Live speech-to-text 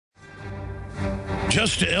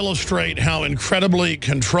Just to illustrate how incredibly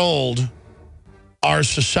controlled our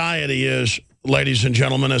society is, ladies and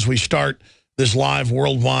gentlemen, as we start this live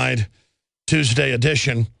worldwide Tuesday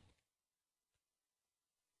edition,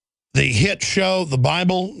 the hit show, The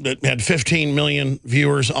Bible, that had 15 million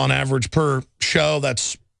viewers on average per show.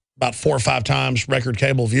 That's about 4 or 5 times record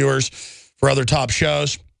cable viewers for other top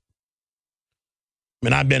shows. I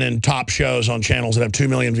mean, I've been in top shows on channels that have 2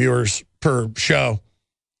 million viewers per show,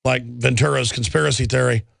 like Ventura's Conspiracy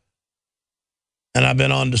Theory. And I've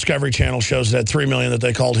been on Discovery Channel shows that had 3 million that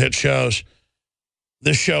they called hit shows.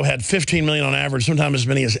 This show had 15 million on average, sometimes as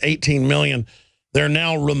many as 18 million. They're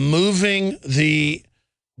now removing the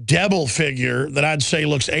devil figure that I'd say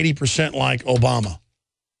looks 80% like Obama.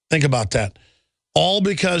 Think about that. All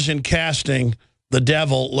because in casting, the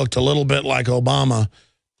devil looked a little bit like Obama,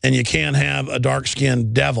 and you can't have a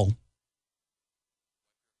dark-skinned devil.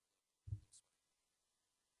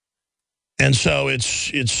 And so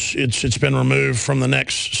it's been removed from the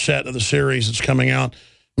next set of the series that's coming out.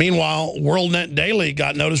 Meanwhile, WorldNet Daily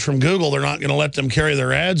got notice from Google they're not going to let them carry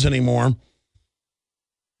their ads anymore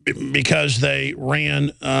because they ran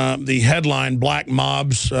the headline, Black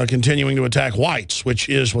Mobs Continuing to Attack Whites, which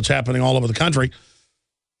is what's happening all over the country.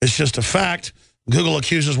 It's just a fact. Google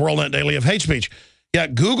accuses WorldNet Daily of hate speech. Yeah,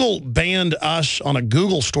 Google banned us on a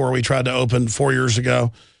Google store we tried to open 4 years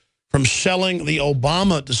ago from selling the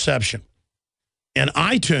Obama deception. And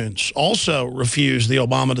iTunes also refused the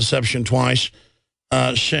Obama deception twice,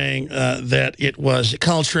 saying that it was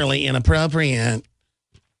culturally inappropriate.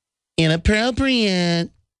 Inappropriate.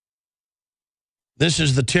 This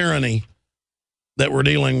is the tyranny that we're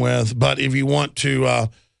dealing with. But if you want to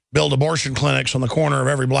build abortion clinics on the corner of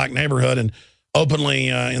every black neighborhood and openly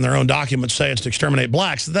in their own documents say it's to exterminate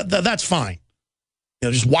blacks, that's fine. You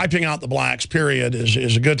know, just wiping out the blacks, period,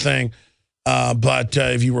 is a good thing. But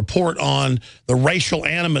if you report on the racial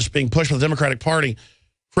animus being pushed by the Democratic Party,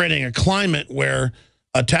 creating a climate where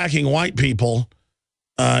attacking white people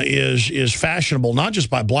is fashionable, not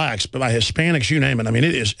just by blacks, but by Hispanics, you name it. I mean,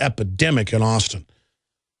 it is epidemic in Austin.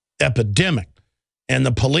 Epidemic. And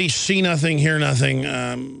the police see nothing, hear nothing.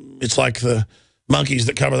 It's like the monkeys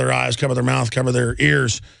that cover their eyes, cover their mouth, cover their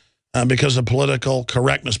ears because of political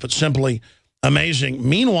correctness, but simply amazing.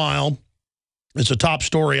 Meanwhile, it's a top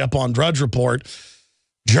story up on Drudge Report.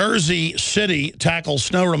 Jersey City tackles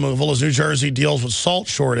snow removal as New Jersey deals with salt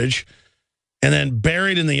shortage. And then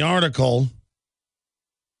buried in the article,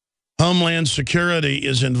 Homeland Security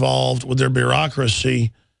is involved with their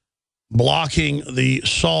bureaucracy blocking the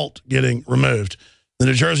salt getting removed. The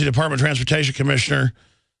New Jersey Department of Transportation Commissioner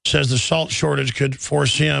says the salt shortage could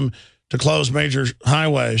force him to close major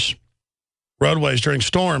highways, roadways during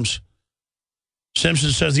storms. Simpson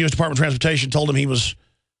says the U.S. Department of Transportation told him he was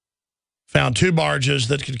found 2 barges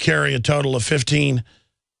that could carry a total of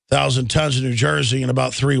 15,000 tons in New Jersey in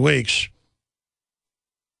about 3 weeks.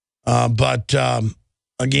 But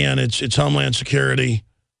again, it's Homeland Security,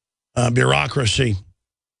 bureaucracy.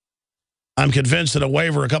 I'm convinced that a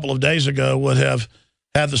waiver a couple of days ago would have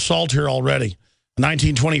had the salt here already. The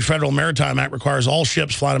 1920 Federal Maritime Act requires all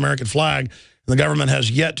ships fly an American flag, and the government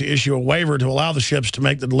has yet to issue a waiver to allow the ships to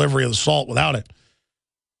make the delivery of the salt without it.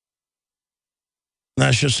 And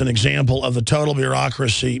that's just an example of the total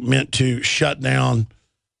bureaucracy meant to shut down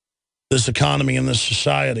this economy and this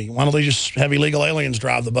society. Why don't they just have illegal aliens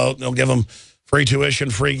drive the boat? They'll give them free tuition,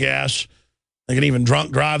 free gas. They can even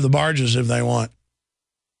drunk drive the barges if they want.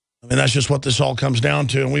 I mean, that's just what this all comes down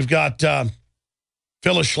to. And we've got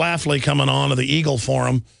Phyllis Schlafly coming on to the Eagle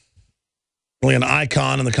Forum, really an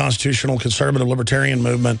icon in the constitutional conservative libertarian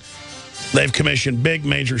movement. They've commissioned big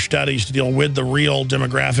major studies to deal with the real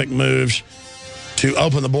demographic moves to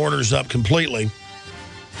open the borders up completely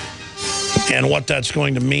and what that's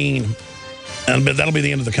going to mean. And that'll be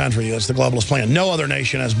the end of the country. That's the globalist plan. No other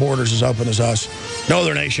nation has borders as open as us. No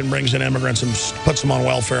other nation brings in immigrants and puts them on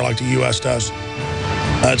welfare like the U.S. does.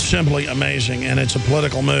 It's simply amazing, and it's a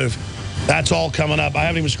political move. That's all coming up. I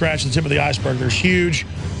haven't even scratched the tip of the iceberg. There's huge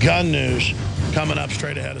gun news coming up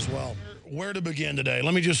straight ahead as well. Where to begin today?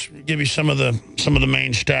 Let me just give you some of the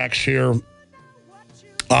main stacks here.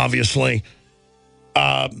 Obviously,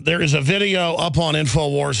 there is a video up on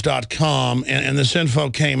Infowars.com, and this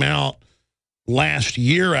info came out last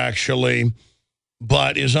year, actually,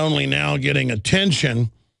 but is only now getting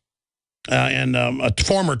attention. And a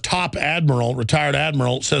former top admiral, retired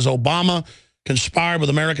admiral, says Obama conspired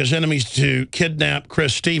with America's enemies to kidnap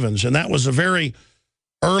Chris Stevens. And that was a very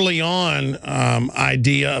early on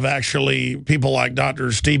idea of actually people like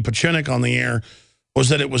Dr. Steve Pachinik on the air, was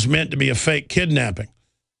that it was meant to be a fake kidnapping.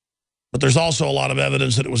 But there's also a lot of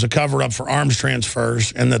evidence that it was a cover-up for arms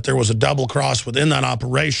transfers and that there was a double cross within that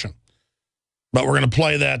operation. But we're going to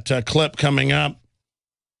play that clip coming up.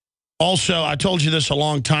 Also, I told you this a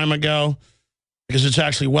long time ago because it's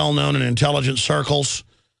actually well known in intelligence circles,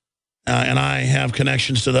 and I have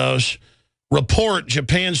connections to those. Report,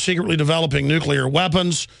 Japan secretly developing nuclear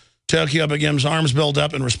weapons. Tokyo begins arms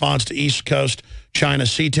buildup in response to East Coast China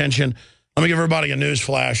sea tension. Let me give everybody a news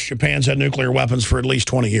flash. Japan's had nuclear weapons for at least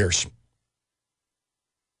 20 years.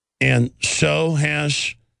 And so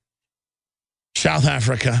has South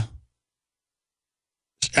Africa.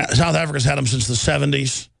 South Africa's had them since the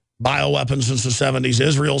 70s. Bioweapons since the 70s.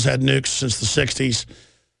 Israel's had nukes since the 60s.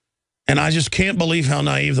 And I just can't believe how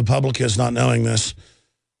naive the public is not knowing this.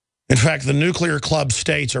 In fact, the nuclear club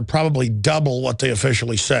states are probably double what they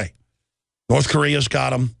officially say. North Korea's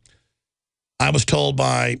got them. I was told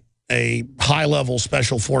by a high-level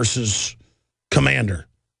special forces commander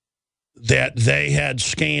that they had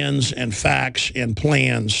scans and facts and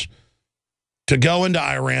plans to go into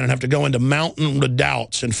Iran and have to go into mountain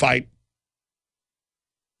redoubts and fight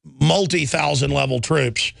multi-thousand level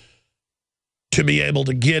troops to be able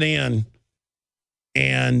to get in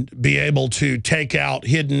and be able to take out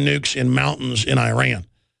hidden nukes in mountains in Iran.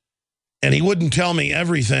 And he wouldn't tell me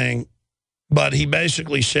everything, but he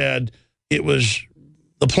basically said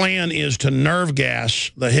the plan is to nerve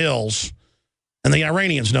gas the hills, and the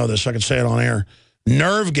Iranians know this, so I can say it on air,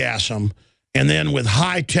 nerve gas them, and then with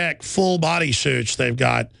high-tech full body suits they've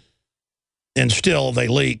got, and still they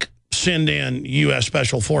leak, send in U.S.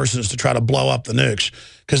 Special Forces to try to blow up the nukes,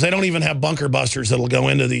 because they don't even have bunker busters that'll go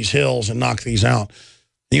into these hills and knock these out.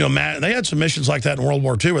 You know, they had some missions like that in World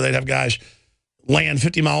War II where they'd have guys land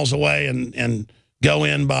 50 miles away and go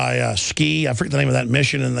in by ski. I forget the name of that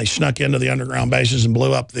mission, and they snuck into the underground bases and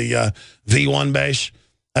blew up the V1 base.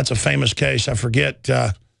 That's a famous case. I forget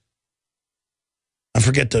the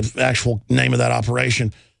actual name of that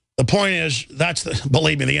operation. The point is,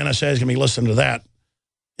 believe me, the NSA is going to be listening to that.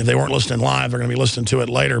 If they weren't listening live, they're going to be listening to it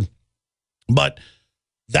later. But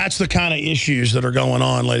that's the kind of issues that are going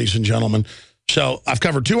on, ladies and gentlemen. So I've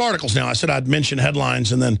covered 2 articles now. I said I'd mention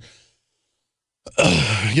headlines and then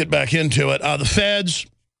get back into it. The feds,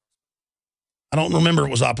 I don't remember it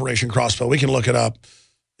was Operation Crossbow. We can look it up.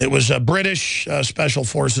 It was British special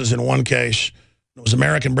forces in one case. It was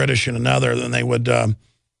American-British in another. Then they would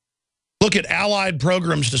look at Allied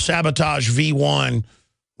programs to sabotage V1,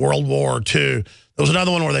 World War II. There was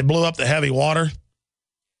another one where they blew up the heavy water.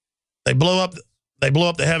 They blew up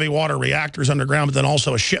the heavy water reactors underground, but then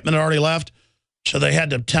also a shipment had already left. So they had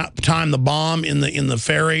to time the bomb in the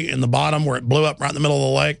ferry in the bottom where it blew up right in the middle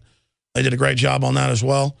of the lake. They did a great job on that as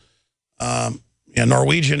well. Yeah,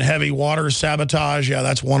 Norwegian heavy water sabotage. Yeah,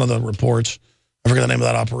 that's one of the reports. I forget the name of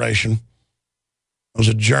that operation. It was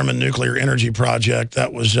a German nuclear energy project.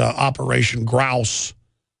 That was Operation Grouse.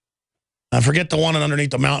 I forget the one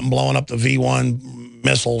underneath the mountain blowing up the V1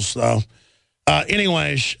 missiles, though.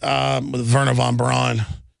 Anyways, with Werner von Braun,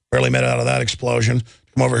 barely made it out of that explosion.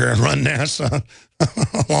 Come over here and run NASA,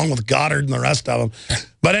 along with Goddard and the rest of them.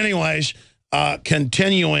 But anyways,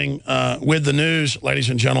 continuing with the news, ladies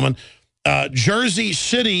and gentlemen, Jersey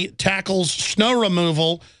City tackles snow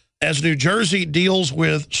removal as New Jersey deals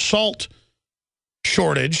with salt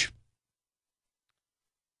shortage.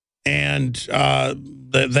 And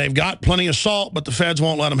they've got plenty of salt, but the feds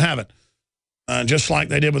won't let them have it. Just like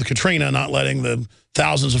they did with Katrina, not letting the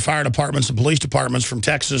thousands of fire departments and police departments from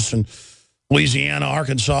Texas and Louisiana,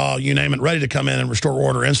 Arkansas, you name it, ready to come in and restore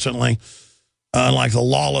order instantly, like the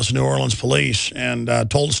lawless New Orleans police, and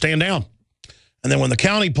told to stand down. And then when the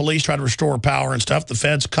county police tried to restore power and stuff, the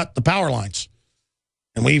feds cut the power lines.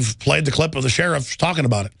 And we've played the clip of the sheriff talking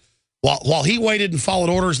about it. While he waited and followed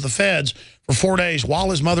orders of the feds for 4 days while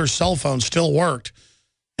his mother's cell phone still worked,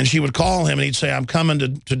 and she would call him and he'd say, I'm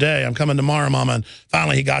coming today, I'm coming tomorrow, Mama. And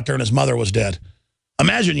finally he got there and his mother was dead.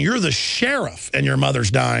 Imagine you're the sheriff and your mother's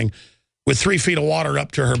dying with 3 feet of water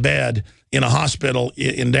up to her bed in a hospital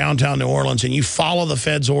in downtown New Orleans, and you follow the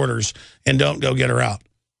feds' orders and don't go get her out.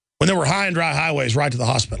 When there were high and dry highways right to the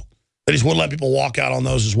hospital. They just wouldn't let people walk out on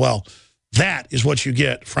those as well. That is what you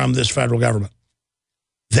get from this federal government.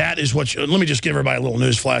 That is what let me just give everybody a little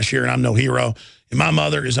news flash here, and I'm no hero. And my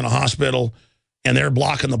mother is in a hospital, and they're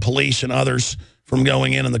blocking the police and others from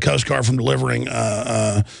going in and the Coast Guard from delivering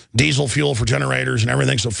diesel fuel for generators and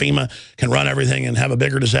everything so FEMA can run everything and have a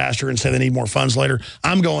bigger disaster and say they need more funds later.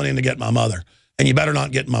 I'm going in to get my mother, and you better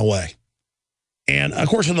not get in my way. And, of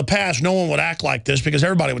course, in the past, no one would act like this because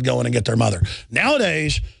everybody would go in and get their mother.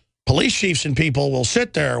 Nowadays, police chiefs and people will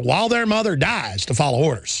sit there while their mother dies to follow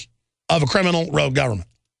orders of a criminal rogue government.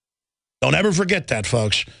 Don't ever forget that,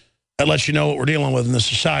 folks. That lets you know what we're dealing with in this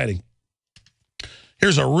society.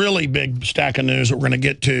 Here's a really big stack of news that we're going to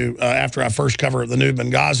get to after I first cover the new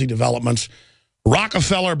Benghazi developments.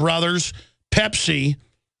 Rockefeller Brothers, Pepsi,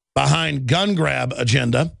 behind gun grab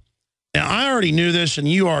agenda. Now, I already knew this, and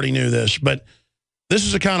you already knew this, but this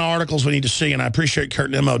is the kind of articles we need to see, and I appreciate Kurt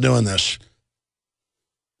Nemo doing this.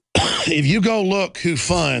 If you go look who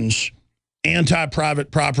funds anti-private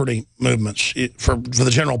property movements for the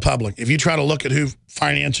general public, if you try to look at who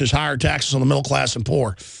finances higher taxes on the middle class and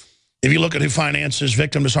poor, if you look at who finances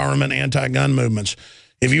victim disarmament, anti-gun movements,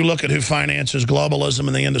 if you look at who finances globalism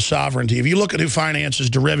and the end of sovereignty, if you look at who finances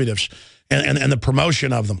derivatives and the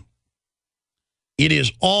promotion of them, it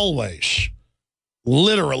is always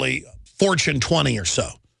literally Fortune 20 or so.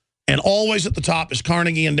 And always at the top is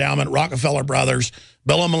Carnegie Endowment, Rockefeller Brothers,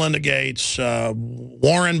 Bill and Melinda Gates,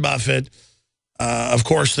 Warren Buffett, of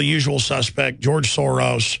course, the usual suspect, George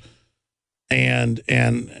Soros, and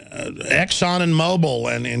Exxon and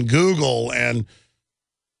Mobil and Google and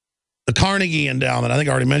the Carnegie Endowment. I think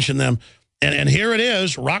I already mentioned them. And here it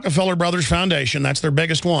is, Rockefeller Brothers Foundation. That's their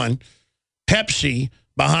biggest one. Pepsi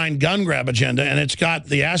behind gun grab agenda. And it's got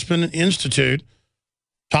the Aspen Institute,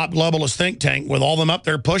 top globalist think tank, with all them up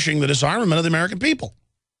there pushing the disarmament of the American people.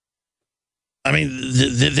 I mean,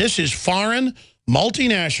 this is foreign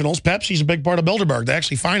multinationals. Pepsi's a big part of Bilderberg. They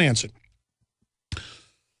actually finance it.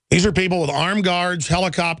 These are people with armed guards,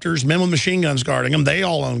 helicopters, men with machine guns guarding them. They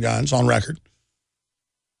all own guns on record.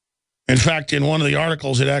 In fact, in one of the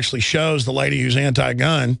articles, it actually shows the lady who's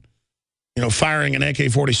anti-gun, firing an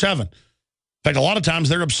AK-47. In fact, a lot of times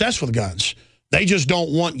they're obsessed with guns. They just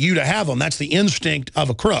don't want you to have them. That's the instinct of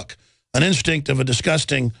a crook, an instinct of a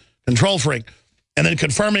disgusting control freak. And then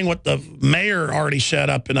confirming what the mayor already set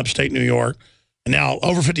up in upstate New York. And now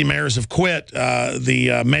over 50 mayors have quit,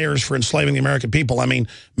 the mayors for enslaving the American people. I mean,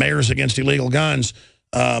 mayors against illegal guns.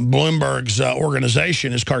 Bloomberg's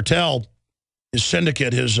organization, his cartel, his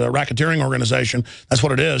syndicate, his racketeering organization, that's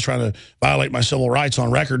what it is, trying to violate my civil rights on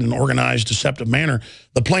record in an organized, deceptive manner.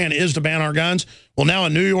 The plan is to ban our guns. Well, now a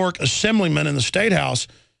New York assemblyman in the State House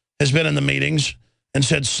has been in the meetings and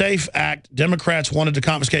said, SAFE Act, Democrats wanted to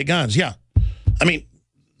confiscate guns. Yeah. I mean,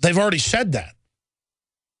 they've already said that.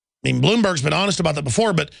 I mean, Bloomberg's been honest about that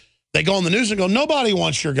before, but they go on the news and go, nobody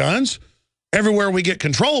wants your guns. Everywhere we get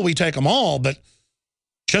control, we take them all, but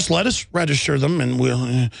just let us register them and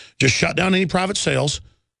we'll just shut down any private sales.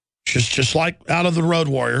 Just like out of The Road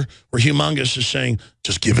Warrior, where Humongous is saying,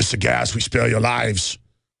 just give us the gas, we spare your lives.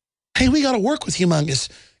 Hey, we got to work with Humongous.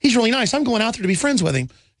 He's really nice. I'm going out there to be friends with him.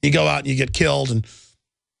 You go out and you get killed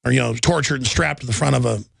or tortured and strapped to the front of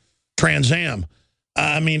a Trans Am.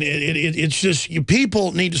 I mean, it's just, you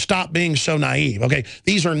people need to stop being so naive, okay?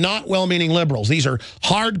 These are not well-meaning liberals. These are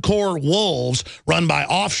hardcore wolves run by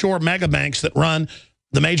offshore mega banks that run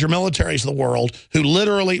the major militaries of the world, who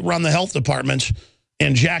literally run the health departments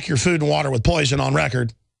and jack your food and water with poison on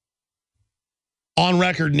record. On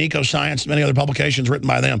record in Ecoscience and many other publications written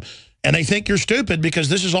by them. And they think you're stupid because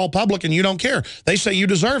this is all public and you don't care. They say you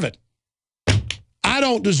deserve it. I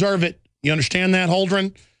don't deserve it. You understand that,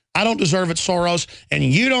 Holdren? I don't deserve it, Soros, and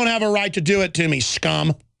you don't have a right to do it to me,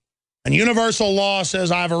 scum. And universal law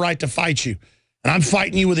says I have a right to fight you. And I'm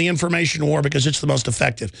fighting you with the information war because it's the most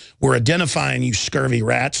effective. We're identifying you scurvy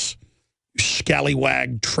rats, you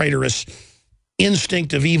scallywag, traitorous,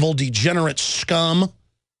 instinct of evil, degenerate scum.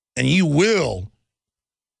 And you will,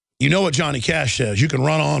 you know what Johnny Cash says, you can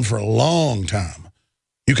run on for a long time.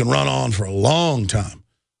 You can run on for a long time.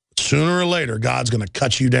 But sooner or later, God's going to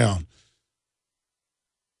cut you down.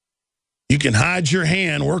 You can hide your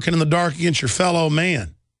hand working in the dark against your fellow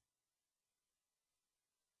man.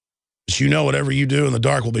 But you know whatever you do in the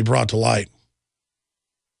dark will be brought to light.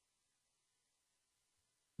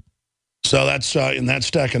 So that's in that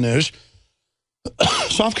stack of news.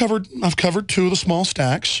 So I've covered two of the small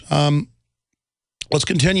stacks. Let's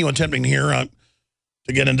continue attempting here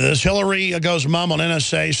to get into this. Hillary goes mum on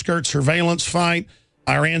NSA, skirts surveillance fight.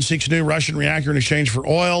 Iran seeks new Russian reactor in exchange for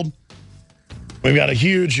oil. We've got a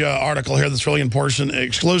huge article here that's really important,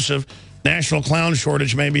 exclusive. National clown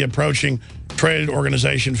shortage may be approaching, trade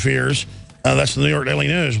organization fears. That's the New York Daily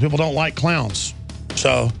News. People don't like clowns.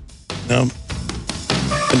 So,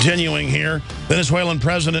 continuing here, Venezuelan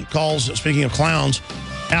president calls, speaking of clowns,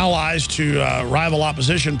 allies to rival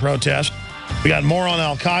opposition protest. We got more on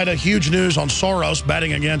Al-Qaeda, huge news on Soros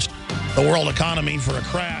betting against the world economy for a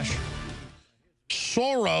crash.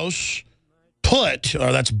 Soros put,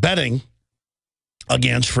 or that's betting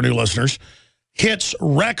against for new listeners, hits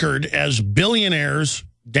record as billionaires'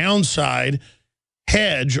 downside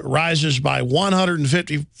hedge rises by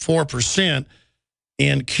 154%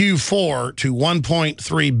 in Q4 to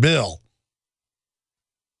 $1.3 billion.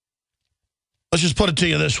 Let's just put it to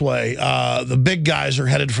you this way. The big guys are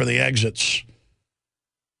headed for the exits.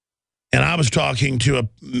 And I was talking to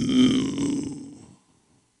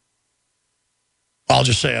I'll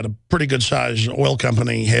just say it, a pretty good-sized oil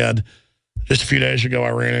company head just a few days ago I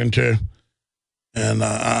ran into. And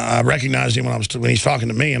I recognized him when he's talking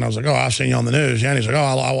to me, and I was like, oh, I've seen you on the news. Yeah, and he's like, oh,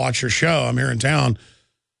 I'll watch your show. I'm here in town.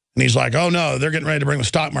 And he's like, oh, no, they're getting ready to bring the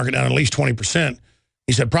stock market down at least 20%.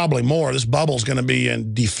 He said, probably more. This bubble's going to be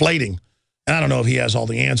deflating. And I don't know if he has all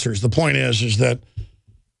the answers. The point is that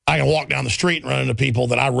I can walk down the street and run into people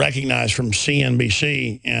that I recognize from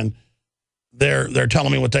CNBC, and they're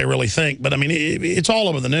telling me what they really think. But, I mean, it's all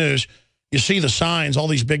over the news. You see the signs, all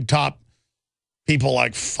these big top people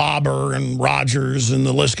like Faber and Rogers, and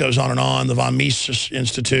the list goes on, the Von Mises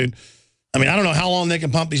Institute. I mean, I don't know how long they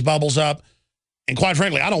can pump these bubbles up. And quite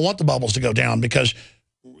frankly, I don't want the bubbles to go down because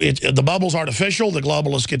the bubble's artificial. The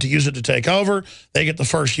globalists get to use it to take over. They get the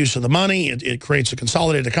first use of the money. It creates a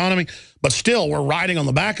consolidated economy. But still, we're riding on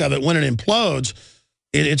the back of it. When it implodes,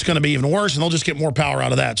 it's going to be even worse, and they'll just get more power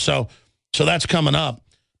out of that. So that's coming up.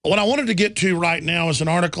 But what I wanted to get to right now is an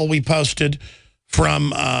article we posted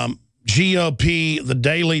from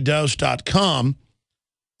GOPthedailydose.com.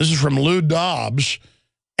 This is from Lou Dobbs.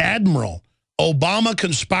 Admiral, Obama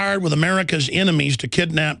conspired with America's enemies to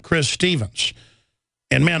kidnap Chris Stevens.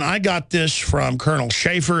 And, man, I got this from Colonel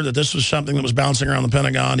Schaefer, that this was something that was bouncing around the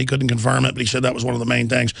Pentagon. He couldn't confirm it, but he said that was one of the main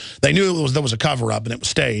things. They knew there was a cover-up and it was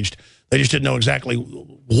staged. They just didn't know exactly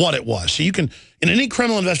what it was. So you can, in any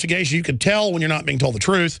criminal investigation, you can tell when you're not being told the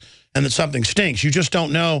truth and that something stinks. You just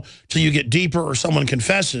don't know till you get deeper or someone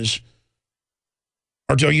confesses,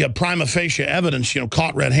 or till you have prima facie evidence,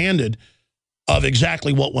 caught red-handed, of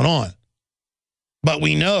exactly what went on. But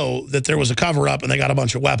we know that there was a cover-up and they got a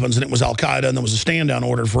bunch of weapons, and it was Al-Qaeda, and there was a stand-down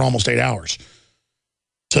order for almost 8 hours.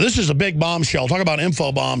 So this is a big bombshell. Talk about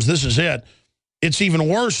info bombs. This is it. It's even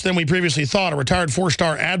worse than we previously thought. A retired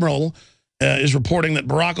 4-star admiral is reporting that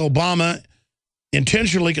Barack Obama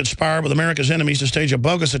intentionally conspired with America's enemies to stage a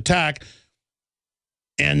bogus attack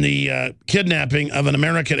and the kidnapping of an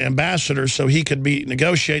American ambassador so he could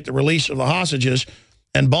negotiate the release of the hostages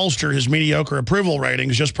and bolster his mediocre approval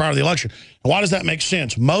ratings just prior to the election. Why does that make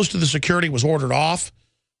sense? Most of the security was ordered off.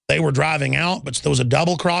 They were driving out, but there was a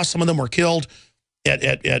double cross. Some of them were killed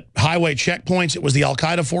at highway checkpoints. It was the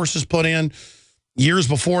Al-Qaeda forces put in years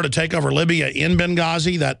before to take over Libya in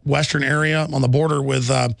Benghazi, that western area on the border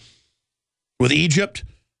with Egypt.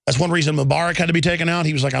 That's one reason Mubarak had to be taken out.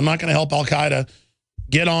 He was like, I'm not going to help Al-Qaeda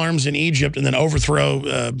get arms in Egypt and then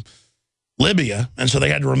overthrow Libya, and so they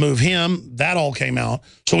had to remove him. That all came out.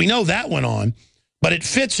 So we know that went on, but it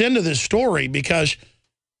fits into this story because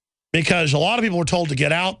a lot of people were told to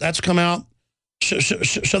get out. That's come out.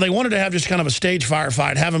 So they wanted to have just kind of a stage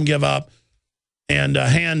firefight, have him give up, and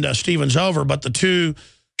hand Stevens over. But the two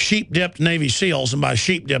sheep-dipped Navy SEALs, and by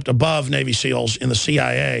sheep-dipped, above Navy SEALs in the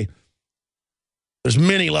CIA, there's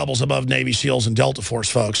many levels above Navy SEALs and Delta Force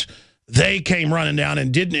folks, they came running down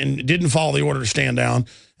and didn't follow the order to stand down.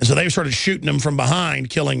 And so they started shooting them from behind,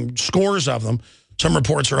 killing scores of them. Some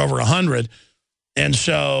reports are over 100. And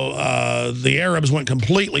so the Arabs went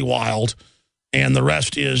completely wild, and the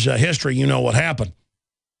rest is history. You know what happened.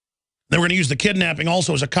 They were going to use the kidnapping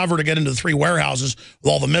also as a cover to get into the 3 warehouses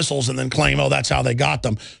with all the missiles and then claim, oh, that's how they got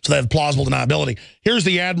them. So they have plausible deniability. Here's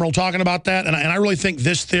the Admiral talking about that, and I really think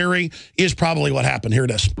this theory is probably what happened. Here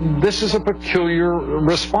it is. This is a peculiar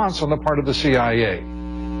response on the part of the CIA.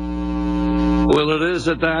 Well, it is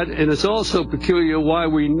at that, and it's also peculiar why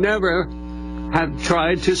we never have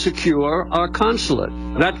tried to secure our consulate.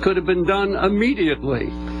 That could have been done immediately,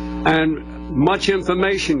 and much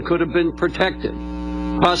information could have been protected,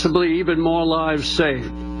 possibly even more lives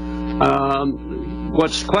saved.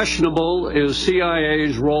 What's questionable is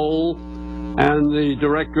CIA's role and the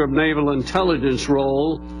Director of Naval Intelligence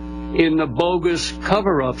role in the bogus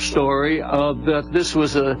cover-up story of that this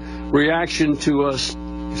was a reaction to a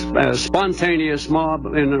spontaneous mob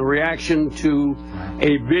in a reaction to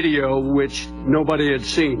a video which nobody had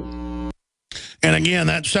seen. And again,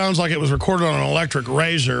 that sounds like it was recorded on an electric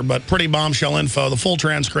razor, but pretty bombshell info. The full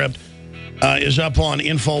transcript is up on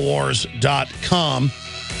Infowars.com.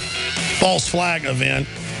 False flag event.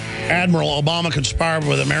 Admiral Obama conspired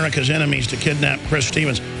with America's enemies to kidnap Chris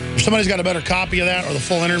Stevens. If somebody's got a better copy of that or the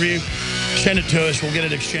full interview, send it to us. We'll get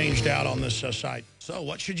it exchanged out on this site. So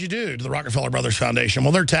what should you do to the Rockefeller Brothers Foundation?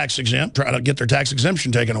 Well, they're tax exempt. Try to get their tax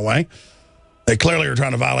exemption taken away. They clearly are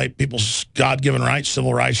trying to violate people's God-given rights,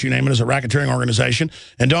 civil rights, you name it, as a racketeering organization.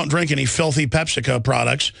 And don't drink any filthy PepsiCo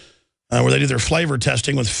products. where they do their flavor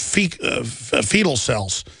testing with fetal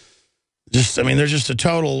cells. I mean, they're just a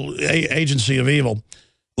total agency of evil,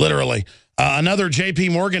 literally. Another J.P.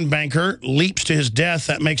 Morgan banker leaps to his death.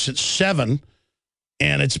 That makes it 7.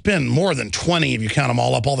 And it's been more than 20 if you count them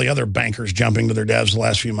all up, all the other bankers jumping to their deaths the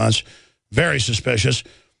last few months. Very suspicious.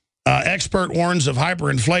 Expert warns of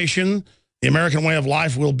hyperinflation. The American way of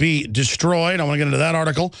life will be destroyed. I want to get into that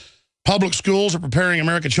article. Public schools are preparing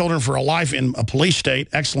American children for a life in a police state.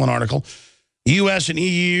 Excellent article. U.S. and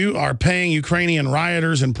EU are paying Ukrainian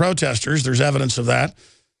rioters and protesters. There's evidence of that.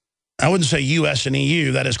 I wouldn't say U.S. and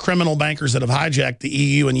EU. That is, criminal bankers that have hijacked the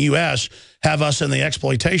EU and U.S. have us in the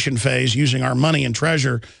exploitation phase using our money and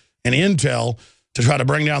treasure and intel to try to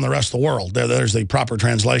bring down the rest of the world. There's the proper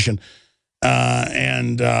translation.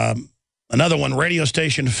 Another one, radio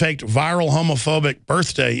station faked viral homophobic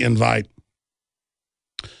birthday invite.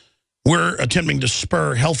 We're attempting to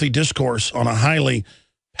spur healthy discourse on a highly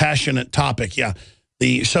passionate topic. Yeah,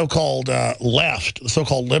 the so-called left, the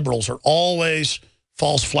so-called liberals are always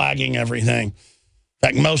false flagging everything. In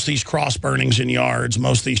fact, most of these cross burnings in yards,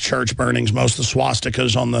 most of these church burnings, most of the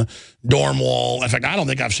swastikas on the dorm wall. In fact, I don't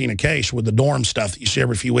think I've seen a case with the dorm stuff that you see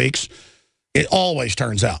every few weeks. It always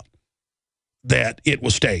turns out that it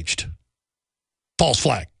was staged. False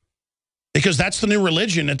flag. Because that's the new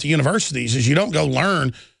religion at the universities, is you don't go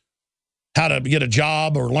learn how to get a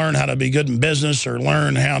job or learn how to be good in business or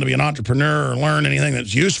learn how to be an entrepreneur or learn anything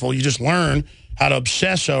that's useful. You just learn how to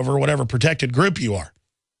obsess over whatever protected group you are.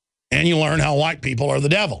 And you learn how white people are the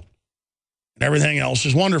devil. And everything else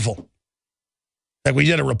is wonderful. In fact, we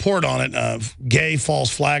did a report on it of gay false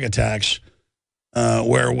flag attacks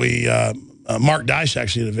where we, Mark Dice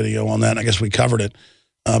actually did a video on that. I guess we covered it.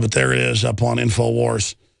 But there it is up on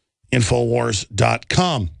Infowars,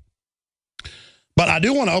 Infowars.com. But I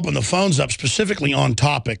do want to open the phones up specifically on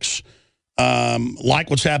topics like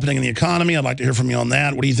what's happening in the economy. I'd like to hear from you on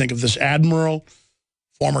that. What do you think of this admiral,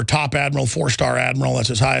 former top admiral, 4-star admiral, that's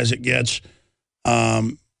as high as it gets,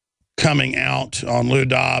 coming out on Lou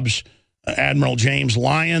Dobbs, Admiral James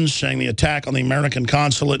Lyons, saying the attack on the American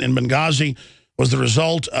consulate in Benghazi was the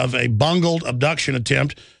result of a bungled abduction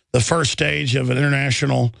attempt, the first stage of an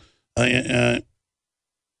international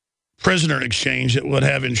prisoner exchange that would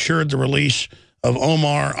have ensured the release of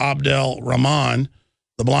Omar Abdel Rahman,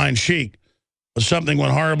 the blind sheik. But something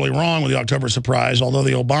went horribly wrong with the October surprise, although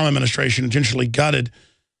the Obama administration intentionally gutted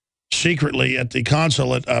secretly at the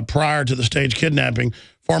consulate prior to the staged kidnapping.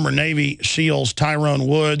 Former Navy SEALs Tyrone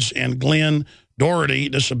Woods and Glenn Doherty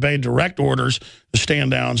disobeyed direct orders to stand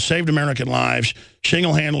down, saved American lives,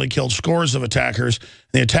 single-handedly killed scores of attackers.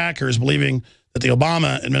 The attackers, believing that the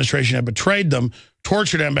Obama administration had betrayed them,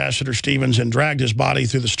 tortured Ambassador Stevens and dragged his body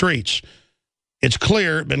through the streets. It's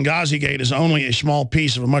clear Benghazi Gate is only a small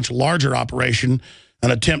piece of a much larger operation, an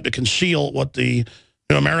attempt to conceal what the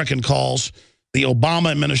New American calls the Obama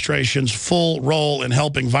administration's full role in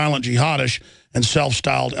helping violent jihadists and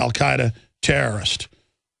self-styled al-Qaeda terrorists.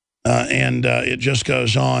 It just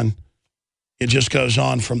goes on. It just goes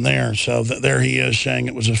on from there. So there he is saying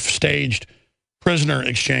it was a staged prisoner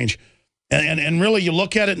exchange. And really, you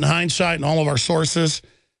look at it in hindsight and all of our sources,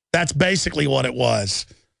 that's basically what it was.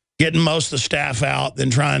 Getting most of the staff out,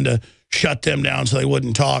 then trying to shut them down so they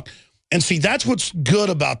wouldn't talk. And see, that's what's good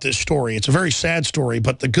about this story. It's a very sad story,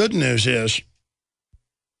 but the good news is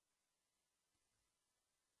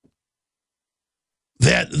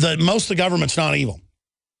that most of the government's not evil.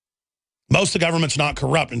 Most of the government's not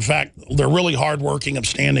corrupt. In fact, they're really hardworking,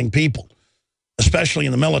 upstanding people, especially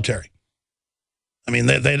in the military. I mean,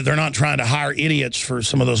 they're not trying to hire idiots for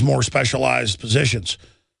some of those more specialized positions.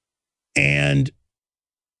 And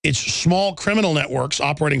it's small criminal networks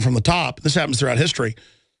operating from the top. This happens throughout history.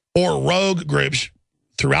 Or rogue groups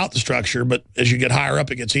throughout the structure, but as you get higher up,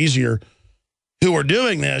 it gets easier, who are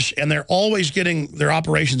doing this, and they're always getting their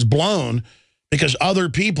operations blown because other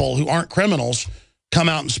people who aren't criminals come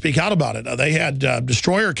out and speak out about it. They had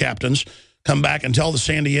destroyer captains come back and tell the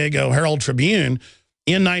San Diego Herald Tribune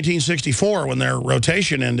in 1964, when their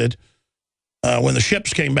rotation ended, when the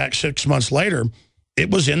ships came back 6 months later, it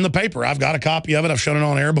was in the paper. I've got a copy of it. I've shown it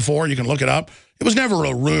on air before. You can look it up. It was never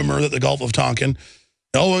a rumor that the Gulf of Tonkin,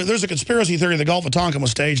 oh, there's a conspiracy theory the Gulf of Tonkin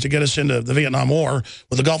was staged to get us into the Vietnam War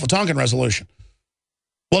with the Gulf of Tonkin resolution.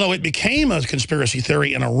 Well, no, it became a conspiracy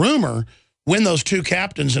theory and a rumor when those two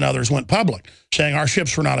captains and others went public, saying our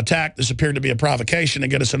ships were not attacked. This appeared to be a provocation to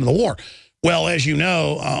get us into the war. Well, as you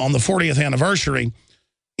know, on the 40th anniversary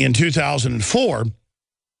in 2004,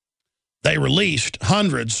 they released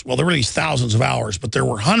hundreds, well, they released thousands of hours, but there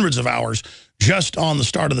were hundreds of hours just on the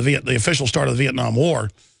start of the official start of the Vietnam War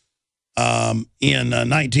in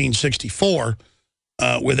 1964,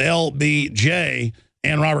 with LBJ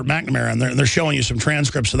and Robert McNamara, and they're showing you some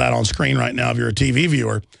transcripts of that on screen right now if you're a TV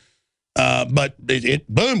viewer. But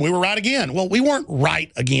boom, we were right again. Well, we weren't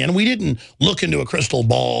right again. We didn't look into a crystal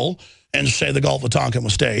ball and say the Gulf of Tonkin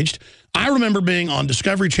was staged. I remember being on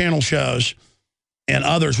Discovery Channel shows and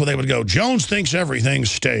others where they would go, Jones thinks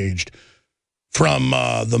everything's staged. From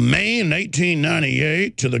the Maine in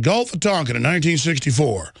 1898 to the Gulf of Tonkin in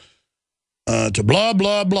 1964 to blah,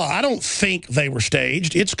 blah, blah. I don't think they were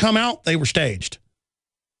staged. It's come out they were staged.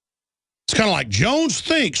 It's kind of like Jones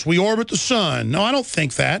thinks we orbit the sun. No, I don't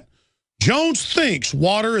think that. Jones thinks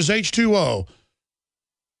water is H2O.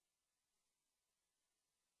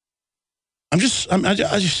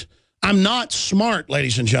 I'm not smart,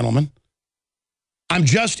 ladies and gentlemen. I'm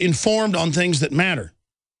just informed on things that matter.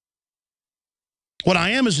 What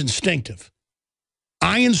I am is instinctive.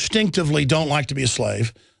 I instinctively don't like to be a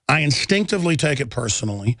slave. I instinctively take it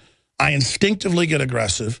personally. I instinctively get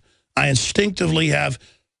aggressive. I instinctively have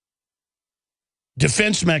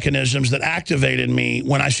defense mechanisms that activated me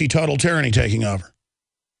when I see total tyranny taking over.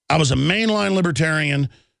 I was a mainline libertarian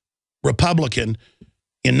Republican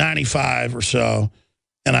in 95 or so,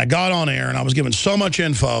 and I got on air and I was given so much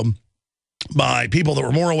info by people that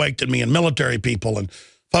were more awake than me and military people and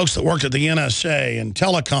folks that worked at the NSA and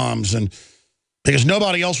telecoms, and because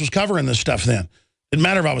nobody else was covering this stuff then. Didn't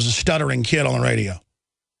matter if I was a stuttering kid on the radio.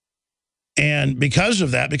 And because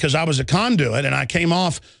of that, because I was a conduit and I came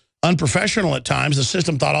off unprofessional at times, the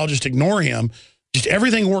system thought I'll just ignore him. Just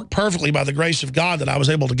everything worked perfectly by the grace of God that I was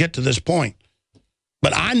able to get to this point.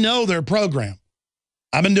 But I know their program.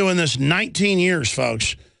 I've been doing this 19 years,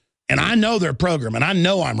 folks, and I know their program, and I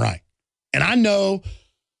know I'm right. And I know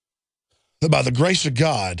that by the grace of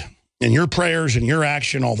God and your prayers and your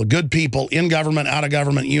action, all the good people in government, out of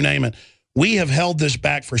government, you name it, we have held this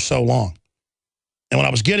back for so long. And what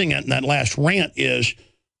I was getting at in that last rant is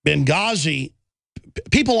Benghazi,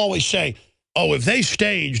 people always say, oh, if they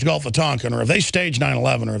staged Gulf of Tonkin, or if they staged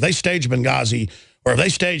 9/11, or if they staged Benghazi, or if they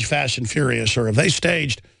staged Fast and Furious, or if they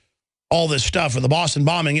staged all this stuff, or the Boston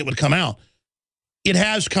bombing, it would come out. It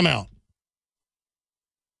has come out.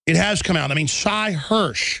 It has come out. I mean, Cy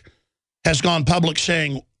Hirsch has gone public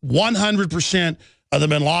saying 100% of the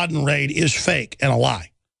bin Laden raid is fake and a lie.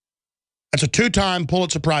 That's a 2-time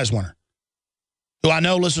Pulitzer Prize winner who I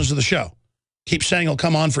know listens to the show. Keeps saying he'll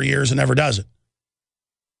come on for years and never does it.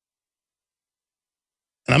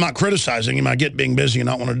 And I'm not criticizing him. I get being busy and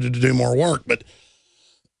not wanting to do more work, but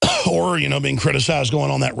or, you know, being criticized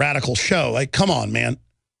going on that radical show. Like, come on, man.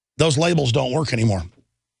 Those labels don't work anymore.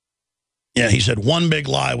 Yeah, he said one big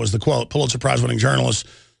lie was the quote. Pulitzer Prize winning journalist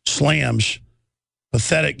slams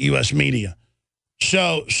pathetic U.S. media.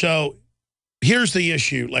 So here's the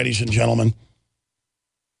issue, ladies and gentlemen.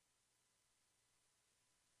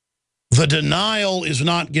 The denial is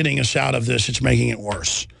not getting us out of this. It's making it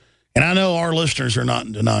worse. And I know our listeners are not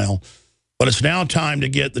in denial, but it's now time to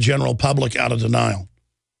get the general public out of denial.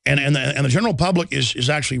 And the general public is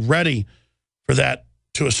actually ready for that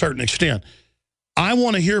to a certain extent. I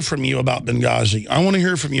want to hear from you about Benghazi. I want to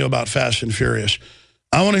hear from you about Fast and Furious.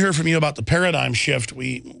 I want to hear from you about the paradigm shift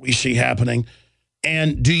we see happening.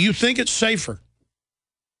 And do you think it's safer?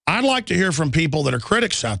 I'd like to hear from people that are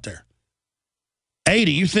critics out there. A,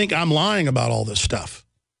 do you think I'm lying about all this stuff?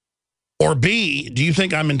 Or B, do you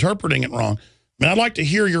think I'm interpreting it wrong? I mean, I'd like to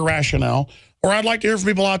hear your rationale. Or I'd like to hear from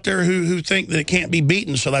people out there who think that it can't be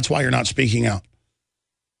beaten, so that's why you're not speaking out.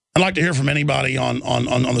 I'd like to hear from anybody on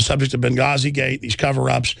the subject of Benghazi Gate, these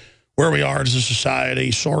cover-ups, where we are as a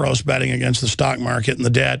society, Soros betting against the stock market and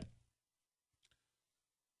the debt.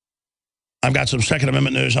 I've got some Second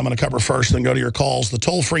Amendment news I'm going to cover first, then go to your calls. The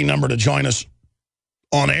toll-free number to join us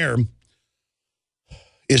on air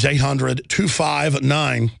is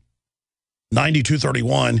 800-259-9231,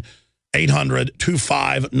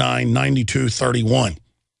 800-259-9231.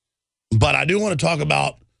 But I do want to talk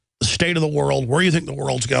about the state of the world, where you think the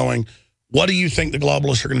world's going. What do you think the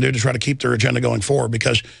globalists are going to do to try to keep their agenda going forward?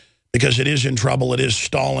 Because it is in trouble. It is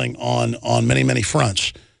stalling on many, many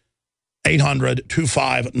fronts.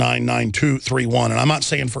 800-259-9231. And I'm not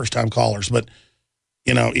saying first-time callers, but,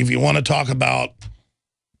 you know, if you want to talk about,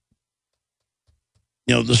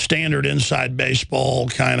 you know, the standard inside baseball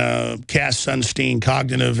kind of Cass Sunstein,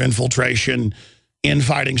 cognitive infiltration,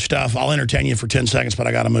 infighting stuff, I'll entertain you for 10 seconds, but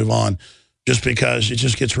I got to move on just because it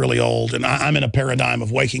just gets really old. And I'm in a paradigm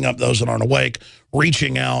of waking up those that aren't awake,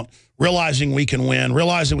 reaching out, realizing we can win,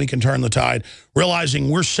 realizing we can turn the tide, realizing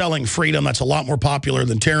we're selling freedom. That's a lot more popular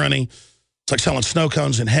than tyranny. It's like selling snow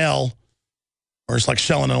cones in hell, or it's like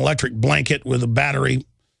selling an electric blanket with a battery, you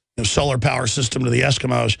know, solar power system to the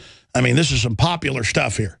Eskimos. I mean, this is some popular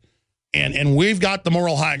stuff here. And we've got the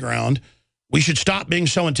moral high ground. We should stop being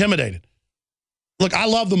so intimidated. Look, I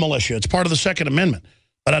love the militia. It's part of the Second Amendment.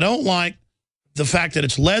 But I don't like the fact that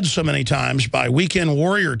it's led so many times by weekend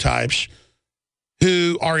warrior types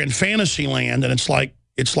who are in fantasy land, and it's like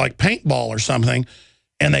paintball or something,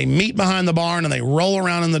 and they meet behind the barn and they roll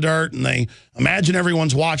around in the dirt and they imagine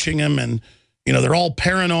everyone's watching them, and you know they're all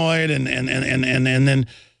paranoid and then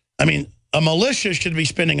I mean, a militia should be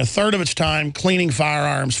spending a third of its time cleaning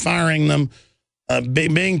firearms, firing them,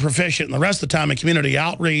 being proficient, and the rest of the time in community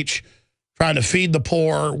outreach, trying to feed the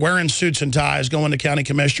poor, wearing suits and ties, going to county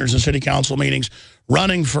commissioners and city council meetings,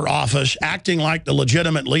 running for office, acting like the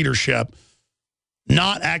legitimate leadership,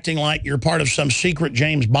 not acting like you're part of some secret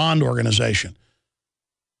James Bond organization.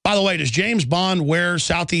 By the way, does James Bond wear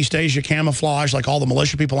Southeast Asia camouflage like all the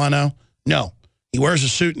militia people I know? No. He wears a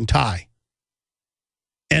suit and tie.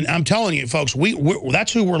 And I'm telling you, folks,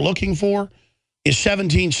 that's who we're looking for, is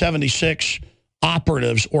 1776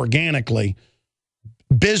 operatives organically,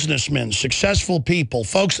 businessmen, successful people,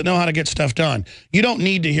 folks that know how to get stuff done. You don't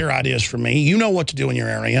need to hear ideas from me. You know what to do in your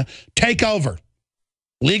area. Take over.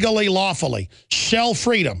 Legally, lawfully. Sell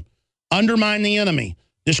freedom. Undermine the enemy.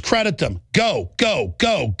 Discredit them. Go, go,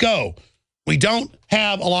 go, go. We don't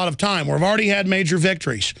have a lot of time. We've already had major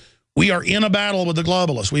victories. We are in a battle with the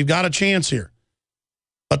globalists. We've got a chance here.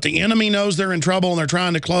 But the enemy knows they're in trouble and they're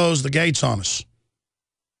trying to close the gates on us.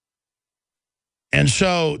 And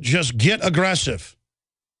so just get aggressive.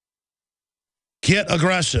 Get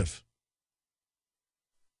aggressive.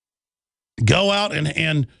 Go out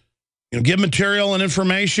and you know, give material and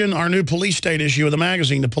information. Our new police state issue of the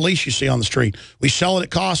magazine, the police you see on the street. We sell it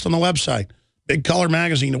at cost on the website. Big color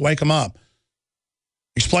magazine to wake them up.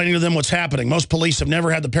 Explaining to them what's happening. Most police have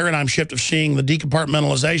never had the paradigm shift of seeing the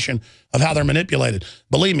decompartmentalization of how they're manipulated.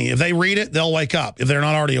 Believe me, if they read it, they'll wake up if they're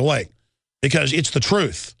not already awake. Because it's the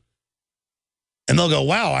truth. And they'll go,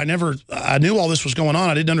 wow, I knew all this was going on.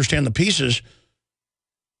 I didn't understand the pieces.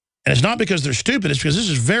 And it's not because they're stupid. It's because this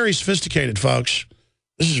is very sophisticated, folks.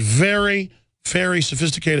 This is very, very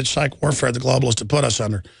sophisticated psych warfare the globalists have put us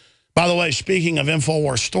under. By the way, speaking of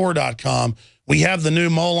InfoWarsStore.com, we have the new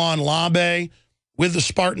Molon Labe with the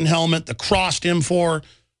Spartan helmet, the crossed M4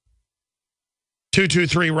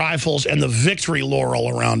 223 rifles, and the victory laurel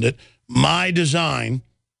around it. My design,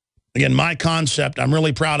 again, my concept, I'm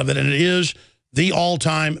really proud of it, and it is the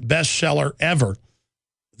all-time bestseller ever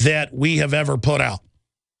that we have ever put out.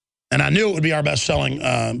 And I knew it would be our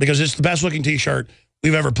best-selling because it's the best-looking T-shirt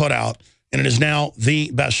we've ever put out, and it is now the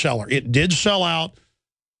bestseller. It did sell out.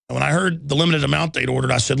 And when I heard the limited amount they'd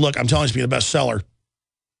ordered, I said, look, I'm telling you to be the bestseller.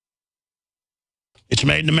 It's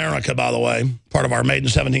made in America, by the way, part of our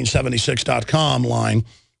made-in-1776.com line.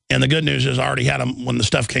 And the good news is I already had them when the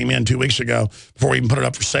stuff came in 2 weeks ago, before we even put it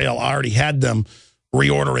up for sale. I already had them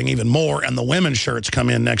reordering even more, and the women's shirts come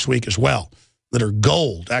in next week as well that are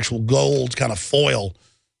gold, actual gold kind of foil.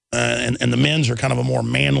 And the men's are kind of a more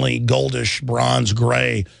manly, goldish, bronze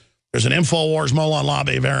gray. There's an InfoWars Molon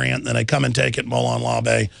Labe variant, and they come and take it, Molon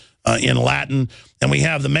Labe, in Latin. And we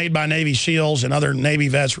have the Made by Navy SEALs and other Navy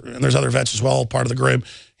vets, and there's other vets as well, part of the group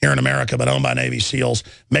here in America, but owned by Navy SEALs,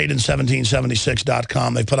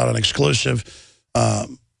 made-in-1776.com. They put out an exclusive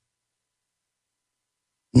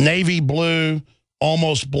navy blue,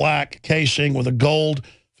 almost black casing with a gold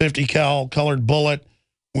 50 cal colored bullet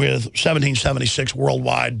with 1776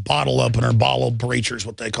 worldwide bottle opener, bottle breacher is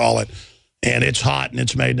what they call it. And it's hot, and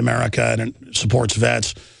it's made in America, and it supports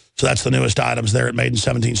vets. So that's the newest items there at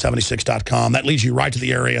made-in-1776.com. That leads you right to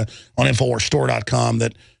the area on InfoWarsStore.com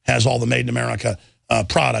that has all the Made in America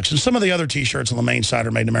products. And some of the other T-shirts on the main side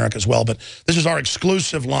are Made in America as well. But this is our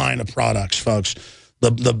exclusive line of products, folks. I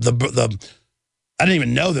didn't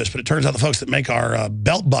even know this, but it turns out the folks that make our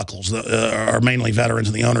belt buckles are mainly veterans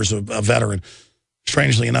and the owners of a veteran.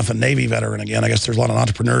 Strangely enough, a Navy veteran again. I guess there's a lot of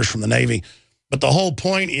entrepreneurs from the Navy. But the whole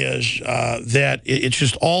point is that it's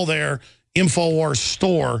just all there.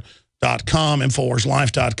 InfoWarsStore.com,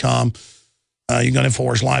 InfoWarsLife.com. You can go to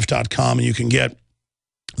InfoWarsLife.com and you can get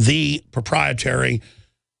the proprietary,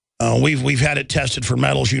 we've had it tested for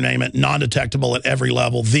metals, you name it, non-detectable at every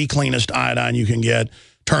level, the cleanest iodine you can get.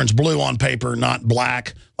 Turns blue on paper, not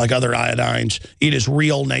black like other iodines. It is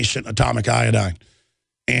real nascent atomic iodine.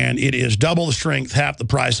 And it is double the strength, half the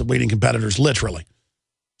price of leading competitors, literally.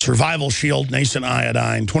 Survival Shield, nascent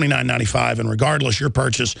iodine, $29.95, and regardless, your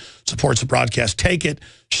purchase supports the broadcast. Take it,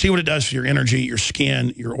 see what it does for your energy, your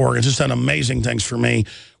skin, your organs. It's done amazing things for me.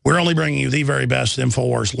 We're only bringing you the very best at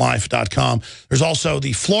InfoWarsLife.com. There's also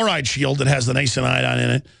the Fluoride Shield that has the nascent iodine in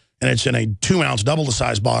it, and it's in a 2-ounce, double the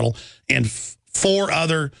size bottle, and 4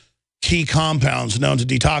 other key compounds known to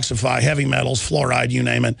detoxify heavy metals, fluoride, you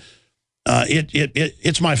name it.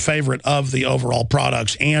 It's my favorite of the overall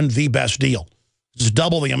products and the best deal. It's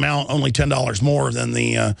double the amount, only $10 more than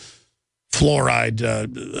the fluoride,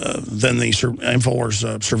 than the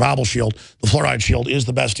InfoWars Survival Shield. The fluoride shield is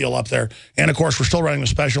the best deal up there. And, of course, we're still running the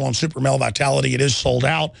special on Super Male Vitality. It is sold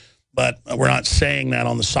out, but we're not saying that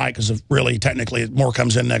on the site because really, technically, more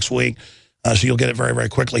comes in next week. So you'll get it very, very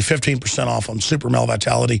quickly. 15% off on Super Male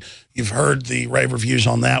Vitality. You've heard the rave reviews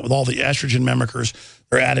on that with all the estrogen mimickers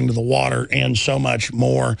they're adding to the water and so much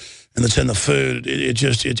more, and that's in the food.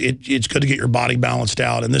 It's good to get your body balanced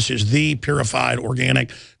out. And this is the purified,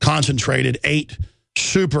 organic, concentrated 8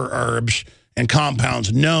 super herbs and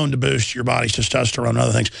compounds known to boost your body's testosterone and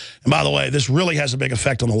other things. And by the way, this really has a big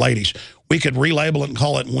effect on the ladies. We could relabel it and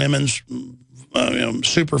call it women's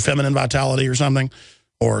super feminine vitality or something,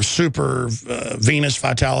 or super Venus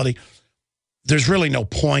vitality. There's really no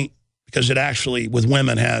point because it actually, with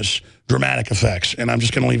women, has dramatic effects. And I'm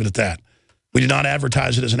just going to leave it at that. We do not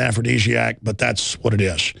advertise it as an aphrodisiac, but that's what it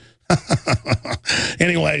is.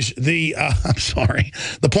 Anyways, I'm sorry.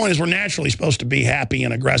 The point is we're naturally supposed to be happy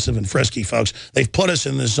and aggressive and frisky, folks. They've put us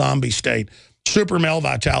in this zombie state. Super Male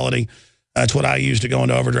Vitality, that's what I use to go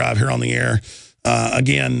into overdrive here on the air.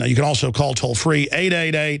 Again, you can also call toll-free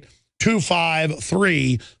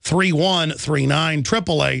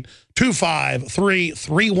 888-253-3139,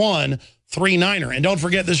 888-253-3139. And don't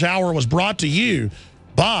forget, this hour was brought to you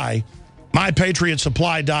by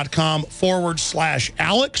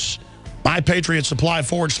MyPatriotSupply.com/Alex,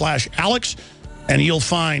 MyPatriotSupply/Alex, and you'll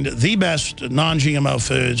find the best non-GMO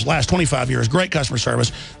foods, last 25 years, great customer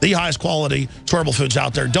service, the highest quality storable foods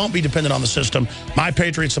out there. Don't be dependent on the system.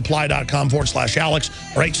 MyPatriotSupply.com/Alex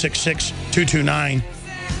or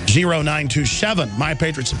 866-229-0927,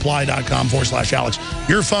 MyPatriotSupply.com/Alex.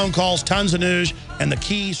 Your phone calls, tons of news, and the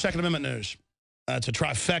key Second Amendment news. It's a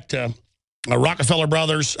trifecta. Rockefeller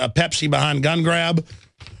Brothers, Pepsi behind gun grab.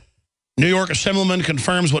 New York Assemblyman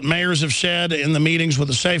confirms what mayors have said in the meetings with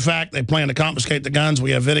the SAFE Act. They plan to confiscate the guns. We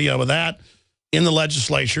have video of that in the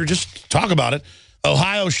legislature. Just talk about it.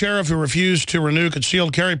 Ohio sheriff who refused to renew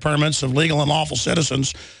concealed carry permits of legal and lawful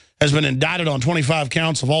citizens has been indicted on 25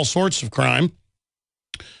 counts of all sorts of crime.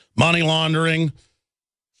 Money laundering,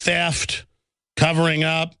 theft, covering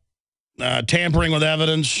up, tampering with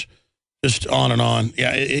evidence, just on and on.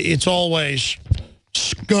 Yeah, it's always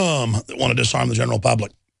scum that want to disarm the general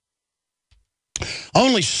public.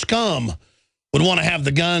 Only scum would want to have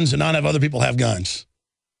the guns and not have other people have guns.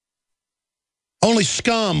 Only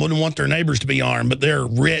scum wouldn't want their neighbors to be armed, but they're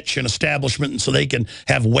rich and establishment, and so they can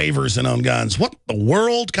have waivers and own guns. What the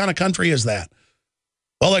world kind of country is that?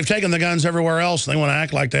 Well, they've taken the guns everywhere else, and they want to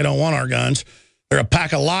act like they don't want our guns. They're a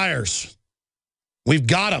pack of liars. We've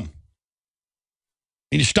got them.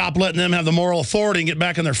 You need to stop letting them have the moral authority and get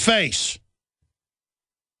back in their face.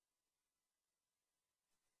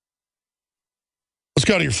 Let's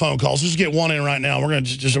go to your phone calls. Let's get one in right now. We're going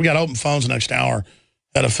to we got open phones the next hour.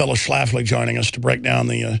 Had a fellow Schlafly joining us to break down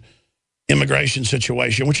the immigration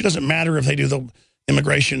situation, which it doesn't matter if they do the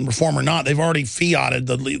immigration reform or not. They've already fiated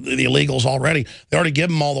the illegals already. They already give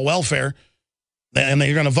them all the welfare, and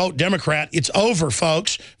they're going to vote Democrat. It's over,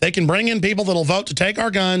 folks. They can bring in people that'll vote to take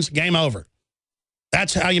our guns. Game over.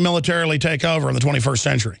 That's how you militarily take over in the 21st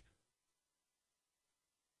century.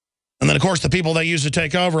 And then, of course, the people they use to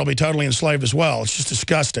take over will be totally enslaved as well. It's just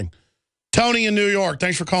disgusting. Tony in New York,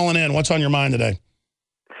 thanks for calling in. What's on your mind today?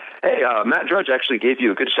 Hey, Matt Drudge actually gave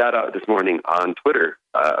you a good shout-out this morning on Twitter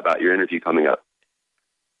about your interview coming up.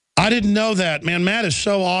 I didn't know that. Man, Matt is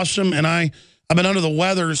so awesome, and I've been under the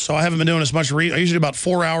weather, so I haven't been doing as much. I usually do about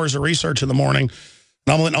 4 hours of research in the morning.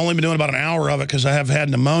 And I've only been doing about an hour of it because I have had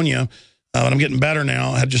pneumonia. But I'm getting better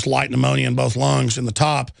now. I had just light pneumonia in both lungs in the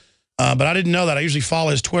top. But I didn't know that. I usually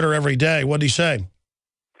follow his Twitter every day. What did he say?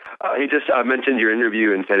 He just mentioned your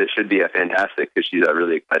interview and said it should be fantastic because she's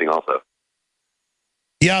really exciting also.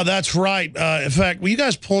 Yeah, that's right. In fact, will you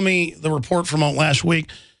guys pull me the report from last week?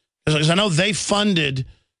 Because I know they funded,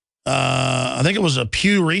 I think it was a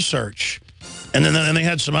Pew Research. And then they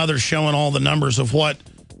had some others showing all the numbers of what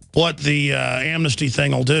the amnesty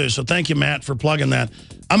thing will do. So thank you, Matt, for plugging that.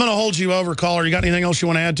 I'm going to hold you over, caller. You got anything else you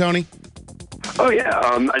want to add, Tony? Oh, yeah.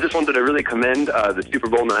 I just wanted to really commend the Super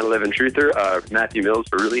Bowl 9/11 truther, Matthew Mills,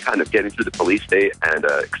 for really kind of getting through the police state and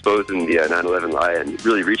exposing the 9/11 lie and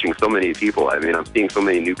really reaching so many people. I mean, I'm seeing so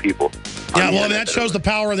many new people. Yeah, well, that shows the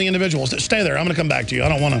power of the individuals. Stay there. I'm going to come back to you. I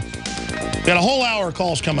don't want to. We got a whole hour of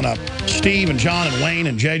calls coming up. Steve and John and Wayne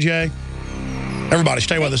and JJ. Everybody,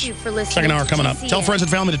 stay with us. Second hour coming up. Tell friends and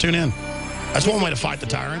family to tune in. That's one way to fight the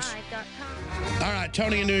tyrants. All right,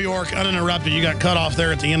 Tony in New York, uninterrupted. You got cut off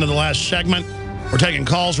there at the end of the last segment. We're taking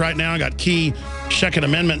calls right now. I got key Second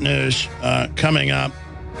Amendment news coming up.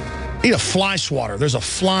 Need a fly swatter. There's a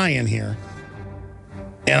fly in here.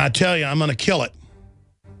 And I tell you, I'm going to kill it.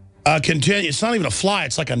 Continue. It's not even a fly.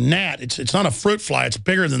 It's like a gnat. It's not a fruit fly. It's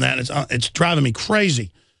bigger than that. It's driving me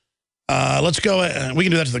crazy. Let's go. We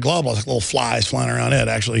can do that to the global. Like little flies flying around it,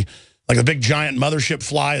 actually. Like a big giant mothership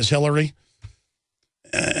fly is Hillary.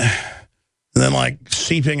 And then like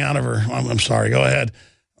seeping out of her. I'm sorry. Go ahead.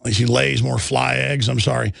 She lays more fly eggs. I'm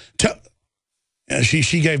sorry.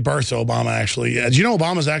 She gave birth to Obama, actually. Do you know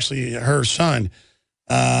Obama's actually her son?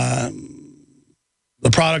 The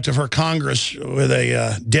product of her Congress with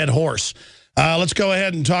a dead horse. Let's go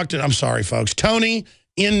ahead and talk to, I'm sorry, folks, Tony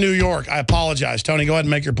in New York. I apologize. Tony, go ahead and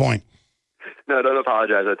make your point. No, don't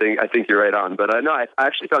apologize. I think you're right on. But no, I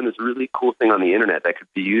actually found this really cool thing on the internet that could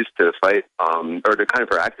be used to fight or to kind of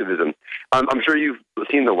for activism. I'm sure you've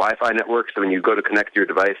seen the Wi-Fi network. So when you go to connect your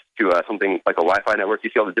device to something like a Wi-Fi network, you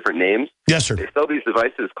see all the different names. Yes, sir. They sell these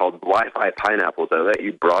devices called Wi-Fi pineapples that let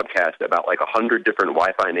you broadcast about like 100 different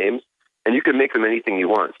Wi-Fi names, and you can make them anything you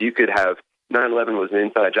want. So you could have 9/11 was an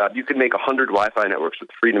inside job. You could make 100 Wi-Fi networks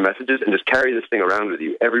with freedom messages and just carry this thing around with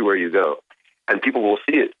you everywhere you go. And people will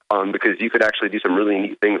see it because you could actually do some really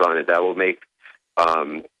neat things on it that will make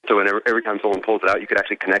so whenever every time someone pulls it out, you could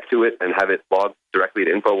actually connect to it and have it logged directly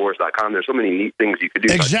to Infowars.com. There's so many neat things you could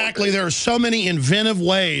do. Exactly. There are so many inventive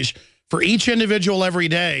ways for each individual every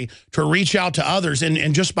day to reach out to others.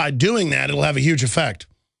 And just by doing that, it'll have a huge effect.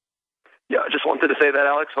 Yeah, I just wanted to say that,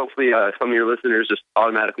 Alex. Hopefully some of your listeners just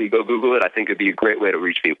automatically go Google it. I think it'd be a great way to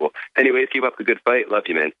reach people. Anyways, keep up the good fight. Love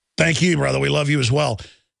you, man. Thank you, brother. We love you as well.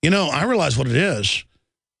 You know, I realize what it is.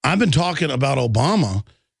 I've been talking about Obama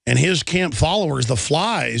and his camp followers, the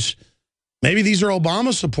flies. Maybe these are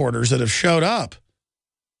Obama supporters that have showed up.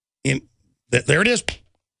 There it is.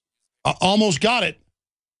 I almost got it.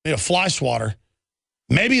 Need a fly swatter.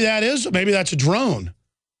 Maybe that's a drone.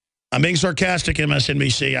 I'm being sarcastic,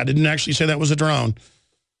 MSNBC. I didn't actually say that was a drone.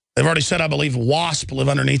 They've already said, I believe, WASP live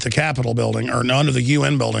underneath the Capitol building, or under the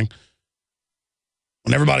UN building.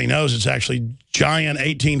 And everybody knows it's actually giant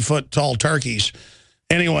 18-foot tall turkeys.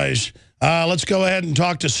 Anyways, let's go ahead and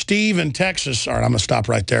talk to Steve in Texas. All right, I'm going to stop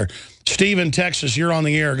right there. Steve in Texas, you're on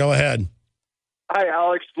the air. Go ahead. Hi,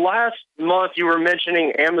 Alex. Last month you were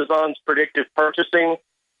mentioning Amazon's predictive purchasing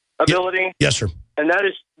ability. Yes, sir. And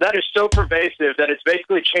that is so pervasive that it's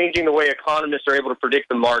basically changing the way economists are able to predict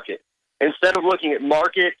the market. Instead of looking at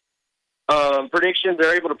market predictions,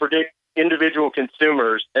 they're able to predict individual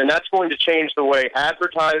consumers, and that's going to change the way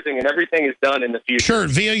advertising and everything is done in the future. Sure,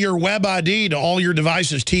 via your web ID to all your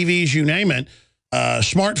devices, TVs, you name it,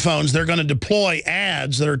 smartphones, they're going to deploy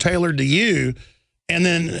ads that are tailored to you, and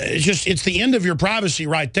then it's the end of your privacy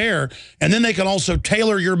right there, and then they can also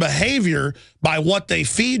tailor your behavior by what they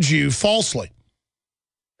feed you falsely.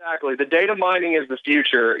 Exactly. The data mining is the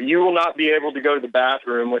future. You will not be able to go to the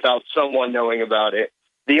bathroom without someone knowing about it.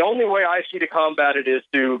 The only way I see to combat it is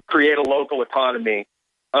to create a local economy.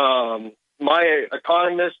 My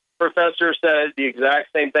economist professor said the exact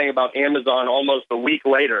same thing about Amazon almost a week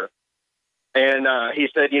later. And he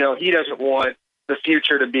said, he doesn't want the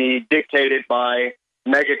future to be dictated by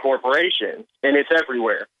mega corporations, and it's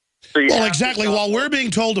everywhere. So well, exactly. While we're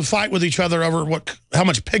being told to fight with each other over how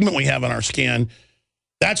much pigment we have on our skin,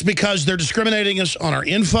 that's because they're discriminating us on our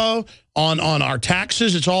info, on our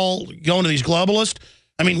taxes. It's all going to these globalists.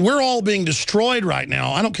 I mean, we're all being destroyed right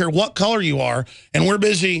now. I don't care what color you are, and we're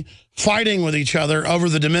busy fighting with each other over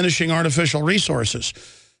the diminishing artificial resources.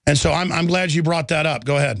 And so I'm glad you brought that up.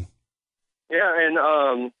 Go ahead. Yeah, and,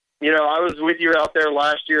 I was with you out there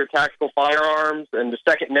last year at Tactical Firearms, and the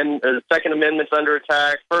Second Amendment's under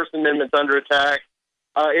attack, First Amendment's under attack.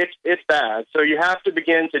 It's bad. So you have to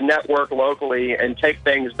begin to network locally and take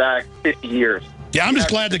things back 50 years. Yeah, I'm just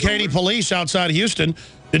glad the Katy police outside of Houston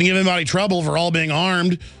didn't give anybody trouble for all being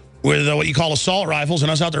armed with what you call assault rifles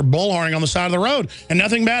and us out there bullhorning on the side of the road. And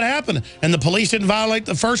nothing bad happened. And the police didn't violate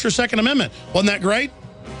the First or Second Amendment. Wasn't that great?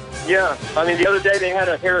 Yeah. I mean, the other day they had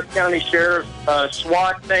a Harris County Sheriff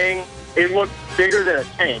SWAT thing. It looked bigger than a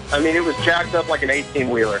tank. I mean, it was jacked up like an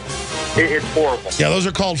 18-wheeler. It's horrible. Yeah, those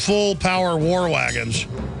are called full-power war wagons.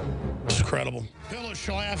 It's incredible. Phyllis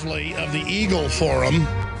Schlafly of the Eagle Forum,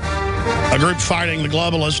 a group fighting the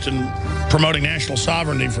globalists and promoting national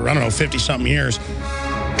sovereignty for, 50-something years.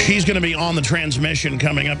 She's going to be on the transmission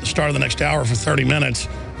coming up at the start of the next hour for 30 minutes.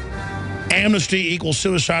 Amnesty equals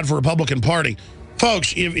suicide for Republican Party.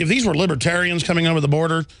 Folks, if these were libertarians coming over the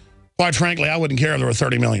border, quite frankly, I wouldn't care if there were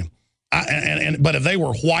 30 million. But if they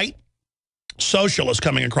were white socialists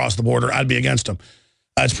coming across the border, I'd be against them.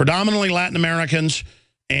 It's predominantly Latin Americans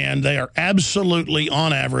And they are absolutely,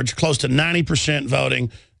 on average, close to 90% voting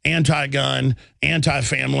anti-gun,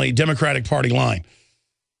 anti-family, Democratic Party line.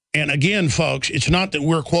 And again, folks, it's not that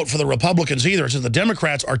we're, quote, for the Republicans either. It's that the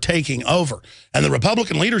Democrats are taking over. And the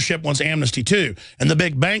Republican leadership wants amnesty too. And the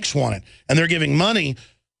big banks want it. And they're giving money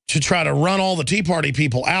to try to run all the Tea Party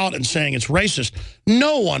people out and saying it's racist.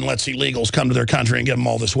 No one lets illegals come to their country and give them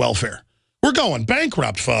all this welfare. We're going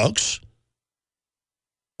bankrupt, folks.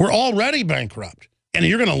 We're already bankrupt. And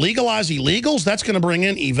you're going to legalize illegals? That's going to bring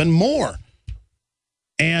in even more.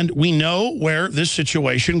 And we know where this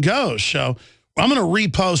situation goes. So I'm going to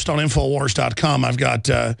repost on Infowars.com. I've got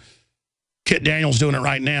Kit Daniels doing it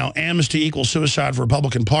right now. Amnesty equals suicide for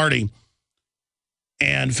Republican Party.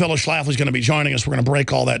 And Phyllis Schlafly is going to be joining us. We're going to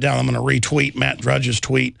break all that down. I'm going to retweet Matt Drudge's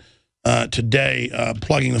tweet today,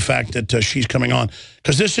 plugging the fact that she's coming on.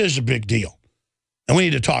 Because this is a big deal. And we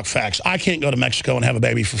need to talk facts. I can't go to Mexico and have a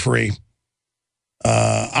baby for free.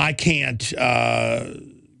 I can't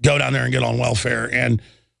go down there and get on welfare. And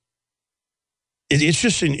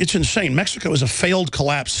it's insane. Mexico is a failed,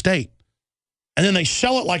 collapsed state. And then they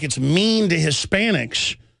sell it like it's mean to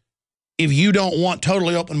Hispanics if you don't want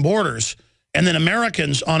totally open borders. And then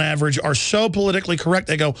Americans, on average, are so politically correct.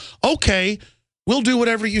 They go, okay, we'll do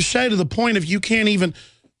whatever you say, to the point of you can't even,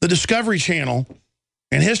 the Discovery Channel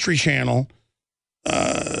and History Channel,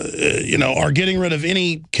 you know, are getting rid of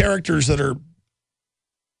any characters that are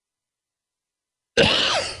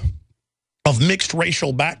of mixed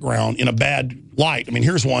racial background in a bad light. I mean,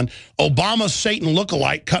 here's one. Obama's Satan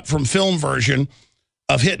lookalike cut from film version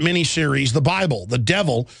of hit miniseries The Bible. The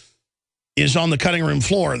devil is on the cutting room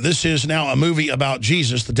floor. This is now a movie about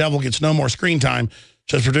Jesus. The devil gets no more screen time,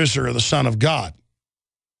 says producer of The Son of God.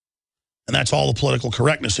 And that's all the political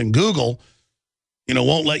correctness. And Google, you know,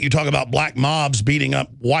 won't let you talk about black mobs beating up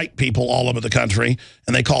white people all over the country,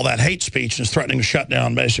 and they call that hate speech, and is threatening to shut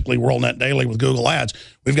down basically WorldNet Daily with Google Ads.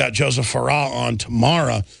 We've got Joseph Farah on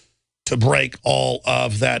tomorrow to break all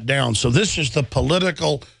of that down. So this is the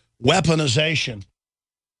political weaponization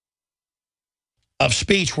of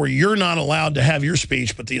speech, where you're not allowed to have your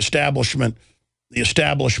speech, but the establishment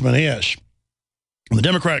is. And the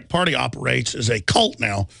Democratic Party operates as a cult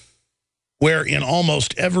now, where in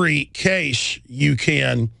almost every case you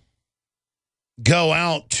can go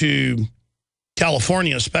out to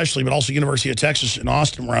California especially, but also University of Texas in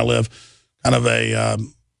Austin, where I live, kind of a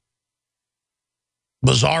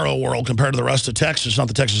bizarro world compared to the rest of Texas. Not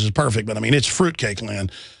that Texas is perfect, but I mean, it's fruitcake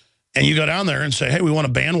land. And you go down there and say, hey, we want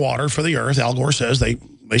to ban water for the earth. Al Gore says they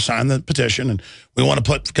signed the petition, and we want to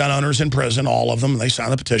put gun owners in prison, all of them. And they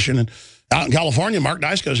signed the petition. And out in California, Mark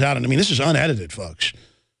Dice goes out, and I mean, this is unedited, folks.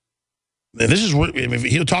 This is what, if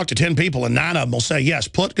he'll talk to 10 people, and 9 of them will say, yes,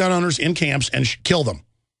 put gun owners in camps and kill them.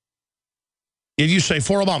 If you say,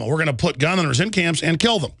 for Obama, we're going to put gun owners in camps and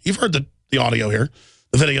kill them. You've heard the audio here.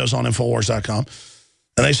 The video's on Infowars.com.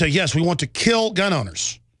 And they say, yes, we want to kill gun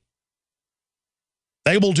owners.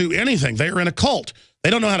 They will do anything. They are in a cult. They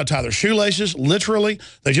don't know how to tie their shoelaces, literally.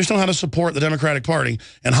 They just know how to support the Democratic Party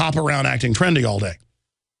and hop around acting trendy all day.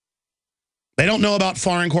 They don't know about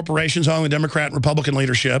foreign corporations owning the Democrat and Republican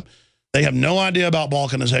leadership. They have no idea about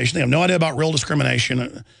balkanization. They have no idea about real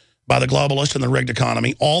discrimination by the globalists and the rigged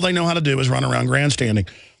economy. All they know how to do is run around grandstanding.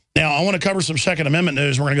 Now, I want to cover some Second Amendment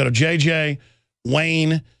news. We're going to go to JJ,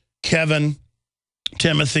 Wayne, Kevin,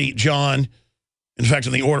 Timothy, John. In fact,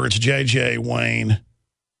 in the order, it's JJ, Wayne,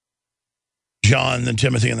 John, then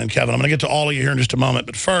Timothy, and then Kevin. I'm going to get to all of you here in just a moment.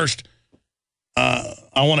 But first, I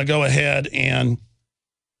want to go ahead and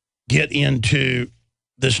get into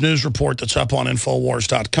this news report that's up on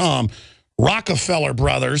Infowars.com. Rockefeller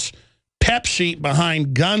Brothers, Pepsi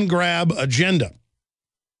behind gun grab agenda.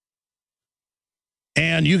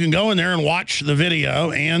 And you can go in there and watch the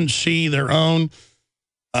video and see their own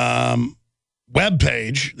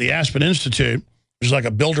webpage, the Aspen Institute, which is like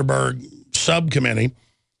a Bilderberg subcommittee.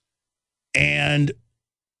 And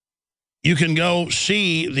you can go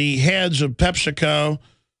see the heads of PepsiCo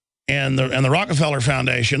and the Rockefeller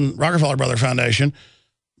Foundation, Rockefeller Brother Foundation,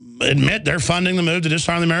 admit they're funding the move to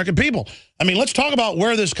disarm the American people. I mean, let's talk about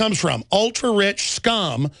where this comes from. Ultra-rich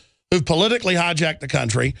scum who've politically hijacked the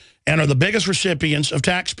country and are the biggest recipients of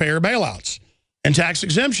taxpayer bailouts and tax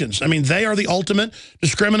exemptions. I mean, they are the ultimate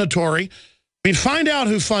discriminatory. I mean, find out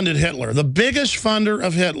who funded Hitler. The biggest funder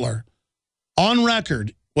of Hitler on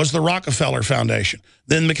record was the Rockefeller Foundation,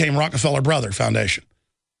 then became Rockefeller Brother Foundation.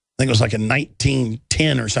 I think it was like in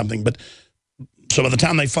 1910 or something. But so by the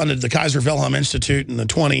time they funded the Kaiser Wilhelm Institute in the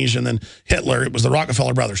 20s and then Hitler, it was the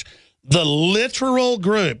Rockefeller Brothers. The literal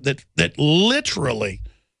group that literally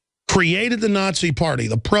created the Nazi Party,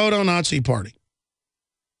 the proto-Nazi Party,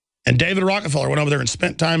 And David Rockefeller went over there and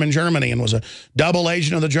spent time in Germany and was a double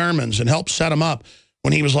agent of the Germans and helped set them up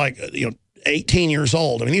when he was like, 18 years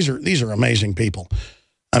old. I mean, these are amazing people.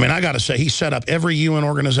 I mean, I got to say, he set up every UN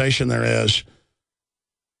organization there is.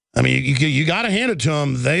 I mean, you got to hand it to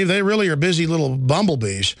them. They really are busy little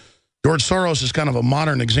bumblebees. George Soros is kind of a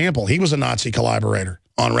modern example. He was a Nazi collaborator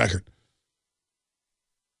on record.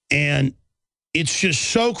 And it's just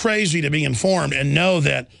so crazy to be informed and know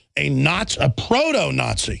that a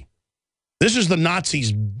proto-Nazi, this is the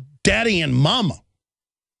Nazis' daddy and mama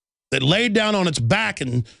that laid down on its back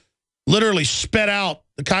and literally sped out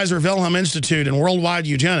the Kaiser Wilhelm Institute and worldwide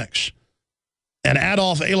eugenics and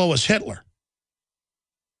Adolf Alois Hitler.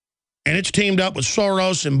 And it's teamed up with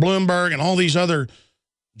Soros and Bloomberg and all these other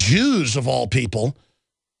Jews of all people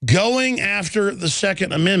going after the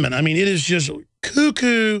Second Amendment. I mean, it is just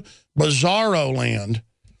cuckoo, bizarro land.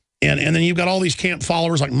 And then you've got all these camp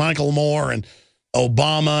followers like Michael Moore and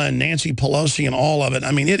Obama and Nancy Pelosi and all of it.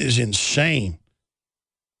 I mean, it is insane.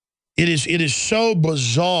 It is so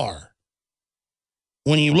bizarre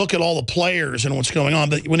when you look at all the players and what's going on.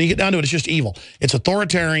 But when you get down to it, it's just evil. It's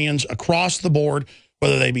authoritarians across the board,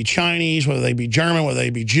 whether they be Chinese, whether they be German, whether they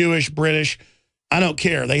be Jewish, British. I don't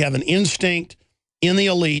care. They have an instinct in the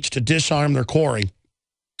elites to disarm their quarry.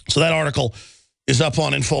 So that article is up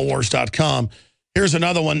on Infowars.com. Here's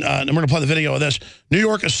another one, and we're going to play the video of this. New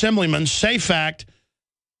York Assemblyman say fact,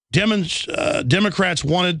 Democrats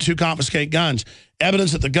wanted to confiscate guns.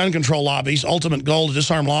 Evidence that the gun control lobby's ultimate goal to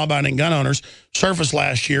disarm law-abiding gun owners surfaced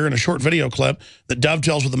last year in a short video clip that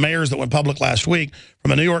dovetails with the mayors that went public last week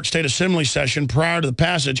from a New York State Assembly session prior to the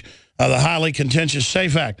passage of the highly contentious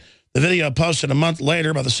SAFE Act. The video posted a month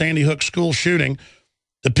later by the Sandy Hook school shooting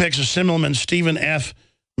depicts Assemblyman Stephen F.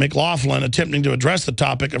 McLaughlin attempting to address the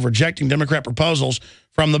topic of rejecting Democrat proposals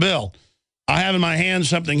from the bill. I have in my hand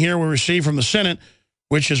something here we received from the Senate,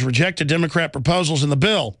 which has rejected Democrat proposals in the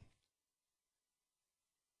bill.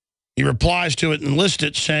 He replies to it and lists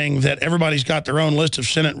it, saying that everybody's got their own list of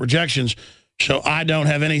Senate rejections, so I don't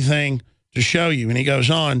have anything to show you. And he goes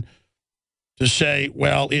on to say,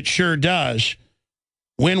 well, it sure does.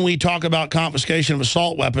 When we talk about confiscation of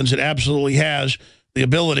assault weapons, it absolutely has the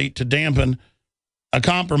ability to dampen a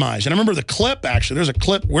compromise. And I remember the clip, actually, there's a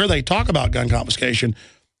clip where they talk about gun confiscation,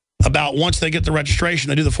 about once they get the registration,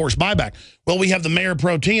 they do the forced buyback. Well, we have the mayor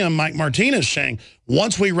pro tem, Mike Martinez, saying,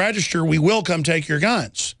 once we register, we will come take your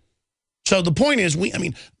guns. So the point is, I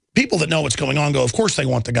mean, people that know what's going on go, of course they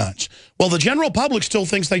want the guns. Well, the general public still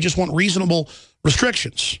thinks they just want reasonable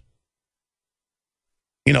restrictions.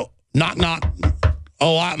 You know, not,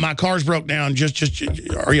 oh, my car's broke down, just,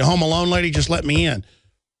 are you home alone, lady? Just let me in.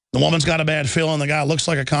 The woman's got a bad feeling. The guy looks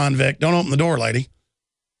like a convict. Don't open the door, lady.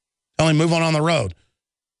 Tell him move on the road.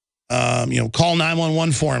 Call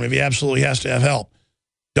 911 for him if he absolutely has to have help.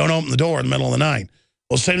 Don't open the door in the middle of the night.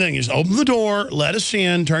 Well, same thing. Just open the door, let us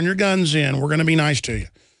in, turn your guns in. We're going to be nice to you.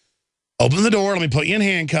 Open the door, let me put you in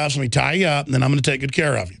handcuffs, let me tie you up, and then I'm going to take good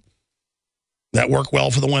care of you. That worked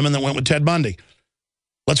well for the women that went with Ted Bundy.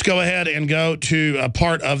 Let's go ahead and go to a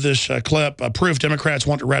part of this clip, proof Democrats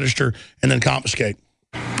want to register and then confiscate.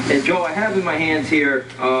 And Joe, I have in my hands here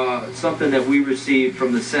something that we received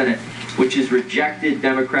from the Senate, which is rejected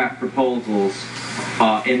Democrat proposals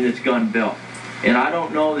in this gun bill. And I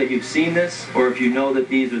don't know that you've seen this, or if you know that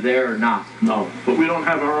these are there or not. No, but we don't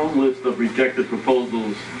have our own list of rejected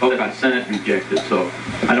proposals that the Senate rejected, so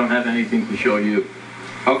I don't have anything to show you.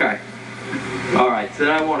 Okay. All right, so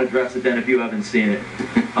then I won't address it then if you haven't seen it.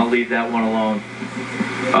 I'll leave that one alone.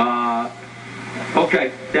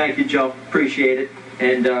 Okay, thank you, Joe. Appreciate it.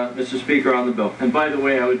 And Mr. Speaker, on the bill. And by the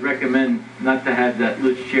way, I would recommend not to have that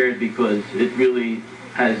list shared because it really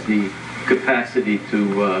has the capacity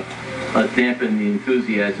to dampen the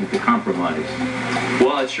enthusiasm to compromise.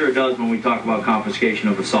 Well, it sure does when we talk about confiscation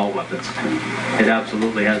of assault weapons. It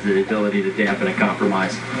absolutely has the ability to dampen a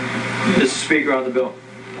compromise. Mr. Speaker, on the bill.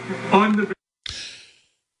 On the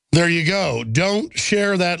There you go. Don't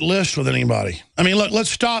share that list with anybody. I mean, look, let's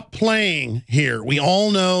stop playing here. We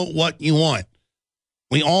all know what you want.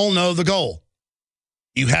 We all know the goal.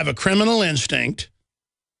 You have a criminal instinct.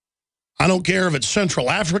 I don't care if it's Central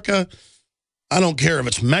Africa. I don't care if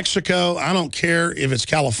it's Mexico. I don't care if it's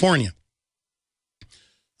California.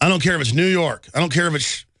 I don't care if it's New York. I don't care if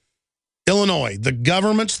it's Illinois. The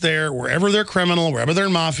government's there wherever they're criminal, wherever they're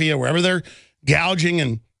mafia, wherever they're gouging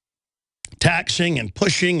and taxing and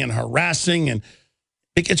pushing and harassing. And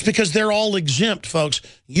it's because they're all exempt, folks.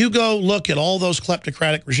 You go look at all those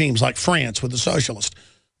kleptocratic regimes like France with the socialists.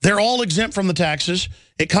 They're all exempt from the taxes.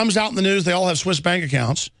 It comes out in the news they all have Swiss bank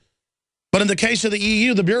accounts. But in the case of the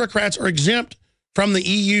EU, the bureaucrats are exempt from the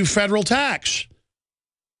EU federal tax.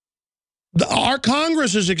 Our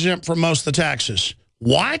Congress is exempt from most of the taxes.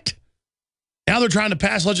 What? Now they're trying to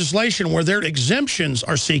pass legislation where their exemptions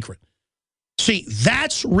are secret. See,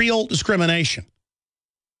 that's real discrimination.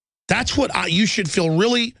 That's what you should feel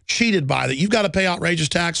really cheated by, that you've got to pay outrageous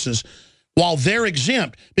taxes while they're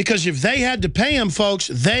exempt. Because if they had to pay them, folks,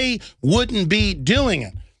 they wouldn't be doing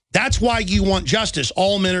it. That's why you want justice.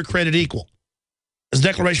 All men are created equal. As the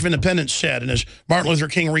Declaration of Independence said, and as Martin Luther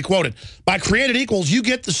King requoted, by created equals, you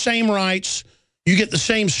get the same rights, you get the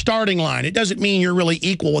same starting line. It doesn't mean you're really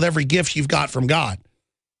equal with every gift you've got from God.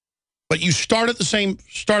 But you start at the same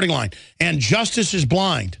starting line. And justice is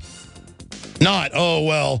blind. Not, oh,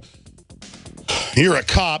 well, you're a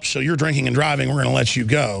cop, so you're drinking and driving, we're going to let you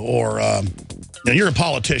go. Or, you're a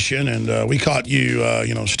politician, and we caught you,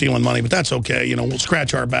 stealing money, but that's okay. We'll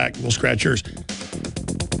scratch our back, we'll scratch yours.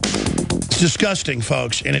 It's disgusting,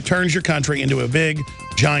 folks, and it turns your country into a big,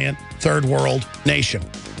 giant, third world nation.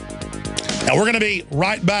 Now, we're going to be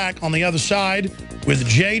right back on the other side with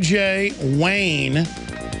J.J., Wayne,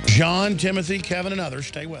 John, Timothy, Kevin, and others.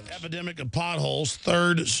 Stay with us. Epidemic of potholes.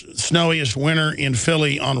 Third snowiest winter in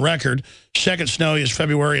Philly on record. Second snowiest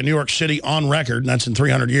February in New York City on record, and that's in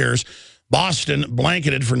 300 years. Boston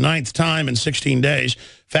blanketed for 9th time in 16 days.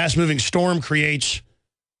 Fast-moving storm creates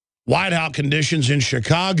whiteout conditions in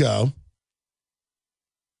Chicago.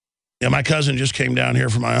 Yeah, my cousin just came down here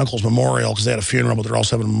for my uncle's memorial because they had a funeral, but they're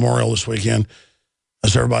also having a memorial this weekend,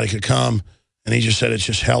 so everybody could come. And he just said it's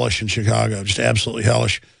just hellish in Chicago, just absolutely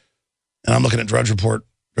hellish. And I'm looking at Drudge Report,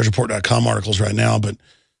 drudgereport.com articles right now. But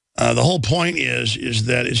the whole point is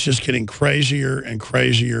that it's just getting crazier and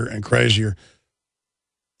crazier and crazier.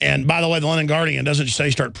 And by the way, the London Guardian doesn't say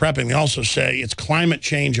start prepping. They also say it's climate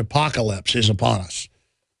change apocalypse is upon us.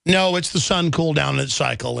 No, it's the sun cool down in its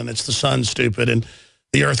cycle, and it's the sun stupid, and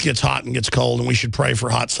the earth gets hot and gets cold, and we should pray for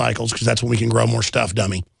hot cycles because that's when we can grow more stuff,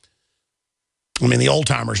 dummy. I mean, the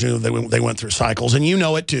old-timers knew they went through cycles, and you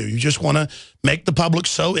know it, too. You just want to make the public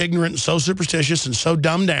so ignorant and so superstitious and so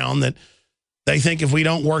dumbed down that they think if we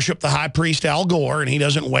don't worship the high priest Al Gore and he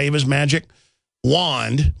doesn't wave his magic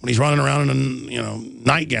wand when he's running around in a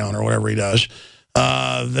nightgown or whatever he does,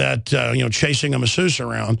 chasing a masseuse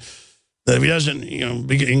around, that if he doesn't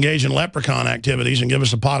engage in leprechaun activities and give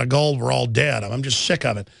us a pot of gold, we're all dead. I'm just sick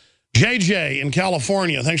of it. JJ in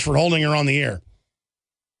California, thanks for holding her on the air.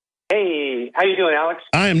 Hey, how you doing, Alex?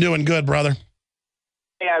 I am doing good, brother.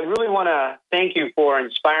 Hey, I really want to thank you for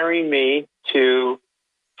inspiring me to,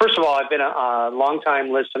 first of all, I've been a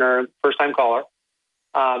long-time listener, first-time caller.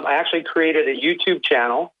 I actually created a YouTube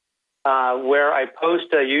channel where I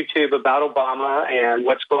post a YouTube about Obama and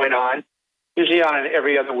what's going on, usually on an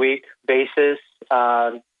every other week basis.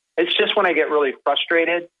 It's just when I get really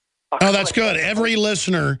frustrated. Oh, that's good. Every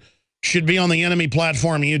listener should be on the enemy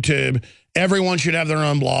platform, YouTube. Everyone should have their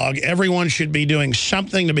own blog. Everyone should be doing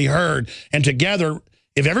something to be heard. And together,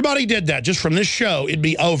 if everybody did that just from this show, it'd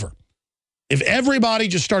be over. If everybody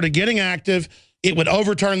just started getting active, it would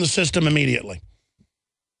overturn the system immediately.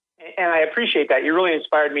 And I appreciate that. You really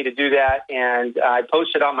inspired me to do that. And I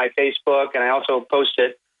post it on my Facebook, and I also post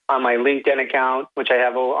it on my LinkedIn account, which I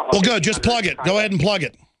have. Well, good. Just plug it. Go ahead and plug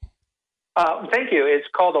it. Thank you. It's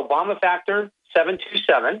called Obama Factor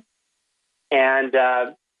 727. And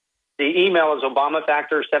the email is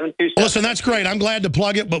ObamaFactor727. Listen, that's great. I'm glad to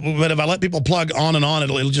plug it, but if I let people plug on and on,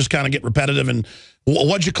 it'll just kind of get repetitive. And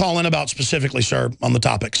what'd you call in about specifically, sir, on the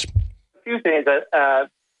topics? A few things that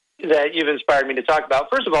you've inspired me to talk about.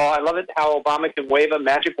 First of all, I love it how Obama can wave a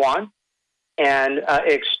magic wand and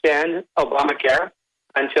extend Obamacare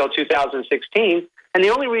until 2016. And the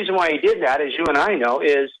only reason why he did that, as you and I know,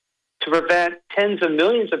 is to prevent tens of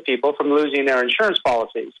millions of people from losing their insurance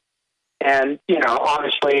policies. And,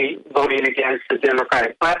 obviously voting against the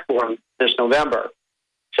Democratic platform this November.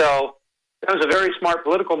 So that was a very smart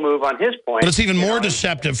political move on his point. But it's even more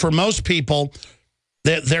deceptive. For most people,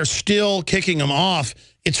 that they're still kicking them off.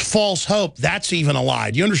 It's false hope. That's even a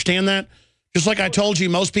lie. Do you understand that? Just like I told you,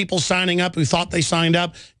 most people signing up who thought they signed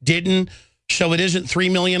up didn't. So it isn't 3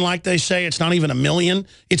 million like they say. It's not even 1 million.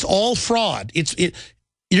 It's all fraud. If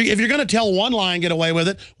you're going to tell one lie and get away with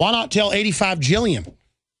it, why not tell 85 jillion?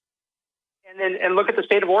 And look at the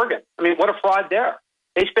state of Oregon. I mean, what a fraud there.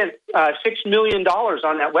 They spent $6 million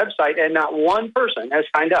on that website, and not one person has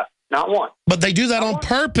signed up. Not one. But they do that on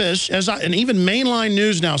purpose, and even mainline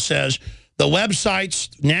news now says the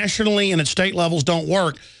websites nationally and at state levels don't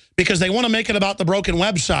work because they want to make it about the broken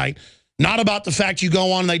website, not about the fact you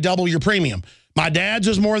go on and they double your premium. My dad's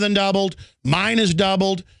is more than doubled. Mine is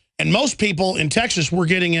doubled. And most people in Texas were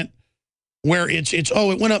getting it where it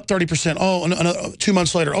went up 30%. Oh, another 2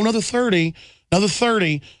 months later, oh, another 30, another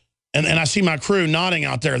 30. And I see my crew nodding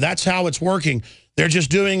out there. That's how it's working. They're just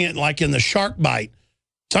doing it like in the shark bite.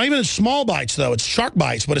 It's not even in small bites, though. It's shark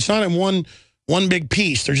bites, but it's not in one big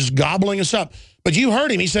piece. They're just gobbling us up. But you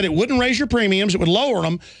heard him. He said it wouldn't raise your premiums. It would lower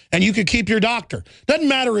them, and you could keep your doctor. Doesn't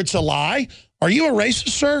matter. It's a lie. Are you a racist,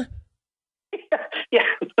 sir? Yeah,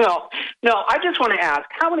 no. I just want to ask,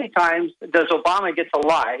 how many times does Obama get to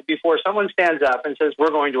lie before someone stands up and says,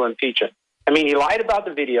 we're going to impeach him? I mean, he lied about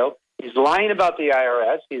the video. He's lying about the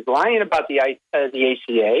IRS. He's lying about the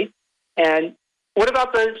ACA. And what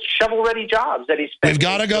about the shovel-ready jobs that he spent? We've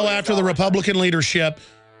got to go after the Republican leadership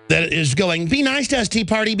that is going, be nice to us, Tea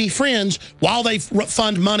Party, be friends, while they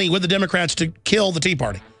fund money with the Democrats to kill the Tea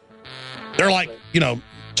Party. They're like, you know,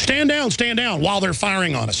 stand down, while they're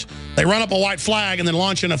firing on us. They run up a white flag and then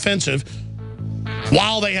launch an offensive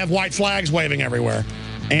while they have white flags waving everywhere.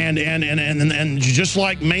 And just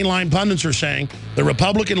like mainline pundits are saying, the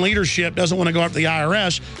Republican leadership doesn't want to go after the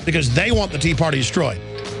IRS because they want the Tea Party destroyed.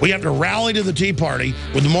 We have to rally to the Tea Party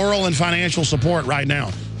with moral and financial support right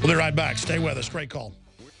now. We'll be right back. Stay with us. Great call.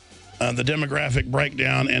 The demographic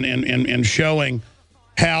breakdown and showing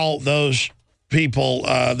how those people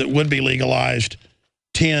that would be legalized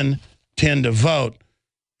tend to vote.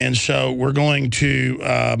 And so we're going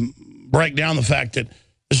to break down the fact that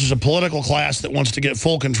this is a political class that wants to get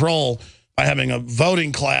full control by having a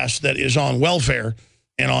voting class that is on welfare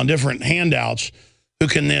and on different handouts who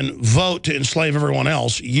can then vote to enslave everyone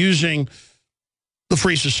else using the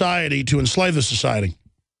free society to enslave the society.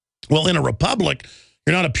 Well, in a republic,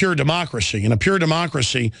 you're not a pure democracy. In a pure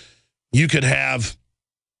democracy, you could have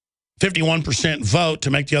 51% vote to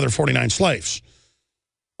make the other 49 slaves.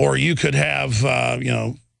 Or you could have,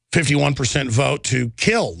 51% vote to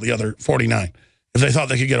kill the other 49 if they thought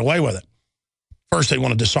they could get away with it. First, they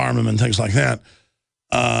want to disarm them and things like that.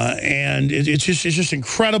 And it's just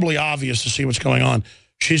incredibly obvious to see what's going on.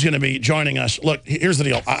 She's going to be joining us. Look, here's the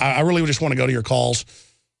deal. I really just want to go to your calls.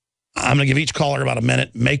 I'm going to give each caller about a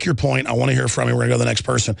minute. Make your point. I want to hear from you. We're going to go to the next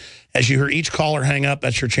person. As you hear each caller hang up,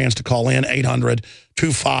 that's your chance to call in,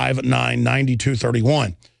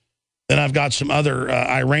 800-259-9231. Then I've got some other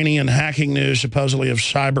Iranian hacking news, supposedly of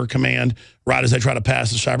Cyber Command, right as they try to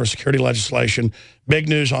pass the cybersecurity legislation. Big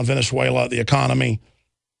news on Venezuela, the economy,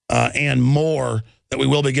 and more that we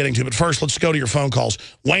will be getting to. But first, let's go to your phone calls.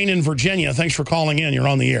 Wayne in Virginia, thanks for calling in. You're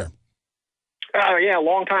on the air. Yeah,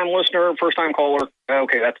 long-time listener, first-time caller.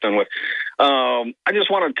 Okay, that's done with. I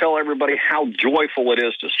just want to tell everybody how joyful it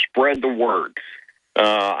is to spread the word.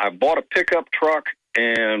 I bought a pickup truck,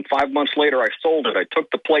 and 5 months later I sold it. I took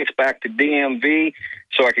the plates back to DMV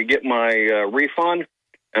so I could get my refund,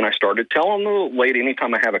 and I started telling the lady,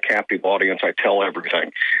 anytime I have a captive audience, I tell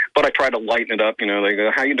everything. But I try to lighten it up. You know, they go,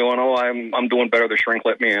 how you doing? Oh, I'm doing better. The shrink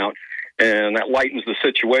let me out. And that lightens the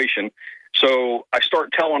situation. So I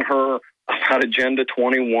start telling her about Agenda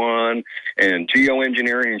 21 and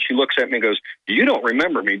geoengineering, and she looks at me and goes, you don't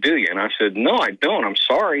remember me, do you? And I said, no, I don't. I'm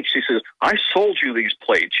sorry. She says, I sold you these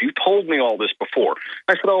plates. You told me all this before.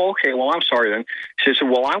 I said, oh, okay, well, I'm sorry then. She said,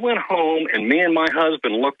 well, I went home, and me and my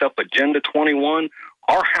husband looked up Agenda 21.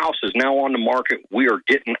 Our house is now on the market. We are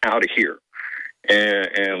getting out of here.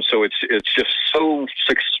 And so it's just so,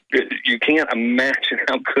 you can't imagine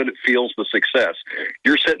how good it feels, the success.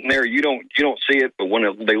 You're sitting there, you don't see it, but when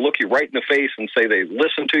they look you right in the face and say they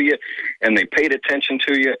listened to you and they paid attention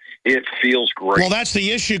to you, it feels great. Well, that's the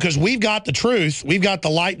issue, because we've got the truth. We've got the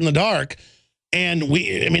light in the dark. And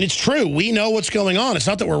it's true. We know what's going on. It's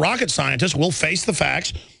not that we're rocket scientists. We'll face the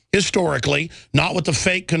facts historically, not what the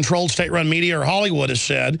fake controlled state-run media or Hollywood has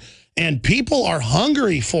said. And people are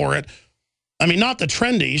hungry for it. I mean, not the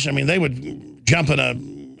trendies. I mean, they would jump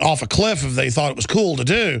off a cliff if they thought it was cool to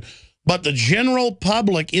do. But the general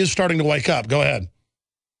public is starting to wake up. Go ahead.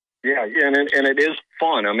 Yeah, and it is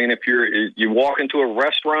fun. I mean, if you walk into a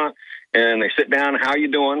restaurant and they sit down, how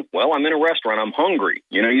you doing? Well, I'm in a restaurant. I'm hungry.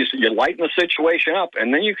 You know, you lighten the situation up,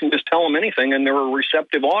 and then you can just tell them anything, and they're a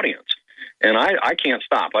receptive audience. And I can't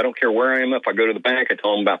stop. I don't care where I am. If I go to the bank, I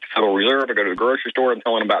tell them about the Federal Reserve. I go to the grocery store, I'm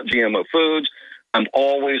telling them about GMO foods. I'm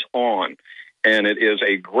always on. And it is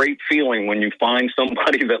a great feeling when you find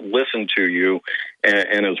somebody that listened to you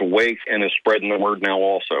and is awake and is spreading the word now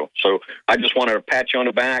also. So I just wanted to pat you on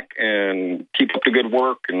the back and keep up the good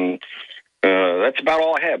work. And that's about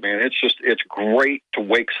all I have, man. It's great to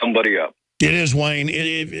wake somebody up. It is, Wayne.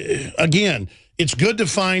 Again, it's good to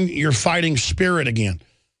find your fighting spirit again.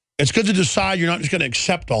 It's good to decide you're not just going to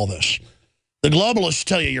accept all this. The globalists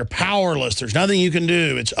tell you you're powerless. There's nothing you can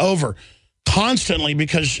do. It's over. Constantly,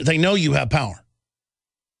 because they know you have power.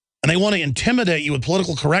 And they want to intimidate you with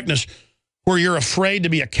political correctness where you're afraid to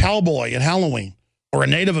be a cowboy at Halloween or a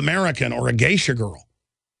Native American or a geisha girl.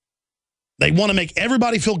 They want to make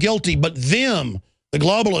everybody feel guilty but them, the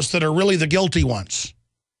globalists, that are really the guilty ones.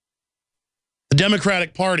 The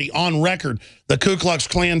Democratic Party, on record, the Ku Klux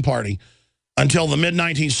Klan Party, until the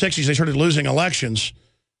mid-1960s, they started losing elections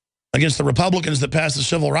against the Republicans that passed the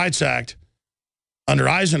Civil Rights Act under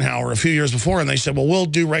Eisenhower a few years before, and they said, well, we'll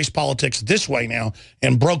do race politics this way now,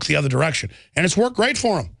 and broke the other direction. And it's worked great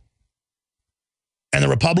for them. And the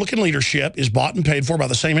Republican leadership is bought and paid for by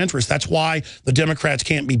the same interests. That's why the Democrats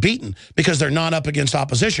can't be beaten, because they're not up against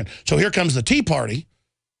opposition. So here comes the Tea Party,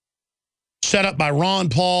 set up by Ron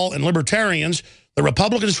Paul and libertarians. The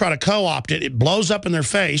Republicans try to co-opt it. It blows up in their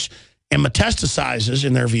face and metastasizes,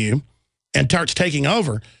 in their view, and starts taking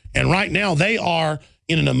over. And right now they are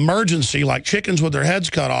in an emergency, like chickens with their heads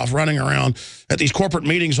cut off, running around at these corporate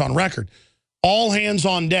meetings on record. All hands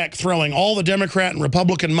on deck, throwing all the Democrat and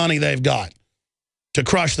Republican money they've got to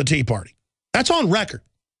crush the Tea Party. That's on record.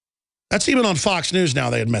 That's even on Fox News now,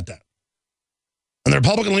 they admit that. And the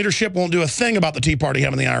Republican leadership won't do a thing about the Tea Party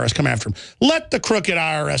having the IRS come after them. Let the crooked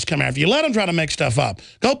IRS come after you. Let them try to make stuff up.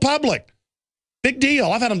 Go public. Big deal.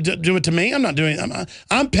 I've had them do it to me. I'm not doing it.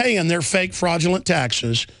 I'm paying their fake fraudulent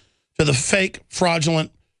taxes to the fake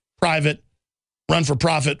fraudulent private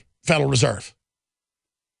run-for-profit Federal Reserve.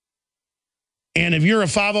 And if you're a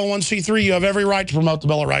 501c3, you have every right to promote the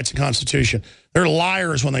Bill of Rights and Constitution. They're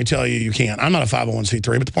liars when they tell you you can't. I'm not a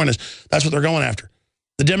 501c3, but the point is that's what they're going after.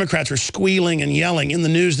 The Democrats are squealing and yelling in the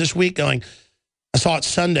news this week going, I saw it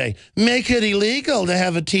Sunday, make it illegal to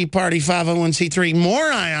have a Tea Party 501c3, more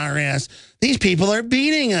IRS. These people are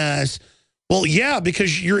beating us. Well, yeah,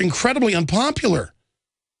 because you're incredibly unpopular,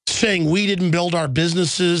 saying we didn't build our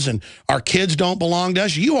businesses and our kids don't belong to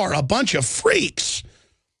us. You are a bunch of freaks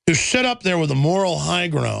who sit up there with the moral high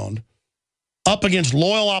ground up against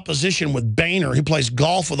loyal opposition with Boehner, who plays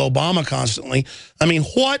golf with Obama constantly. I mean,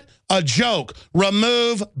 what a joke.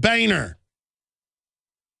 Remove Boehner.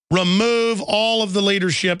 Remove all of the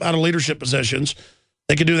leadership out of leadership positions.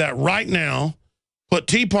 They could do that right now, put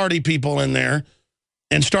Tea Party people in there,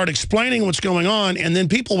 and start explaining what's going on, and then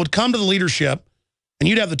people would come to the leadership, and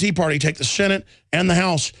you'd have the Tea Party take the Senate and the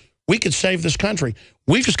House. We could save this country.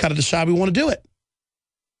 We've just got to decide we want to do it.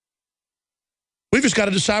 We've just got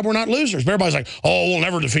to decide we're not losers. But everybody's like, oh, we'll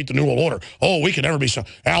never defeat the New World Order. Oh, we can never be so.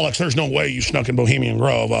 Alex, there's no way you snuck in Bohemian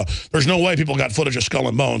Grove. There's no way people got footage of Skull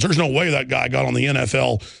and Bones. There's no way that guy got on the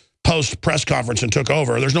NFL post-press conference and took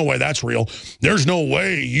over. There's no way that's real. There's no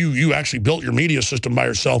way you actually built your media system by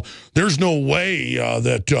yourself. There's no way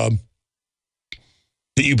that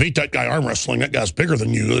you beat that guy arm wrestling. That guy's bigger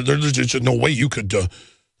than you. There's just no way you could...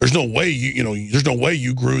 there's no way there's no way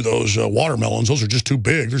you grew those watermelons. Those are just too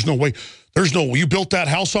big. There's no way. You built that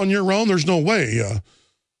house on your own. There's no way.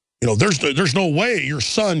 There's no way your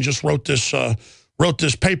son just wrote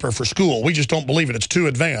this paper for school. We just don't believe it. It's too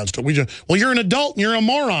advanced. Well, you're an adult and you're a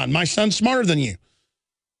moron. My son's smarter than you.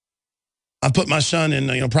 I've put my son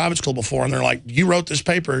in private school before, and they're like, you wrote this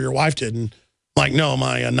paper, your wife did. And I'm like, no,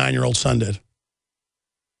 my 9-year-old son did.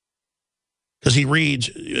 Because he reads,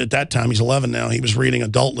 at that time, he's 11 now, he was reading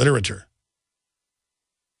adult literature.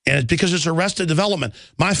 And it's because it's arrested development.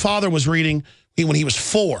 My father was reading, when he was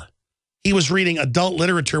 4. He was reading adult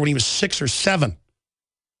literature when he was 6 or 7.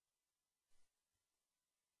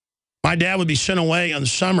 My dad would be sent away on the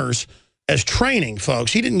summers as training,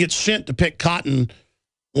 folks. He didn't get sent to pick cotton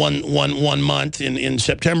one month in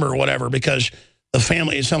September or whatever, because the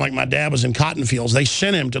family, it sounded like my dad was in cotton fields. They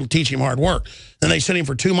sent him to teach him hard work. Then they sent him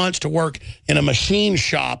for 2 months to work in a machine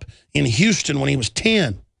shop in Houston when he was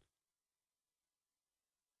 10.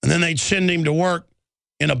 And then they'd send him to work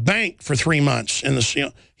in a bank for 3 months. And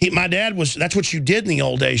my dad was, that's what you did in the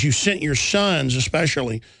old days. You sent your sons,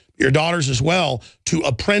 especially your daughters as well, to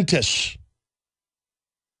apprentice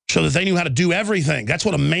so that they knew how to do everything. That's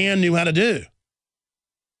what a man knew how to do.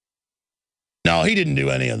 No, he didn't do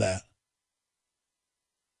any of that.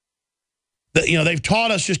 They've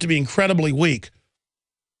taught us just to be incredibly weak.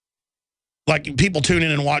 Like, people tune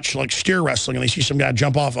in and watch, like, steer wrestling, and they see some guy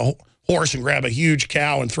jump off a horse and grab a huge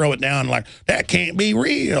cow and throw it down, like, that can't be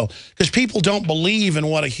real. Because people don't believe in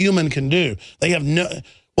what a human can do. They have no...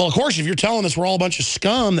 Well, of course, if you're telling us we're all a bunch of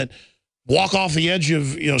scum that walk off the edge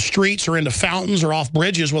of streets or into fountains or off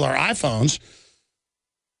bridges with our iPhones,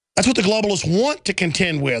 that's what the globalists want to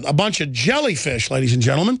contend with. A bunch of jellyfish, ladies and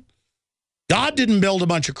gentlemen. God didn't build a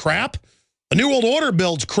bunch of crap. The New World Order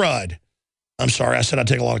builds crud. I'm sorry, I said I'd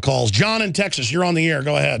take a lot of calls. John in Texas, you're on the air.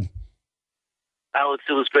 Go ahead. Alex,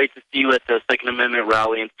 it was great to see you at the Second Amendment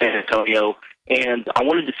rally in San Antonio. And I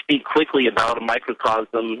wanted to speak quickly about a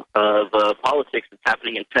microcosm of politics that's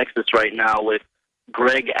happening in Texas right now with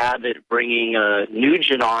Greg Abbott bringing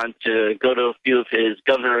Nugent on to go to a few of his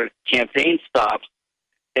governor campaign stops,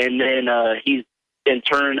 and then he's in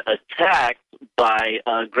turn attacked by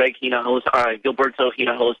Gilberto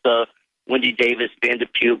Hinojosa, Wendy Davis, Van de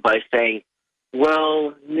Putte by saying,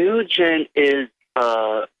 well, Nugent is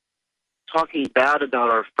talking bad about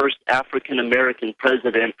our first African-American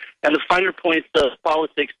president, and the finer points of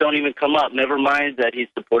politics don't even come up. Never mind that he's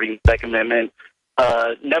supporting the Second Amendment.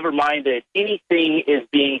 Never mind that anything is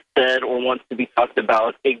being said or wants to be talked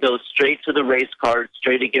about. It goes straight to the race card,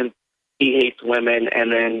 straight against he hates women,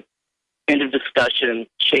 and then end of discussion,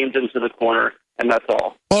 shamed him to the corner, and that's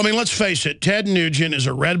all. Well, I mean, let's face it. Ted Nugent is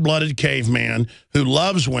a red-blooded caveman who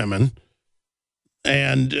loves women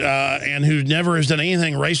and who never has done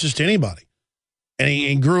anything racist to anybody. And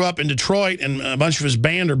he grew up in Detroit, and a bunch of his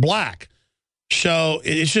band are black. So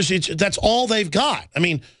that's all they've got. I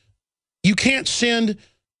mean, you can't send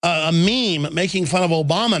a meme making fun of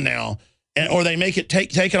Obama now, or they make it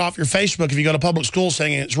take it off your Facebook if you go to public school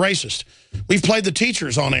saying it's racist. We've played the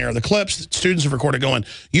teachers on air, the clips that students have recorded going,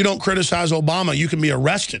 you don't criticize Obama, you can be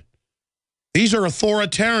arrested. These are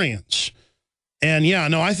authoritarians. And yeah,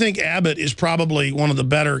 no, I think Abbott is probably one of the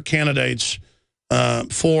better candidates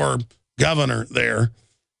for governor there.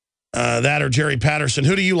 That or Jerry Patterson.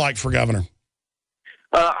 Who do you like for governor?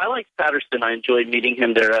 I like Patterson. I enjoyed meeting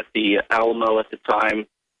him there at the Alamo at the time.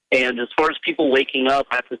 And as far as people waking up,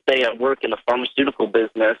 I have to say I work in the pharmaceutical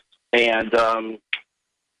business, and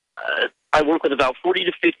I work with about 40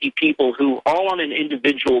 to 50 people who, all on an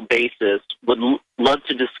individual basis, would love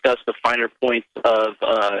to discuss the finer points of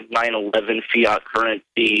 9/11, fiat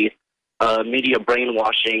currency, media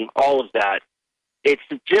brainwashing, all of that. It's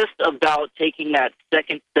just about taking that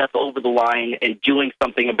second step over the line and doing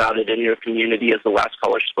something about it in your community, as the last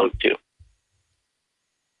caller spoke to.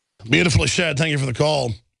 Beautifully said. Thank you for the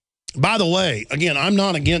call. By the way, again, I'm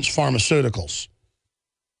not against pharmaceuticals.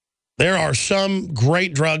 There are some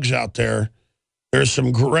great drugs out there. There's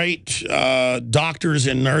some great doctors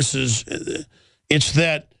and nurses. It's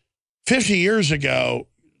that 50 years ago,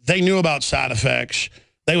 they knew about side effects.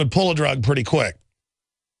 They would pull a drug pretty quick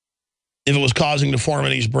if it was causing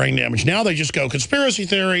deformities, brain damage. Now they just go, conspiracy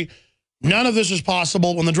theory, none of this is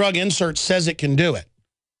possible when the drug insert says it can do it.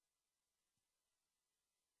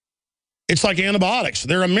 It's like antibiotics.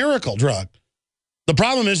 They're a miracle drug. The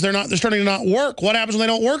problem is they're starting to not work. What happens when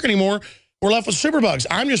they don't work anymore? We're left with superbugs.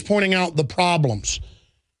 I'm just pointing out the problems.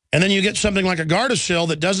 And then you get something like a Gardasil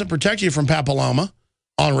that doesn't protect you from papilloma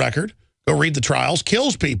on record. Go read the trials.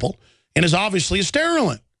 Kills people and is obviously a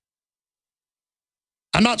sterilant.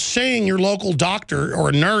 I'm not saying your local doctor or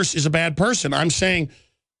a nurse is a bad person. I'm saying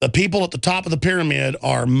the people at the top of the pyramid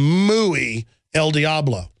are muy el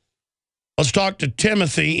diablo. Let's talk to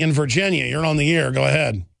Timothy in Virginia. You're on the air. Go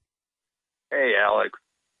ahead. Hey, Alex.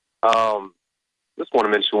 Just want to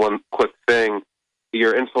mention one quick thing.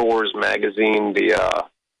 Your InfoWars magazine, the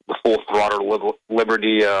Full Throttle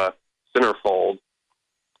Liberty centerfold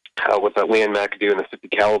with Leanne McAdoo and the 50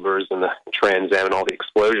 calibers and the Trans Am and all the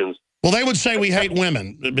explosions. Well, they would say we hate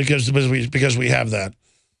women because we have that.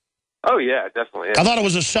 Oh, yeah, definitely. Yeah. I thought it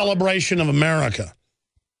was a celebration of America.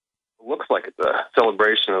 It looks like it's a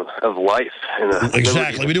celebration of life.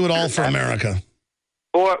 Exactly. We do it all for America.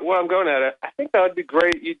 Well, I'm going at it, I think that would be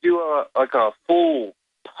great. You do a full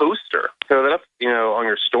poster, so that's on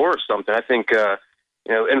your store or something. I think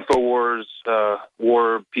InfoWars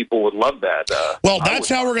war people would love that. Well, that's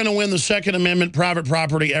how we're going to win the Second Amendment, private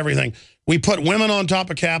property, everything. We put women on top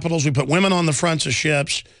of capitals. We put women on the fronts of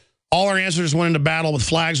ships. All our ancestors went into battle with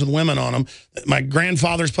flags with women on them. My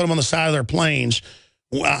grandfathers put them on the side of their planes.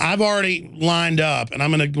 I've already lined up, and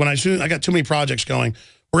I'm going to I got too many projects going.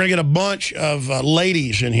 We're going to get a bunch of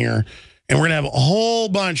ladies in here, and we're going to have a whole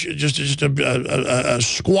bunch, just a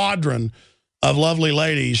squadron of lovely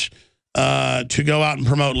ladies to go out and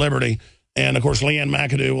promote liberty. And, of course, Leanne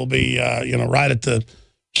McAdoo will be, right at the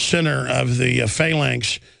center of the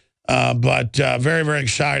phalanx. But very, very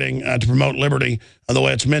exciting to promote liberty the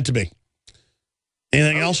way it's meant to be.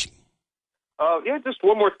 Anything else? Yeah, just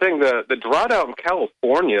one more thing. The drought out in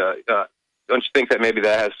California, don't you think that maybe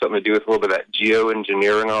that has something to do with a little bit of that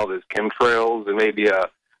geoengineering, all those chemtrails, and maybe a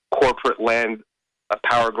corporate land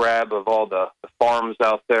power grab of all the farms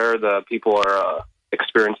out there? The people are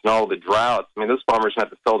experiencing all the droughts. I mean, those farmers have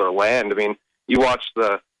to sell their land. I mean, you watch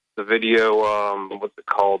the video, what's it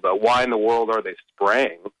called? Why in the World Are They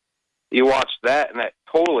Spraying? You watch that, and that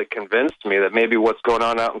totally convinced me that maybe what's going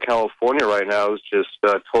on out in California right now is just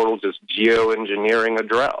total geoengineering a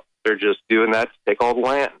drought. They're just doing that to take all the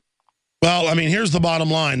land. Well, I mean, here's the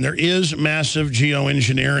bottom line. There is massive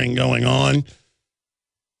geoengineering going on.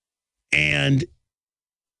 And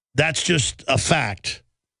That's just a fact.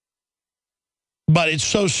 But it's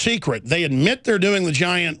so secret. They admit they're doing the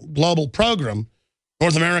giant global program.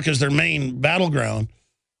 North America is their main battleground.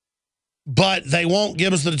 But they won't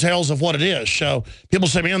give us the details of what it is. So people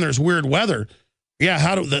say, man, there's weird weather. Yeah,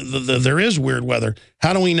 how do there is weird weather.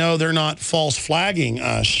 How do we know they're not false flagging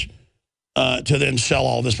us to then sell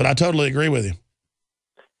all this? But I totally agree with you.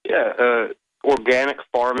 Yeah, organic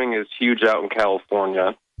farming is huge out in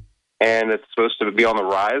California, and it's supposed to be on the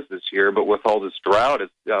rise this year. But with all this drought,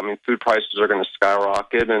 food prices are going to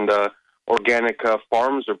skyrocket, and organic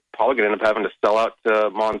farms are probably going to end up having to sell out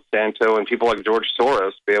to Monsanto and people like George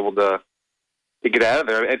Soros to be able to get out of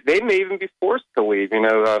there. They may even be forced to leave,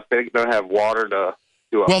 if they don't have water to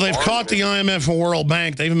do a Well, they've caught the IMF and World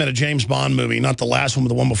Bank. They even made a James Bond movie, not the last one, but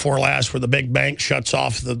the one before last, where the big bank shuts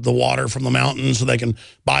off the water from the mountains so they can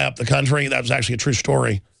buy up the country. That was actually a true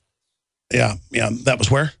story. Yeah, that was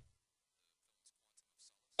where?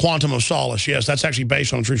 Quantum of Solace, yes, that's actually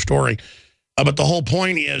based on a true story. But the whole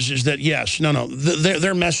point is that, yes,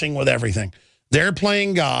 they're messing with everything. They're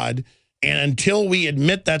playing God. And until we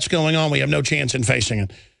admit that's going on, we have no chance in facing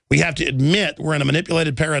it. We have to admit we're in a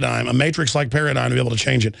manipulated paradigm, a matrix-like paradigm, to be able to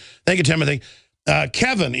change it. Thank you, Timothy.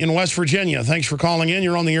 Kevin in West Virginia, thanks for calling in.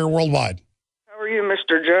 You're on the air worldwide. How are you,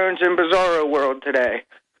 Mr. Jones, in Bizarro World today?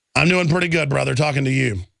 I'm doing pretty good, brother, talking to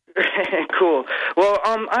you. Cool. Well,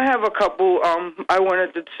 I have a couple. I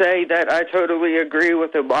wanted to say that I totally agree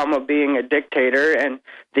with Obama being a dictator, and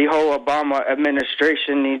the whole Obama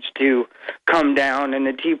administration needs to come down, and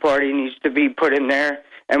the Tea Party needs to be put in there,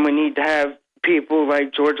 and we need to have people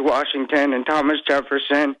like George Washington and Thomas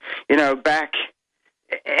Jefferson, back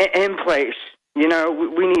in place. We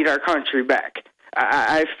need our country back.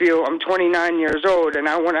 I feel I'm 29 years old, and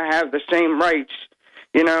I want to have the same rights,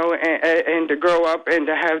 and to grow up and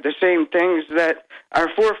to have the same things that our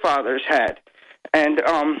forefathers had. And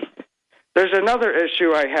there's another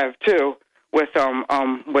issue I have too with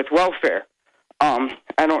welfare. I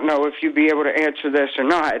don't know if you'd be able to answer this or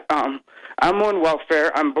not. I'm on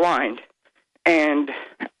welfare. I'm blind, and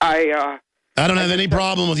I don't have any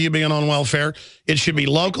problem with you being on welfare. It should be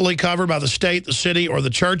locally covered by the state, the city, or the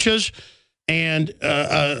churches. And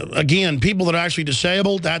again, people that are actually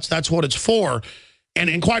disabled, that's what it's for.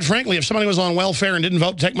 And quite frankly, if somebody was on welfare and didn't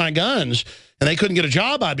vote to take my guns and they couldn't get a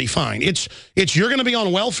job, I'd be fine. It's you're going to be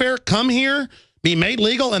on welfare, come here, be made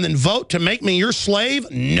legal, and then vote to make me your slave?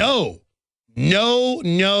 No. No,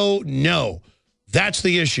 no, no. That's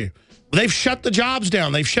the issue. They've shut the jobs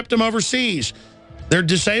down. They've shipped them overseas. They're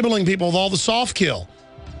disabling people with all the soft kill.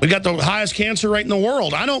 We got the highest cancer rate in the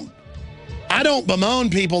world. I don't bemoan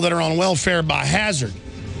people that are on welfare by hazard,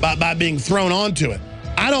 by being thrown onto it.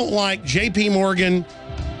 I don't like J.P. Morgan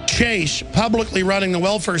Chase publicly running the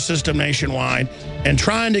welfare system nationwide and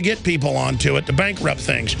trying to get people onto it to bankrupt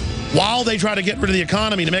things while they try to get rid of the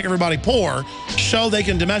economy to make everybody poor so they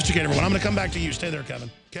can domesticate everyone. I'm going to come back to you. Stay there,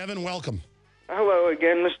 Kevin. Kevin, welcome. Hello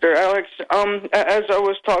again, Mr. Alex. As I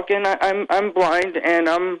was talking, I'm blind,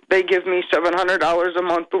 and they give me $700 a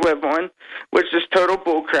month to live on, which is total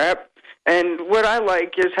bullcrap. And what I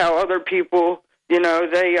like is how other people, they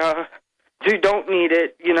who don't need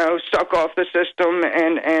it, suck off the system,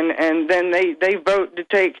 and then they vote to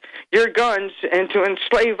take your guns and to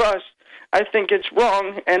enslave us. I think it's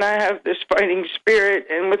wrong, and I have this fighting spirit,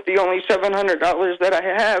 and with the only $700 that I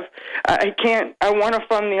have, I want to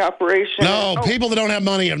fund the operation. No, people that don't have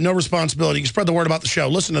money have no responsibility. You can spread the word about the show.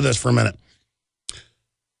 Listen to this for a minute.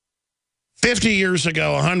 50 years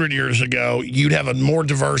ago, 100 years ago, you'd have a more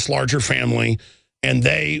diverse, larger family, and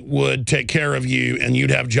they would take care of you, and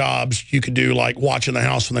you'd have jobs you could do, like watching the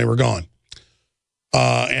house when they were gone,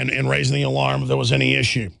 and raising the alarm if there was any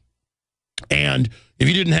issue. And if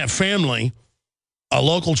you didn't have family, a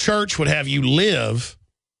local church would have you live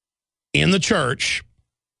in the church,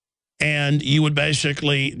 and you would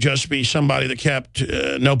basically just be somebody that kept,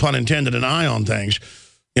 no pun intended, an eye on things.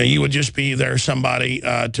 You would just be there, somebody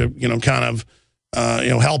to, kind of,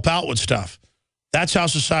 help out with stuff. That's how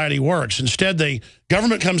society works. Instead, the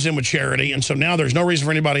government comes in with charity, and so now there's no reason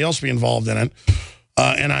for anybody else to be involved in it.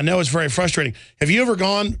 And I know it's very frustrating. Have you ever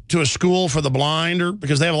gone to a school for the blind, or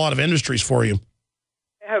because they have a lot of industries for you?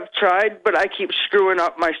 I have tried, but I keep screwing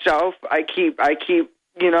up myself. I keep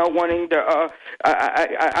wanting to.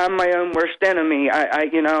 I'm my own worst enemy.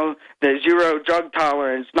 The zero drug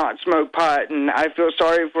tolerance, not smoke pot, and I feel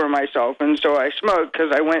sorry for myself, and so I smoke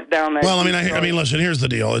because I went down that. Well, I mean, listen. Here's the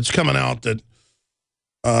deal. It's coming out that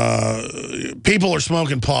people are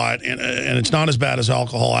smoking pot, and it's not as bad as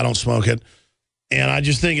alcohol. I don't smoke it, and I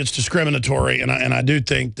just think it's discriminatory, and I do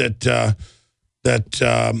think that that,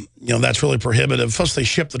 you know, that's really prohibitive. Plus, they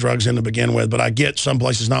ship the drugs in to begin with, but I get some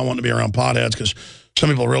places not wanting to be around potheads because some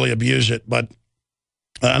people really abuse it. But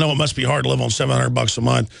I know it must be hard to live on $700 a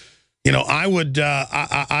month. You know, I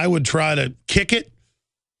would try to kick it,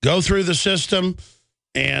 go through the system,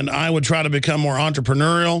 and I would try to become more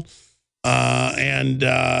entrepreneurial.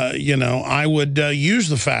 You know, I would use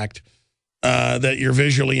the fact that you're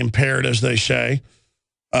visually impaired, as they say,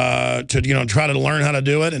 to, you know, try to learn how to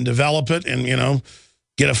do it and develop it and, you know,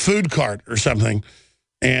 get a food cart or something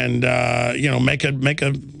and, you know, make a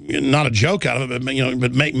not a joke out of it, but, you know,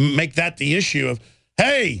 but make that the issue of,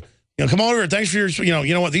 hey, you know, come over here. Thanks for your,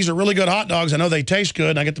 you know what, these are really good hot dogs. I know they taste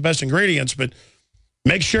good and I get the best ingredients, but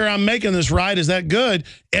make sure I'm making this right. Is that good?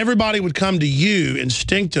 Everybody would come to you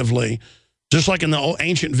instinctively, just like in the old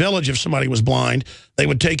ancient village. If somebody was blind, they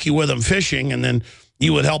would take you with them fishing, and then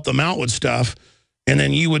you would help them out with stuff. And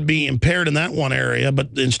then you would be impaired in that one area,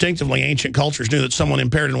 but instinctively ancient cultures knew that someone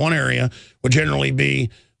impaired in one area would generally be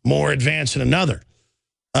more advanced in another.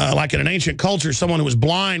 Like in an ancient culture, someone who was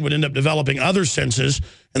blind would end up developing other senses,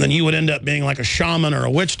 and then you would end up being like a shaman or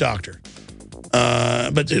a witch doctor.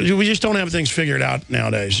 But we just don't have things figured out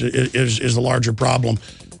nowadays, is the larger problem.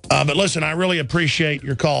 But listen, I really appreciate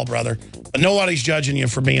your call, brother. But nobody's judging you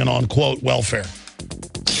for being on, quote, welfare.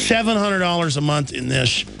 $700 a month in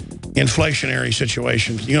this inflationary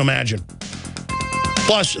situation. Can you imagine?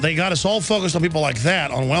 Plus, they got us all focused on people like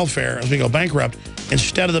that on welfare as we go bankrupt,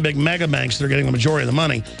 instead of the big mega banks that are getting the majority of the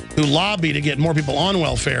money, who lobby to get more people on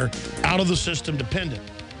welfare out of the system dependent.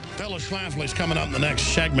 Phyllis Schlafly is coming up in the next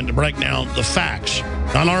segment to break down the facts,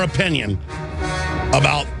 not our opinion,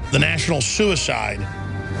 about the national suicide.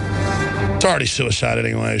 It's already suicide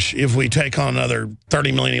anyways. If we take on another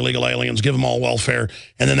 30 million illegal aliens, give them all welfare,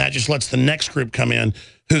 and then that just lets the next group come in,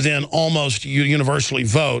 who then almost universally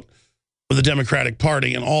vote for the Democratic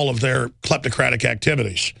Party and all of their kleptocratic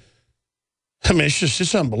activities. I mean,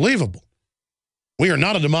 it's unbelievable. We are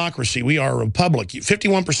not a democracy. We are a republic.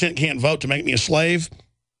 51% can't vote to make me a slave,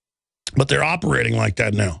 but they're operating like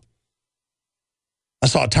that now. I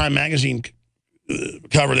saw a Time magazine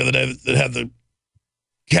cover the other day that had the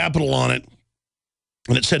Capitol on it,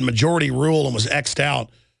 and it said majority rule and was X'd out,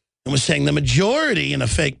 and was saying the majority in a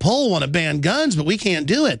fake poll want to ban guns, but we can't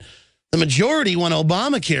do it. The majority want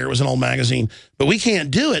Obamacare, was an old magazine, but we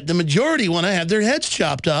can't do it. The majority want to have their heads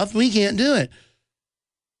chopped off. We can't do it.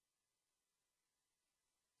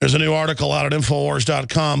 There's a new article out at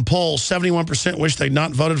Infowars.com. Poll, 71% wish they'd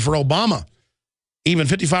not voted for Obama. Even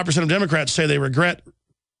 55% of Democrats say they regret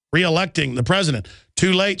re-electing the president.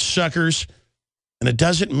 Too late, suckers. And it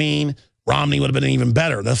doesn't mean Romney would have been even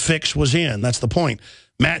better. The fix was in. That's the point.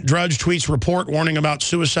 Matt Drudge tweets report warning about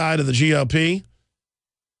suicide of the GOP.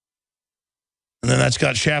 And then that's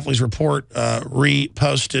got Schlafly's report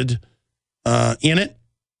reposted in it.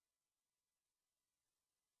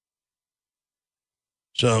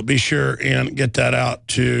 So be sure and get that out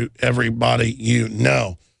to everybody you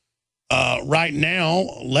know. Right now,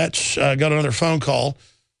 let's go to another phone call.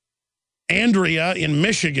 Andrea in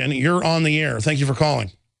Michigan, you're on the air. Thank you for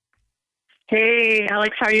calling. Hey,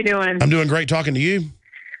 Alex, how are you doing? I'm doing great talking to you.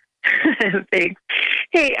 Thanks.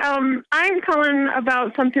 Hey, I'm calling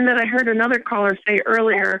about something that I heard another caller say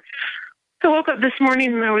earlier. So I woke up this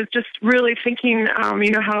morning and I was just really thinking,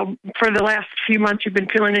 you know, how for the last few months you've been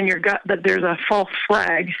feeling in your gut that there's a false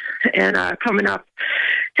flag and coming up.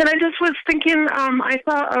 And I just was thinking, I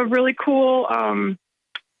saw a really cool on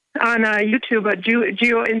YouTube, a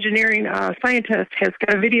geoengineering scientist has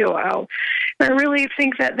got a video out. And I really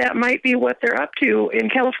think that that might be what they're up to in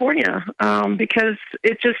California, because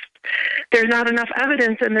there's not enough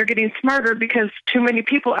evidence, and they're getting smarter because too many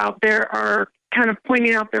people out there are kind of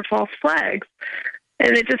pointing out their false flags.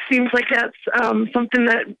 And it just seems like that's something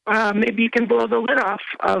that maybe you can blow the lid off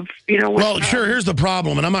of, you know. Well, sure, here's the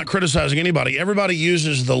problem, and I'm not criticizing anybody. Everybody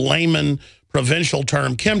uses the layman provincial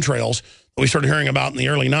term chemtrails that we started hearing about in the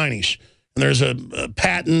early 90s. And there's a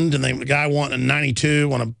patent, and the guy won in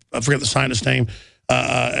 92, I forget the scientist's name,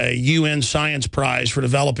 a UN science prize for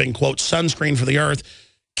developing, quote, sunscreen for the earth.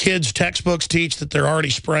 Kids' textbooks teach that they're already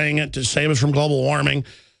spraying it to save us from global warming.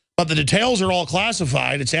 But the details are all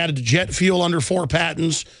classified. It's added to jet fuel under 4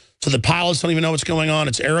 patents, so the pilots don't even know what's going on.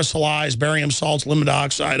 It's aerosolized, barium salts, limit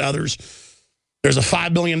dioxide, others. There's a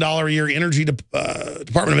 $5 billion a year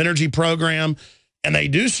Department of Energy program, and they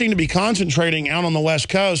do seem to be concentrating out on the West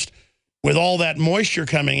Coast with all that moisture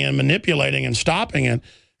coming in, manipulating and stopping it.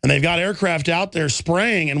 And they've got aircraft out there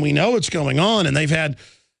spraying, and we know what's going on. And they've had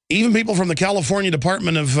even people from the California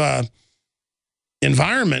Department of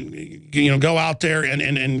Environment, you know, go out there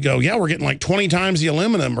and go, yeah, we're getting like 20 times the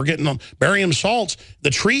aluminum. We're getting barium salts.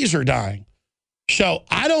 The trees are dying. So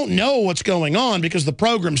I don't know what's going on because the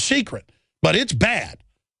program's secret, but it's bad.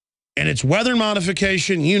 And it's weather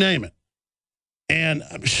modification, you name it. And,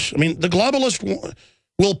 I mean, the globalists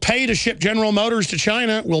will pay to ship General Motors to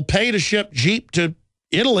China, will pay to ship Jeep to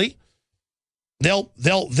Italy.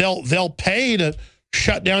 They'll pay to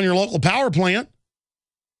shut down your local power plant.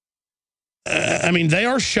 I mean, they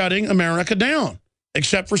are shutting America down,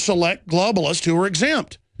 except for select globalists who are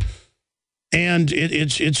exempt. And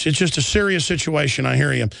it's just a serious situation, I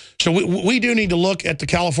hear you. So we do need to look at the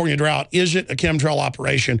California drought. Is it a chemtrail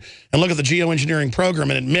operation? And look at the geoengineering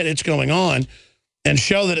program and admit it's going on and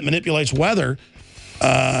show that it manipulates weather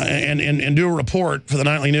and do a report for the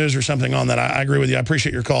nightly news or something on that. I agree with you. I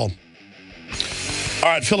appreciate your call. All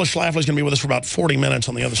right, Phyllis Schlafly is going to be with us for about 40 minutes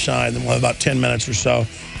on the other side. Then we'll have about 10 minutes or so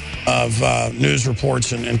of news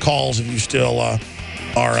reports and calls if you still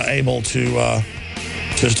are able to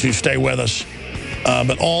stay with us.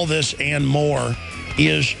 But all this and more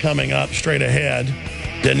is coming up straight ahead.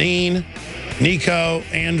 Deneen, Nico,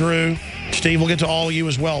 Andrew, Steve, we'll get to all of you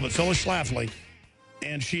as well. But Phyllis Schlafly,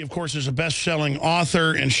 and she, of course, is a best-selling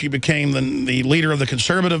author, and she became the leader of the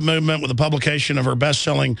conservative movement with the publication of her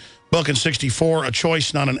best-selling book in '64, A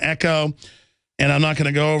Choice, Not an Echo. And I'm not going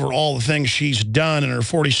to go over all the things she's done in her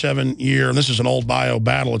 47-year, and this is an old bio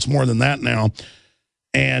battle, it's more than that now.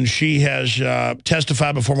 And she has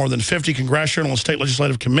testified before more than 50 congressional and state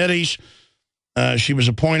legislative committees. She was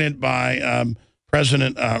appointed by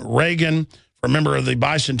President Reagan for a member of the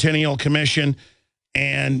Bicentennial Commission,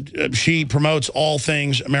 and she promotes all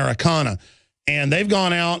things Americana. And they've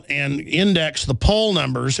gone out and indexed the poll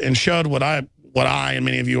numbers and showed what I and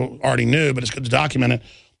many of you already knew, but it's good to document it,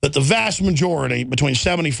 that the vast majority, between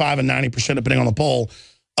 75 and 90%, depending on the poll,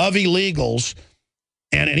 of illegals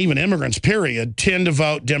and even immigrants, period, tend to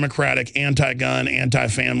vote Democratic, anti-gun,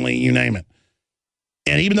 anti-family, you name it.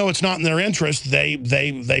 And even though it's not in their interest,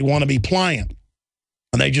 they want to be pliant.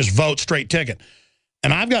 And they just vote straight ticket.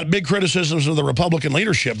 And I've got big criticisms of the Republican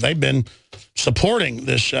leadership. They've been supporting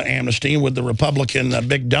this amnesty with the Republican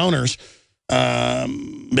big donors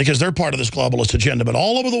because they're part of this globalist agenda. But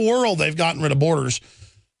all over the world, they've gotten rid of borders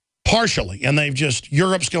partially. And they've just,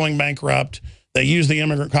 Europe's going bankrupt. They use the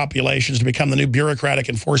immigrant populations to become the new bureaucratic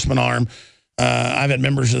enforcement arm. I've had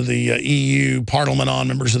members of the EU Parliament on,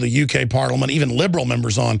 members of the UK Parliament, even liberal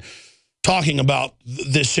members on, talking about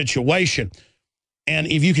this situation. And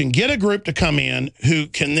if you can get a group to come in who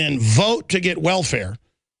can then vote to get welfare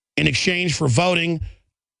in exchange for voting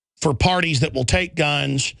for parties that will take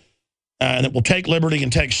guns, that will take liberty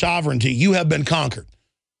and take sovereignty, you have been conquered.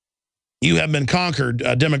 You have been conquered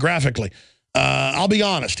demographically. I'll be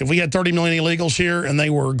honest, if we had 30 million illegals here and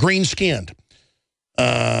they were green-skinned,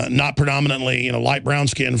 not predominantly light brown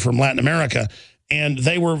skin from Latin America, and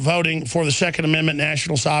they were voting for the Second Amendment,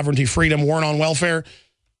 national sovereignty, freedom, weren't on welfare,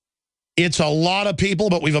 it's a lot of people,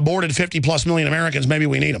 but we've aborted 50-plus million Americans. Maybe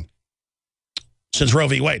we need them since Roe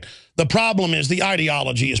v. Wade. The problem is the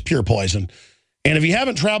ideology is pure poison. And if you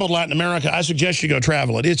haven't traveled Latin America, I suggest you go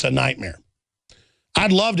travel it. It's a nightmare.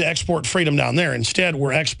 I'd love to export freedom down there. Instead,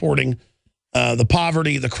 we're exporting the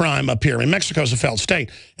poverty, the crime up here. I mean, Mexico's a failed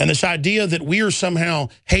state. And this idea that we are somehow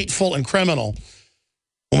hateful and criminal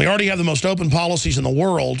when we already have the most open policies in the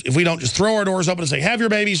world, if we don't just throw our doors open and say, have your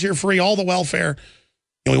babies here free, all the welfare,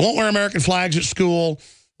 and we won't wear American flags at school,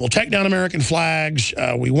 we'll take down American flags,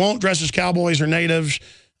 we won't dress as cowboys or natives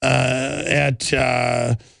at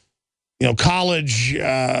college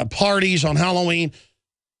parties on Halloween.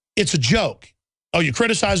 It's a joke. Oh, you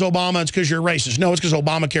criticize Obama, it's because you're racist. No, it's because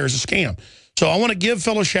Obamacare is a scam. So I want to give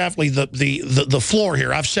Phyllis Schlafly the floor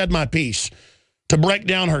here. I've said my piece to break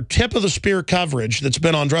down her tip-of-the-spear coverage that's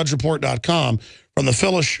been on drudgereport.com from the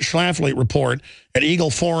Phyllis Schlafly report at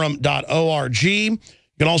eagleforum.org. You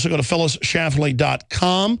can also go to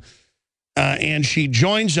phyllisschlafly.com. And she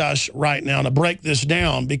joins us right now to break this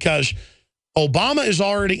down because Obama is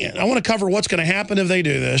already, I want to cover what's going to happen if they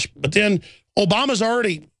do this, but then Obama's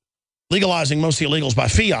already legalizing most of the illegals by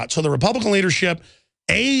fiat. So the Republican leadership,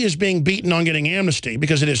 A, is being beaten on getting amnesty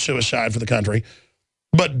because it is suicide for the country.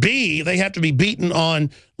 But B, they have to be beaten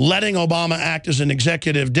on letting Obama act as an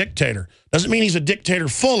executive dictator. Doesn't mean he's a dictator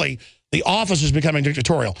fully. The office is becoming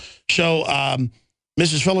dictatorial. So,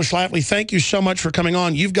 Mrs. Phyllis Schlafly, thank you so much for coming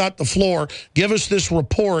on. You've got the floor. Give us this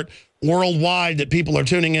report worldwide that people are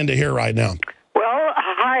tuning in to hear right now. Well,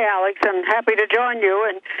 hi, Alex. I'm happy to join you.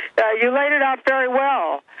 And you laid it out very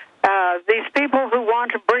well. These people who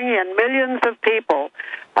want to bring in millions of people,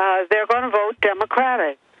 they're going to vote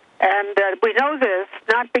Democratic. And we know this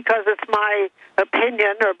not because it's my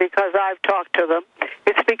opinion or because I've talked to them.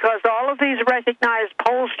 It's because all of these recognized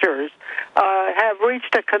pollsters have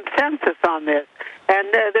reached a consensus on this, and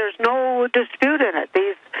there's no dispute in it.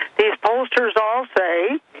 These pollsters all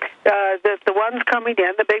say that the ones coming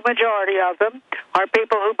in, the big majority of them, are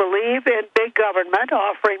people who believe in big government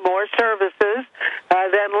offering more services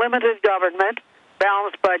than limited government,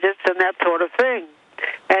 balanced budgets, and that sort of thing.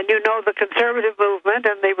 And you know the conservative movement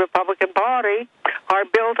and the Republican Party are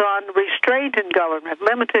built on restraint in government,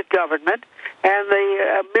 limited government, and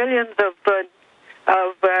the millions of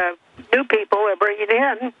new people they're bringing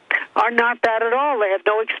in are not that at all. They have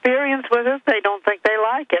no experience with it. They don't think they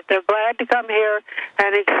like it. They're glad to come here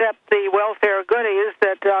and accept the welfare goodies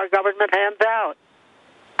that our government hands out.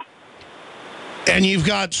 And you've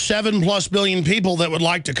got 7+ billion people that would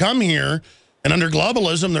like to come here. And under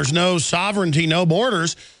globalism, there's no sovereignty, no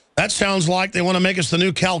borders. That sounds like they want to make us the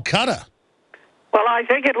new Calcutta. Well, I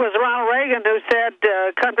think it was Ronald Reagan who said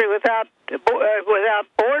country without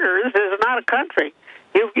borders is not a country.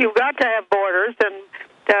 You've got to have borders,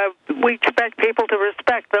 and we expect people to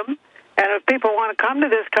respect them. And if people want to come to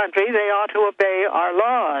this country, they ought to obey our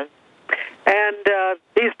laws. And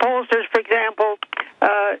these pollsters, for example,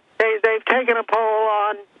 they've taken a poll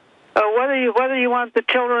on whether you want the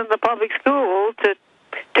children in the public school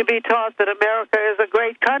to be taught that America is a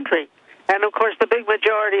great country. And, of course, the big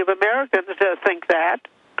majority of Americans think that.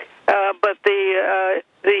 But the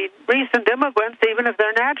recent immigrants, even if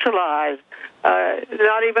they're naturalized,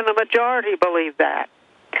 not even the majority believe that.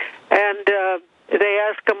 And they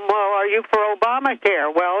ask them, well, are you for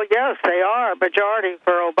Obamacare? Well, yes, they are, majority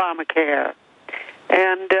for Obamacare.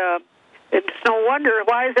 And it's no wonder,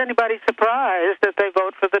 why is anybody surprised that they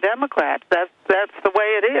vote for the Democrats? That's the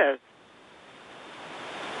way it is.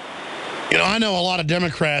 You know, I know a lot of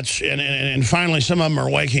Democrats, and finally some of them are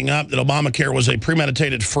waking up that Obamacare was a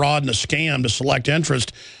premeditated fraud and a scam to select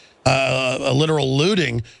interest, a literal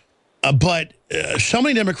looting. But so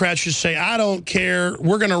many Democrats just say, I don't care,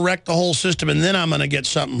 we're going to wreck the whole system, and then I'm going to get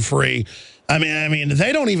something free. I mean,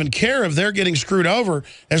 they don't even care if they're getting screwed over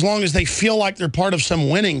as long as they feel like they're part of some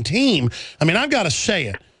winning team. I mean, I've got to say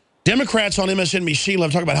it. Democrats on MSNBC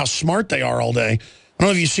love to talk about how smart they are all day. I don't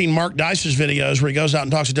know if you've seen Mark Dice's videos where he goes out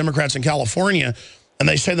and talks to Democrats in California, and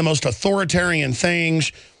they say the most authoritarian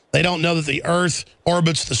things. They don't know that the Earth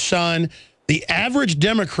orbits the sun. The average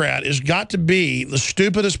Democrat has got to be the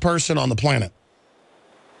stupidest person on the planet.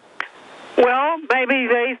 Well, maybe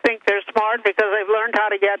they think they're smart because they've learned how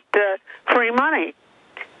to get free money.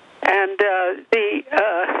 And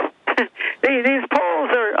these polls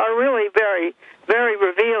are really very, very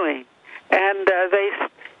revealing. And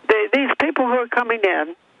these people who are coming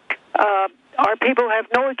in are people who have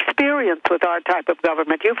no experience with our type of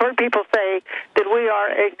government. You've heard people say that we are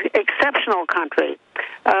an exceptional country.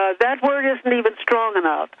 That word isn't even strong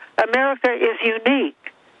enough. America is unique.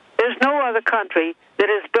 There's no other country that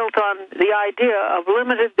is built on the idea of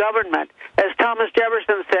limited government, as Thomas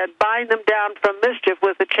Jefferson said, bind them down from mischief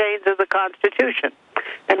with the chains of the Constitution.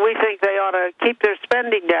 And we think they ought to keep their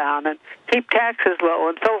spending down and keep taxes low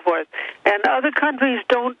and so forth. And other countries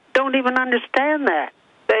don't even understand that.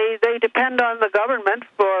 They depend on the government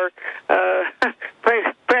for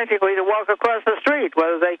practically to walk across the street,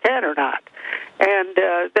 whether they can or not. And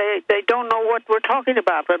they don't know what we're talking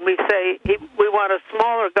about when we say we want a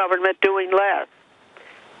smaller government doing less.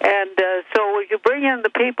 And so you bring in the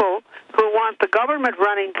people who want the government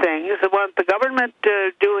running things, who want the government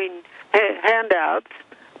doing handouts,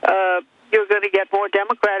 you're going to get more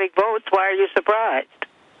Democratic votes. Why are you surprised?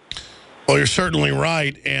 Well, you're certainly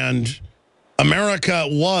right. And America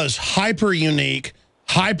was hyper-unique,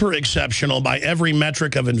 hyper-exceptional by every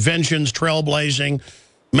metric of inventions, trailblazing,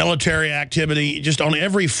 military activity, just on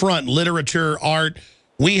every front, literature, art.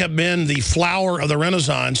 We have been the flower of the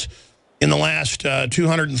Renaissance in the last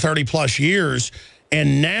 230-plus years.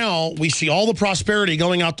 And now we see all the prosperity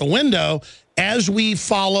going out the window as we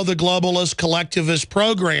follow the globalist, collectivist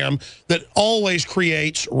program that always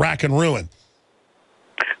creates rack and ruin.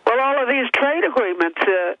 Well, all of these trade agreements,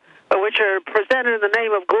 which are presented in the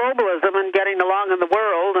name of globalism and getting along in the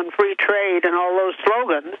world and free trade and all those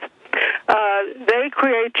slogans, they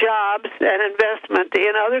create jobs and investment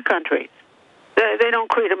in other countries. They don't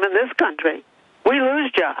create them in this country. We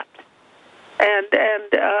lose jobs. And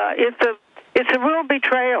it's a real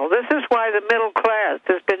betrayal. This is why the middle class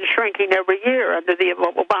has been shrinking every year under the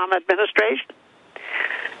Obama administration.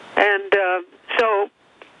 And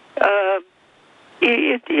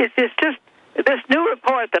it's just this new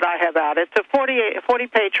report that I have out. It's a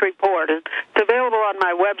 40-page report. It's available on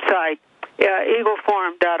my website,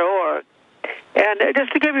 eagleforum.org. And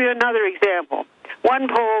just to give you another example, one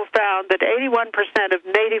poll found that 81% of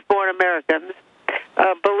native-born Americans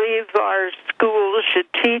believe our schools should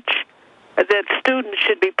teach that students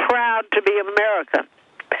should be proud to be American.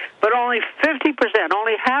 But only 50%,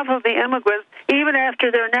 only half of the immigrants, even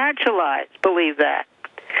after they're naturalized, believe that.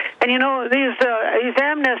 And you know, these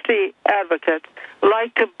amnesty advocates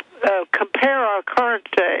like to compare our current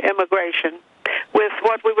immigration with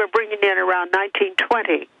what we were bringing in around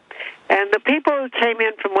 1920. And the people who came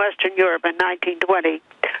in from Western Europe in 1920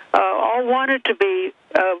 all wanted to be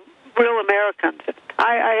real Americans.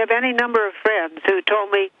 I have any number of friends who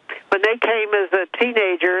told me when they came as a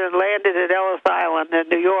teenager and landed at Ellis Island in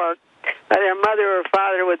New York, their mother or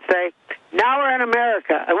father would say, "Now we're in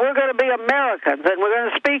America, and we're going to be Americans, and we're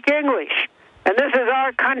going to speak English, and this is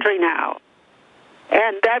our country now."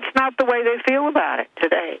 And that's not the way they feel about it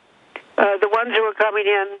today. The ones who are coming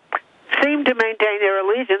in seem to maintain their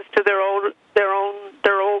allegiance to their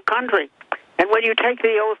old country. And when you take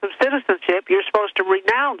the oath of citizenship, you're supposed to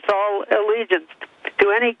renounce all allegiance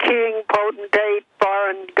to any king, potentate,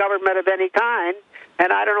 foreign government of any kind.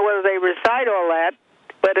 And I don't know whether they recite all that,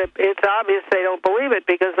 but it's obvious they don't believe it,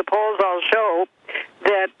 because the polls all show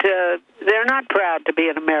that they're not proud to be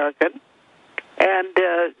an American, and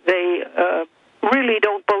they really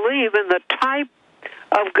don't believe in the type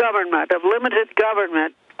of government, of limited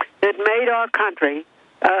government, that made our country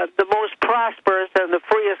the most prosperous and the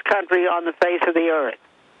freest country on the face of the earth.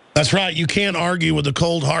 That's right. You can't argue with the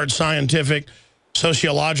cold, hard, scientific,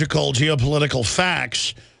 sociological, geopolitical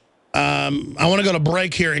facts. I want to go to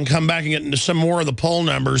break here and come back and get into some more of the poll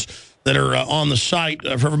numbers that are on the site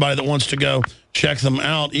for everybody that wants to go check them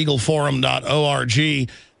out. EagleForum.org,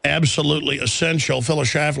 absolutely essential.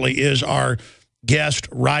 Phyllis Schlafly is our guest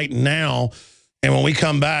right now. And when we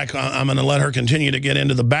come back, I'm going to let her continue to get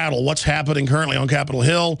into the battle. What's happening currently on Capitol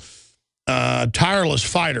Hill? Tireless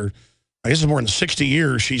fighter. I guess it's more than 60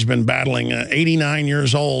 years she's been battling, 89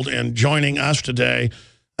 years old, and joining us today,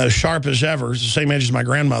 as sharp as ever, the same age as my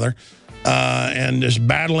grandmother, and is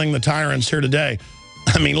battling the tyrants here today.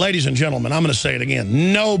 I mean, ladies and gentlemen, I'm going to say it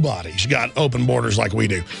again. Nobody's got open borders like we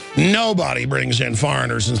do. Nobody brings in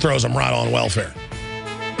foreigners and throws them right on welfare.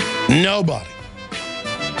 Nobody.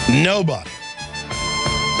 Nobody.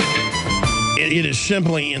 It is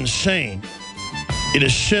simply insane. It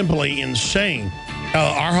is simply insane.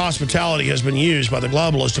 Our hospitality has been used by the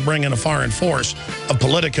globalists to bring in a foreign force of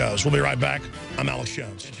politicos. We'll be right back. I'm Alex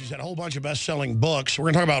Jones. She's had a whole bunch of best-selling books. We're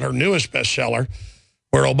going to talk about her newest bestseller,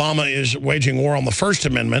 where Obama is waging war on the First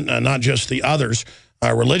Amendment, not just the others.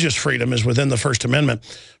 Religious freedom is within the First Amendment.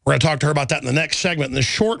 We're going to talk to her about that in the next segment. In the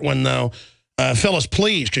short one, though, Phyllis,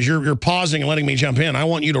 please, because you're pausing and letting me jump in, I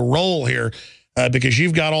want you to roll here because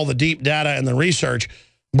you've got all the deep data and the research.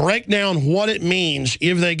 Break down what it means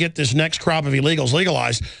if they get this next crop of illegals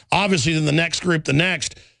legalized. Obviously, then the next group, the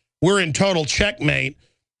next, we're in total checkmate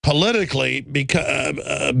politically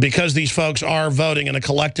because these folks are voting in a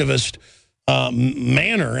collectivist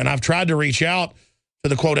manner. And I've tried to reach out to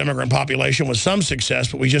the, quote, immigrant population with some success,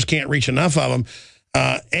 but we just can't reach enough of them.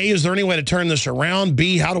 A, is there any way to turn this around?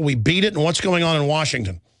 B, how do we beat it? And what's going on in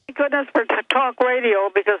Washington? Thank goodness for talk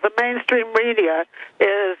radio, because the mainstream media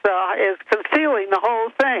is concealing the whole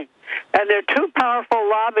thing. And there are two powerful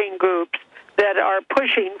lobbying groups that are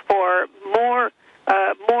pushing for more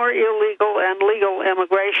illegal and legal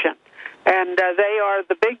immigration. And they are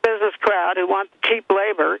the big business crowd who want the cheap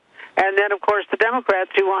labor, and then, of course, the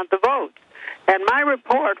Democrats who want the votes. And my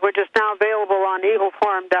report, which is now available on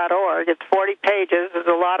EagleForum.org, it's 40 pages. There's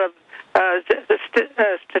a lot of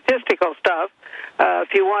statistical stuff.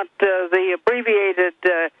 If you want the abbreviated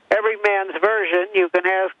every man's version, you can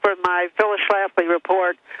ask for my Phyllis Schlafly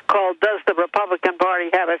report called Does the Republican Party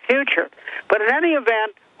Have a Future? But in any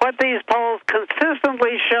event, what these polls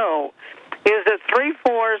consistently show is that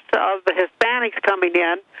 3/4 of the Hispanics coming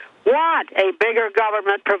in want a bigger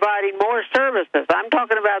government providing more services. I'm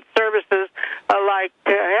talking about services like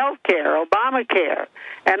health care, Obamacare,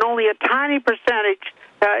 and only a tiny percentage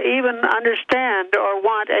even understand or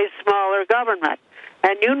want a smaller government.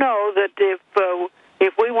 And you know that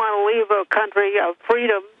if we want to leave a country of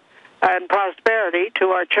freedom and prosperity to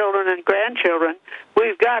our children and grandchildren,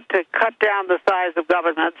 we've got to cut down the size of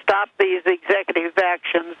government, stop these executive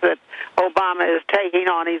actions that Obama is taking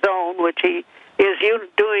on his own, which he is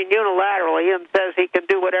doing unilaterally and says he can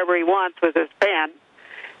do whatever he wants with his pen.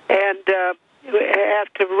 And we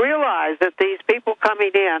have to realize that these people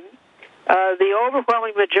coming in, the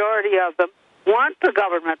overwhelming majority of them want the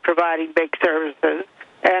government providing big services,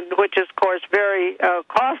 and which is, of course, very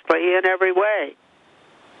costly in every way.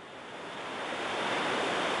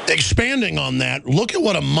 Expanding on that, look at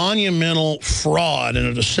what a monumental fraud and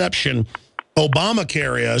a deception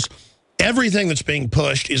Obamacare is. Everything that's being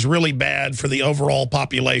pushed is really bad for the overall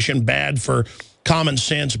population, bad for common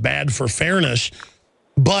sense, bad for fairness.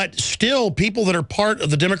 But still, people that are part of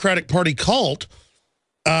the Democratic Party cult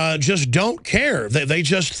just don't care. They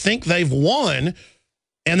just think they've won.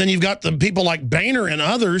 And then you've got the people like Boehner and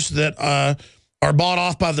others that are bought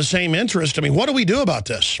off by the same interest. I mean, what do we do about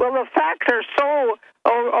this? Well, the facts are so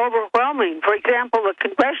overwhelming. For example, the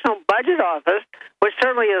Congressional Budget Office, which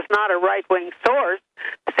certainly is not a right-wing source,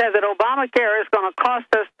 said that Obamacare is going to cost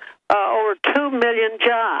us over 2 million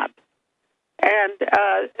jobs, and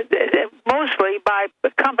mostly by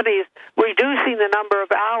companies reducing the number of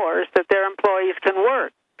hours that their employees can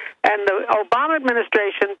work. And the Obama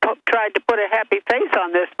administration tried to put a happy face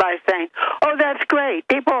on this by saying, oh, that's great.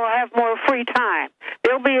 People will have more free time.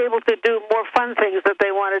 They'll be able to do more fun things that they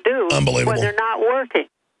want to do when they're not working.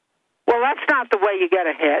 Well, that's not the way you get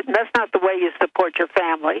ahead. That's not the way you support your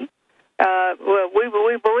family.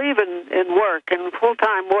 We believe in work and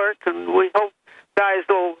full-time work, and we hope guys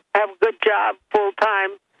will have a good job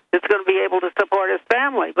full-time that's going to be able to support his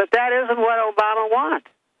family. But that isn't what Obama wants.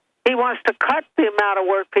 He wants to cut the amount of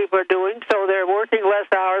work people are doing, so they're working less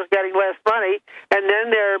hours, getting less money, and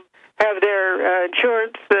then they have their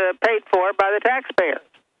insurance paid for by the taxpayers.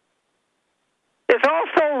 It's all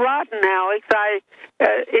so rotten, Alex.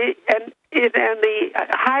 And the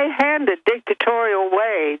high-handed dictatorial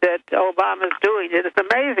way that Obama's doing it is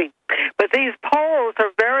amazing. But these polls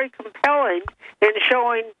are very compelling in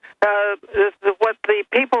showing what the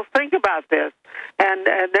people think about this. And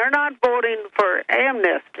they're not voting for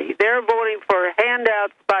amnesty. They're voting for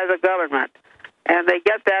handouts by the government. And they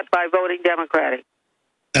get that by voting Democratic.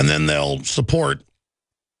 And then they'll support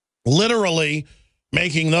literally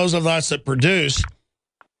making those of us that produce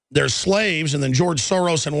their slaves. And then George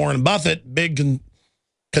Soros and Warren Buffett, big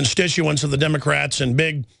constituents of the Democrats and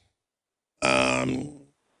big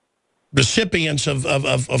recipients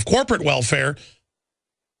of corporate welfare,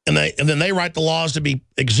 and then they write the laws to be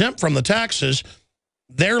exempt from the taxes.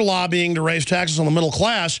 They're lobbying to raise taxes on the middle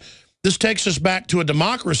class. This takes us back to a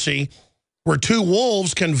democracy where two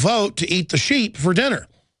wolves can vote to eat the sheep for dinner.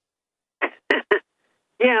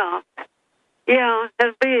 Yeah,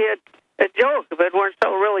 it'd be a joke if it weren't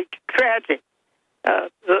so really tragic.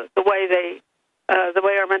 The way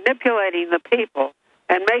they're manipulating the people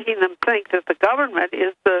and making them think that the government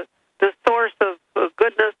is the source of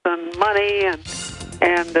goodness and money,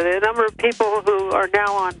 and the number of people who are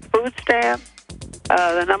now on food stamps,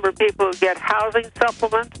 the number of people who get housing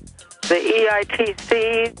supplements, the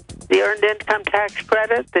EITC, the Earned Income Tax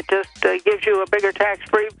Credit that just gives you a bigger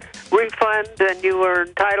tax-free refund than you were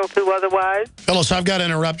entitled to otherwise. Phyllis, I've got to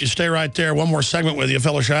interrupt you. Stay right there. One more segment with you.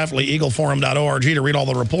 Phyllis Schlafly, eagleforum.org, to read all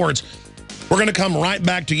the reports. We're going to come right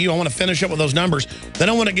back to you. I want to finish up with those numbers. Then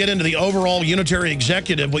I want to get into the overall unitary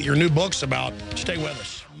executive, what your new book's about. Stay with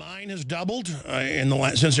us. Mine has doubled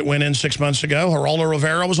since it went in 6 months ago. Geraldo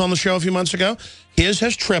Rivera was on the show a few months ago. His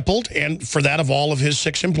has tripled, and for that of all of his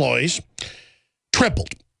 6 employees,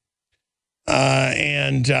 tripled.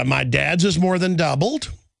 And my dad's is more than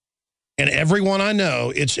doubled. And everyone I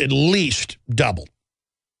know, it's at least doubled.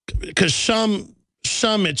 Because some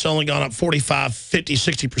it's only gone up 45, 50,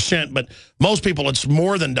 60%, but most people it's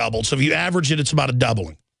more than doubled. So if you average it, it's about a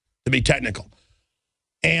doubling, to be technical.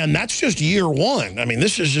 And that's just year one. I mean,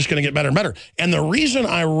 this is just going to get better and better. And the reason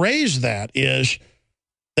I raised that is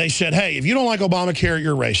they said, hey, if you don't like Obamacare,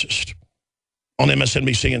 you're racist on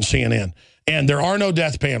MSNBC and CNN. And there are no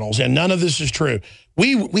death panels, and none of this is true.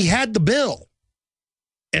 We had the bill.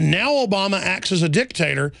 And now Obama acts as a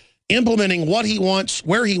dictator, implementing what he wants,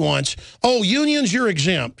 where he wants. Oh, unions, you're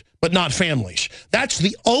exempt, but not families. That's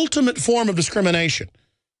the ultimate form of discrimination.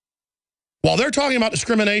 While they're talking about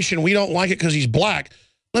discrimination, we don't like it because he's black.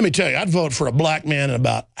 Let me tell you, I'd vote for a black man in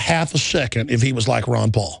about half a second if he was like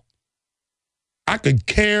Ron Paul. I could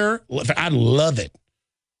care. I'd love it.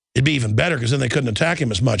 It'd be even better because then they couldn't attack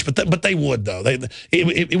him as much. But they would, though.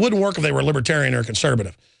 It wouldn't work if they were libertarian or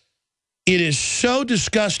conservative. It is so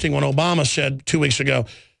disgusting when Obama said 2 weeks ago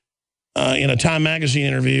in a Time magazine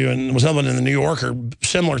interview, and was other in the New Yorker,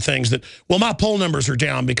 similar things, that, well, my poll numbers are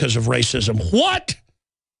down because of racism. What?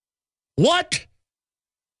 What?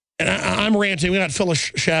 And I'm ranting. We got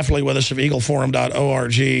Phyllis Schlafly with us of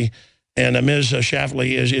eagleforum.org. And Ms.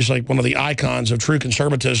 Schlafly is like one of the icons of true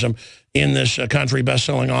conservatism in this country,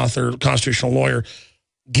 best-selling author, constitutional lawyer.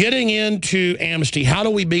 Getting into amnesty, how do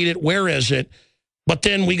we beat it? Where is it? But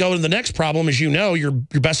then we go to the next problem, as you know, your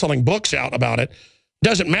best-selling book's out about it.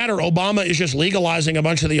 Doesn't matter. Obama is just legalizing a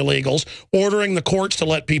bunch of the illegals, ordering the courts to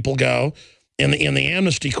let people go. in the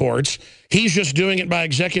amnesty courts. He's just doing it by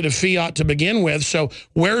executive fiat to begin with. So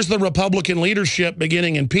where's the Republican leadership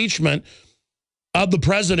beginning impeachment of the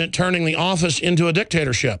president turning the office into a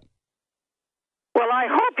dictatorship? Well, I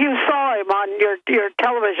hope you saw him on your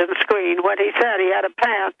television screen when he said he has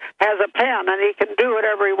a pen, and he can do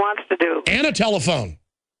whatever he wants to do. And a telephone.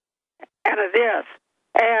 And it is.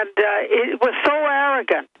 And it was so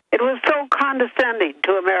arrogant. It was so condescending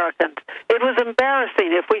to Americans. It was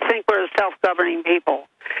embarrassing if we think we're a self-governing people.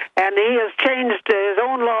 And he has changed his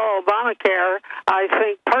own law, Obamacare, I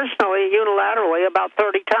think personally, unilaterally, about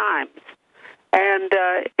 30 times. And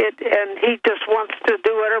he just wants to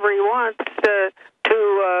do whatever he wants to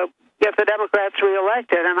get the Democrats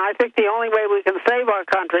reelected. And I think the only way we can save our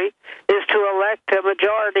country is to elect a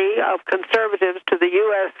majority of conservatives to the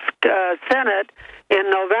U.S. Senate in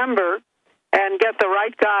November and get the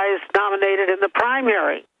right guys nominated in the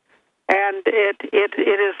primary. And it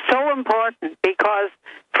is so important because,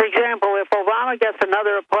 for example, if Obama gets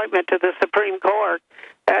another appointment to the Supreme Court,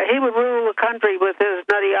 he would rule the country with his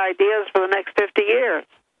nutty ideas for the next 50 years.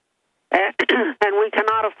 And we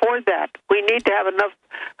cannot afford that. We need to have enough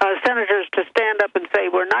senators to stand up and say,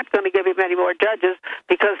 we're not going to give him any more judges,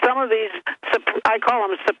 because some of these, I call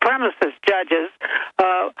them supremacist judges,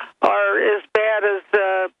 are as bad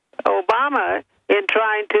as Obama in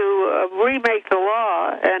trying to remake the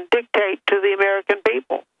law and dictate to the American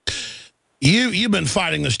people. You've been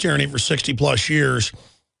fighting this tyranny for 60-plus years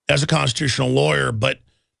as a constitutional lawyer, but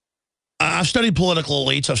I've studied political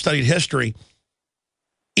elites, I've studied history.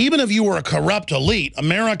 Even if you were a corrupt elite,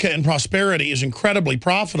 America in prosperity is incredibly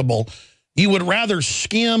profitable. You would rather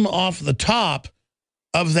skim off the top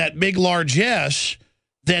of that big largesse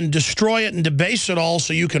than destroy it and debase it all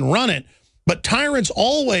so you can run it. But tyrants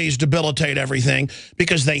always debilitate everything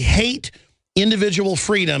because they hate individual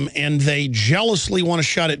freedom and they jealously want to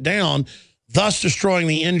shut it down, thus destroying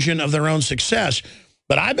the engine of their own success.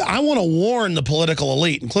 But I want to warn the political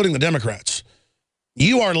elite, including the Democrats.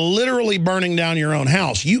 You are literally burning down your own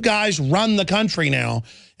house. You guys run the country now,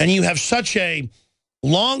 and you have such a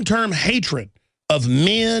long-term hatred of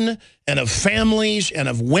men and of families and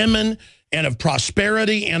of women and of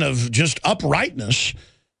prosperity and of just uprightness.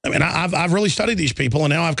 I mean, I've really studied these people, and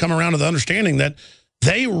now I've come around to the understanding that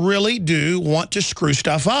they really do want to screw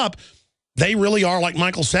stuff up. They really are, like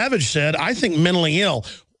Michael Savage said, I think mentally ill.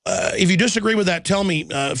 If you disagree with that, tell me,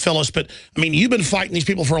 Phyllis. But, I mean, you've been fighting these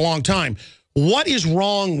people for a long time. What is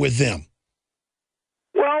wrong with them?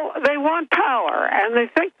 Well, they want power, and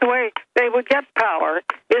they think the way they would get power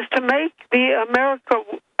is to make the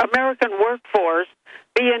American workforce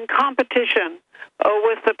be in competition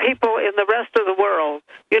with the people in the rest of the world.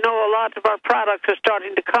 You know, a lot of our products are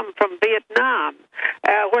starting to come from Vietnam,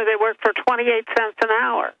 where they work for 28 cents an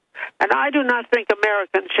hour. And I do not think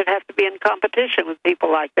Americans should have to be in competition with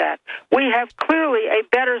people like that. We have clearly a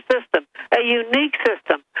better system, a unique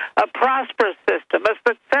system, a prosperous system, a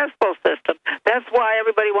successful system. That's why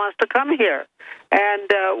everybody wants to come here.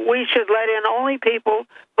 And we should let in only people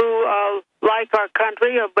who like our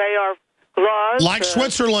country, obey our laws. Like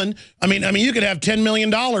Switzerland. I mean, you could have $10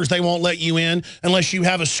 million. They won't let you in unless you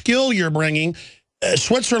have a skill you're bringing.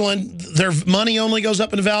 Switzerland, their money only goes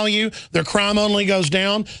up in value. Their crime only goes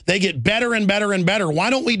down. They get better and better and better.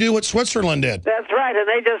 Why don't we do what Switzerland did? That's right, and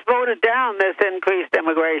they just voted down this increased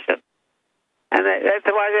immigration. And that's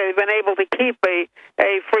why they've been able to keep a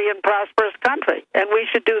free and prosperous country, and we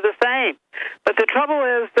should do the same. But the trouble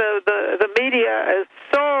is the media is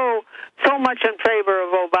so much in favor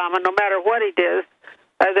of Obama, no matter what he does.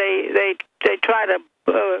 They try to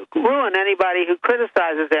ruin anybody who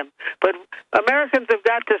criticizes him. But Americans have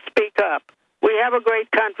got to speak up. We have a great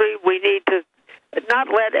country. We need to not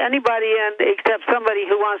let anybody in except somebody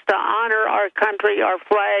who wants to honor our country, our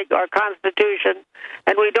flag, our Constitution.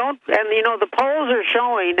 And we don't, and you know, the polls are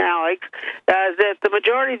showing, Alex, that the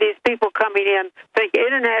majority of these people coming in think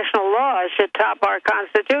international law should top our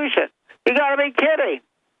Constitution. You got to be kidding.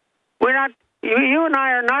 We're not. You and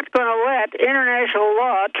I are not going to let international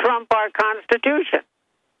law trump our Constitution.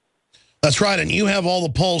 That's right, and you have all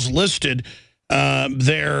the polls listed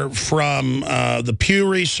there from the Pew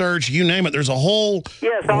Research, you name it. There's a whole...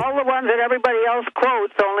 Yes, all the ones that everybody else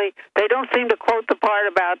quotes, only they don't seem to quote the part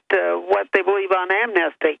about what they believe on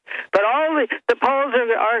amnesty. But all the polls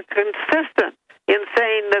are consistent in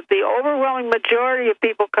saying that the overwhelming majority of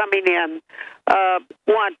people coming in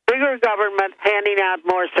want bigger government handing out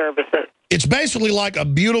more services. It's basically like a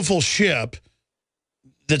beautiful ship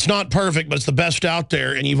that's not perfect, but it's the best out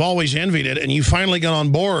there, and you've always envied it, and you finally got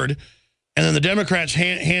on board and then the Democrats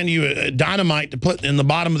hand you a dynamite to put in the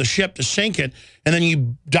bottom of the ship to sink it, and then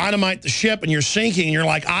you dynamite the ship and you're sinking, and you're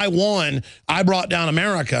like, I won, I brought down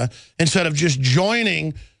America, instead of just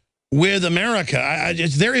joining with America.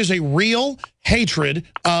 There is a real hatred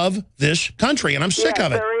of this country, and I'm sick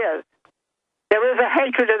of it. There is. There is a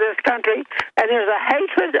hatred of this country, and there's a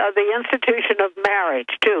hatred of the institution of marriage,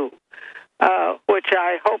 too. Which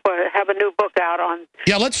I hope I have a new book out on.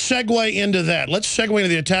 Yeah, let's segue into that. Let's segue into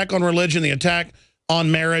the attack on religion, the attack on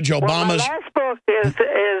marriage, Obama's... Well, my last book is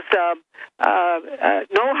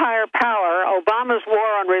No Higher Power, Obama's War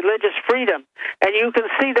on Religious Freedom. And you can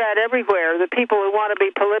see that everywhere, the people who want to be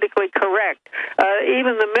politically correct.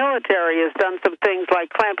 Even the military has done some things like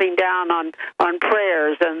clamping down on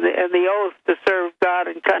prayers and the oath to serve God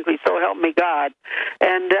and country, so help me God.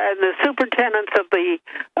 And the superintendents of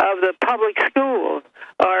the public schools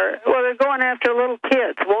they're going after little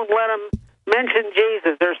kids, won't let them mention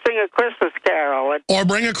Jesus or sing a Christmas carol. Or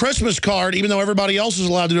bring a Christmas card, even though everybody else is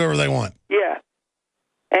allowed to do whatever they want. Yeah.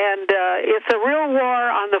 And it's a real war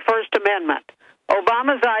on the First Amendment.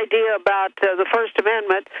 Obama's idea about the First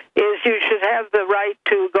Amendment is you should have the right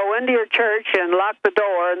to go into your church and lock the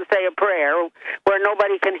door and say a prayer where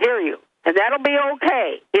nobody can hear you. And that'll be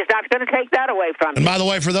okay. He's not going to take that away from you. And by the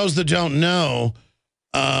way, for those that don't know,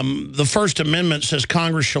 the First Amendment says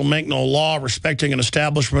Congress shall make no law respecting an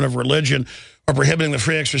establishment of religion or prohibiting the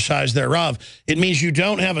free exercise thereof. It means you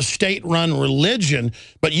don't have a state-run religion,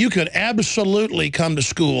 but you could absolutely come to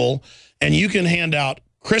school and you can hand out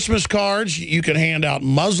Christmas cards, you can hand out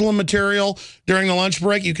Muslim material during the lunch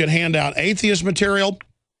break, you can hand out atheist material.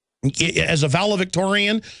 As a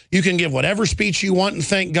valedictorian, you can give whatever speech you want and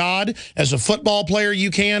thank God. As a football player,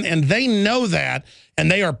 you can, and they know that,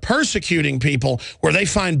 and they are persecuting people where they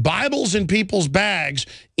find Bibles in people's bags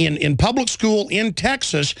in public school in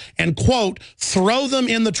Texas and, quote, throw them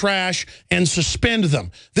in the trash and suspend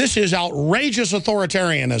them. This is outrageous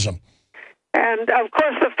authoritarianism. And, of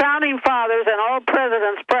course, the Founding Fathers and all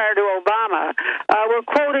presidents prior to Obama were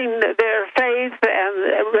quoting their faith and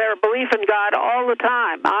their belief in God all the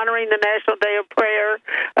time, honoring the National Day of Prayer.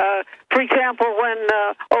 For example, when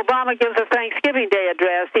Obama gives a Thanksgiving Day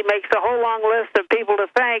address, he makes a whole long list of people to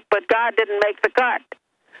thank, but God didn't make the cut.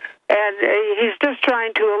 And he's just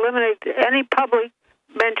trying to eliminate any public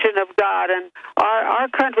mention of God. And our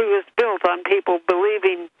country was built on people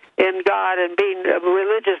believing in God and being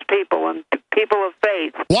religious people and people of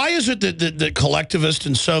faith. Why is it that collectivists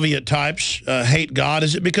and Soviet types hate God?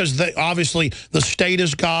 Is it because obviously the state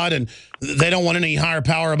is God and they don't want any higher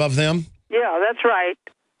power above them? Yeah, that's right.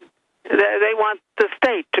 They want the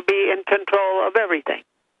state to be in control of everything,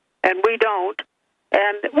 and we don't.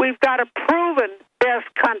 And we've got a proven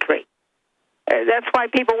best country. That's why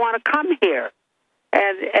people want to come here.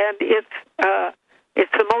 And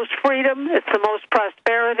it's the most freedom, it's the most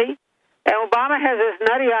prosperity. And Obama has this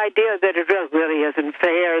nutty idea that it really isn't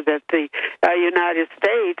fair that the United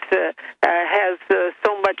States has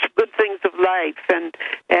so much good things of life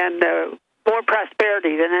and more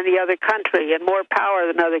prosperity than any other country and more power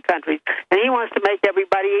than other countries. And he wants to make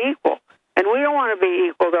everybody equal. And we don't want to be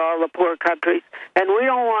equal to all the poor countries. And we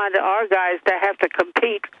don't want our guys to have to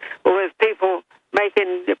compete with people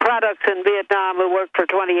making products in Vietnam who work for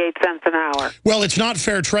 28 cents an hour. Well, it's not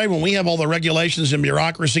fair trade when we have all the regulations and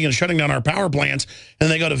bureaucracy and shutting down our power plants, and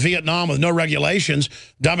they go to Vietnam with no regulations,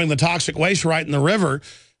 dumping the toxic waste right in the river.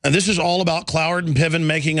 And this is all about Cloward and Piven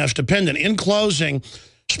making us dependent. In closing,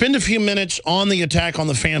 spend a few minutes on the attack on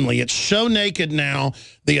the family. It's so naked now.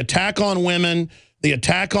 The attack on women, the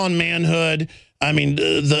attack on manhood. I mean,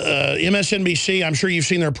 the MSNBC, I'm sure you've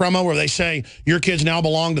seen their promo where they say, your kids now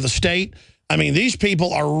belong to the state. I mean, these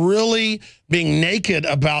people are really being naked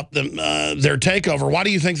about their takeover. Why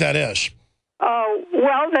do you think that is?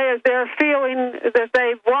 Well, they're feeling that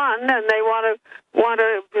they've won, and they want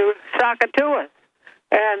to sock it to us.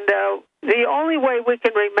 And the only way we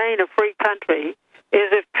can remain a free country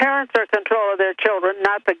is if parents are in control of their children,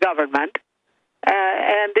 not the government.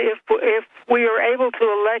 And if we are able to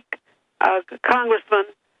elect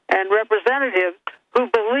congressmen and representatives who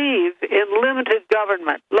believe in limited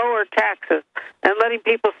government, lower taxes, and letting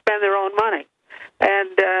people spend their own money, and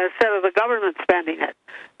instead of the government spending it.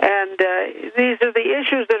 And these are the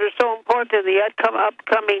issues that are so important in the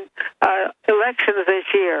upcoming elections this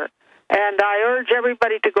year. And I urge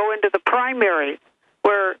everybody to go into the primaries,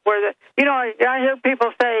 where I hear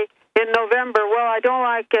people say in November, well, I don't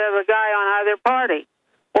like the guy on either party.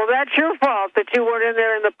 Well, that's your fault that you weren't in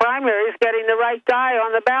there in the primaries getting the right guy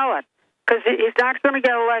on the ballot. Because he's not going to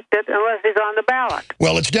get elected unless he's on the ballot.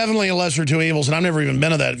 Well, it's definitely a lesser of two evils, and I've never even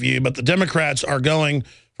been of that view, but the Democrats are going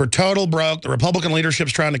We're total broke. The Republican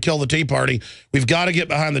leadership's trying to kill the Tea Party. We've got to get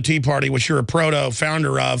behind the Tea Party, which you're a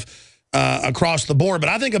proto-founder of, across the board. But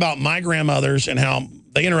I think about my grandmothers and how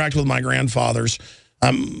they interact with my grandfathers.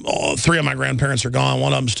 3 of my grandparents are gone.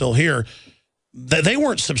 One of them's still here. They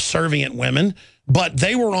weren't subservient women, but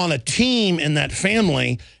they were on a team in that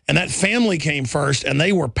family, and that family came first, and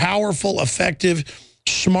they were powerful, effective,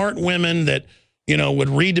 smart women that, you know, would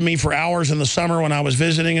read to me for hours in the summer when I was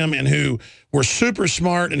visiting them, and who were super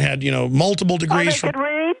smart and had, you know, multiple degrees. They could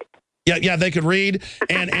read? Yeah, they could read,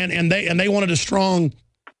 and they wanted a strong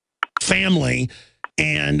family.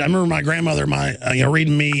 And I remember my grandmother,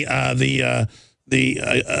 reading me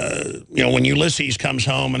you know, when Ulysses comes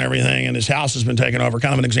home and everything, and his house has been taken over,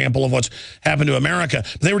 kind of an example of what's happened to America.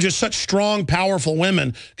 But they were just such strong, powerful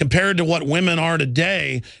women compared to what women are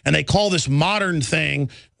today. And they call this modern thing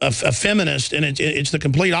a feminist, and it's the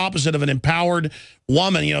complete opposite of an empowered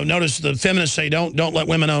woman. You know, notice the feminists say don't let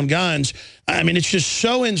women own guns. I mean, it's just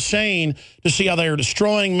so insane to see how they are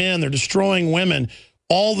destroying men, they're destroying women.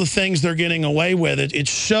 All the things they're getting away with.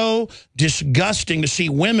 It's so disgusting to see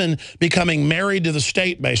women becoming married to the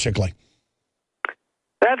state, basically.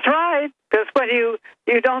 That's right. Because when you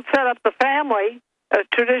don't set up the family, a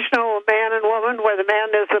traditional man and woman, where the man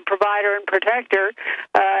is the provider and protector,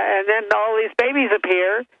 and then all these babies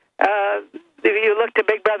appear, you look to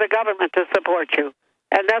Big Brother government to support you.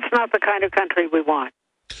 And that's not the kind of country we want.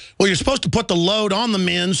 Well, you're supposed to put the load on the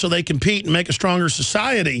men so they compete and make a stronger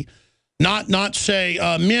society. Not say,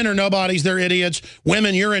 men are nobodies, they're idiots.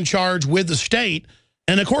 Women, you're in charge with the state.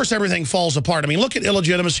 And, of course, everything falls apart. I mean, look at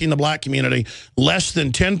illegitimacy in the black community. Less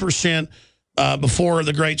than 10% before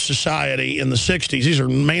the Great Society in the 60s. These are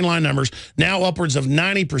mainline numbers. Now upwards of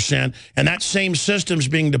 90%. And that same system's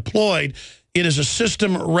being deployed. It is a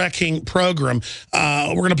system-wrecking program.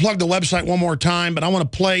 We're going to plug the website one more time, but I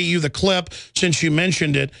want to play you the clip since you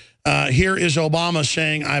mentioned it. Here is Obama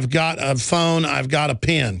saying, I've got a phone, I've got a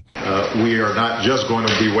pen. We are not just going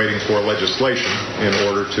to be waiting for legislation in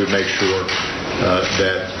order to make sure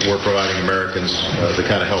that we're providing Americans the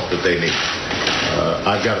kind of help that they need.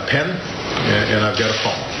 I've got a pen and I've got a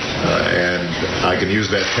phone. And I can use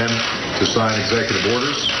that pen to sign executive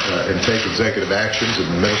orders and take executive actions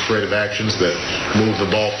and administrative actions that move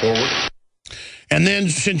the ball forward. And then,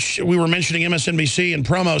 since we were mentioning MSNBC and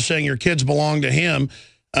promo saying your kids belong to him,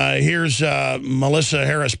 here's Melissa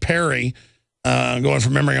Harris Perry, going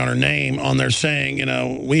from memory on her name, on there saying, you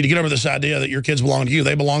know, we need to get over this idea that your kids belong to you.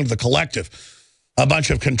 They belong to the collective. A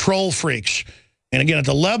bunch of control freaks. And again, at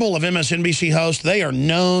the level of MSNBC hosts, they are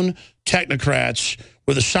known technocrats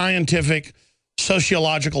with a scientific,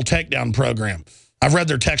 sociological takedown program. I've read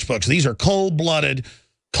their textbooks. These are cold-blooded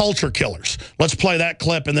culture killers. Let's play that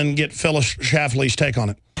clip and then get Phyllis Schlafly's take on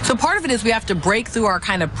it. So part of it is we have to break through our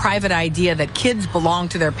kind of private idea that kids belong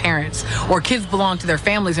to their parents or kids belong to their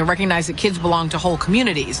families, and recognize that kids belong to whole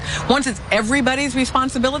communities. Once it's everybody's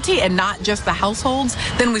responsibility and not just the households,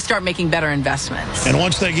 then we start making better investments. And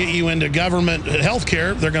once they get you into government health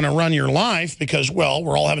care, they're going to run your life because, well,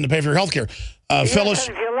 we're all having to pay for your health care. Phyllis?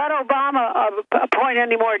 If you let Obama appoint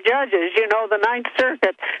any more judges, you know, the Ninth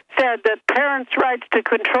Circuit said that parents' rights to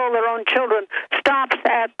control their own children stops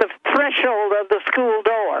at the threshold of the school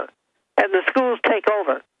door, and the schools take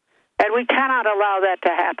over. And we cannot allow that to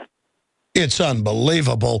happen. It's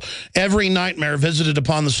unbelievable. Every nightmare visited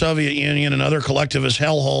upon the Soviet Union and other collectivist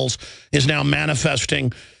hellholes is now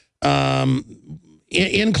manifesting.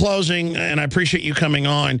 In closing, and I appreciate you coming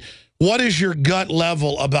on, what is your gut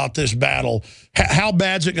level about this battle? How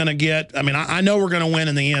bad's it going to get? I mean, I know we're going to win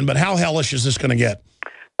in the end, but how hellish is this going to get?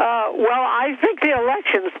 Well, I think the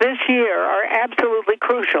elections this year are absolutely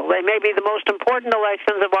crucial. They may be the most important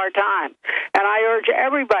elections of our time. And I urge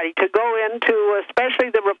everybody to go into, especially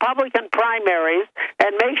the Republican primaries,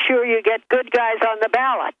 and make sure you get good guys on the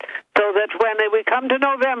ballot, so that when we come to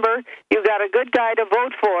November, you've got a good guy to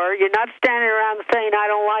vote for. You're not standing around saying, I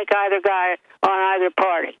don't like either guy on either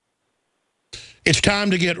party. It's time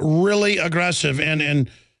to get really aggressive and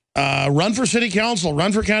run for city council,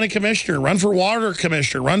 run for county commissioner, run for water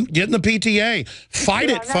commissioner, get in the PTA, fight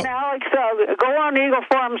it. And then, Alex, go on Eagle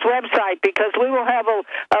Forum's website, because we will have a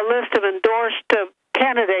list of endorsed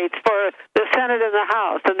candidates for the Senate and the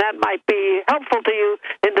House, and that might be helpful to you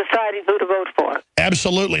in deciding who to vote for.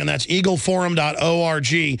 Absolutely, and that's eagleforum.org.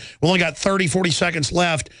 We've only got 30, 40 seconds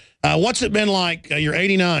left. What's it been like? You're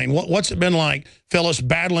 89. What's it been like, Phyllis,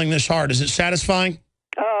 battling this hard? Is it satisfying?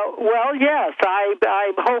 Well, yes.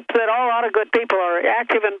 I hope that a lot of good people are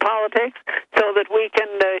active in politics so that we can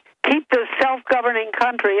keep this self-governing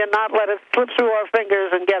country and not let it slip through our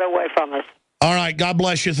fingers and get away from us. All right. God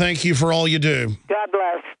bless you. Thank you for all you do. God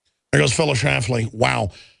bless. There goes Phyllis Schlafly.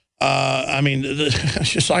 Wow. I mean, it's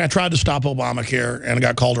just like I tried to stop Obamacare and I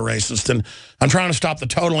got called a racist. And I'm trying to stop the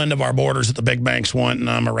total end of our borders that the big banks want, and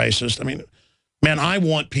I'm a racist. I mean, man, I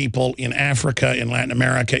want people in Africa, in Latin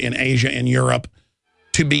America, in Asia, in Europe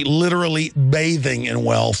to be literally bathing in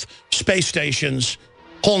wealth, space stations,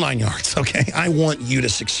 whole 9 yards, okay? I want you to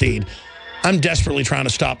succeed. I'm desperately trying to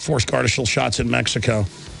stop forced gardasil shots in Mexico,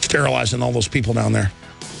 sterilizing all those people down there.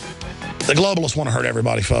 The globalists want to hurt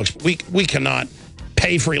everybody, folks. We cannot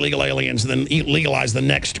pay for illegal aliens and then legalize the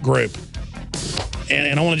next group.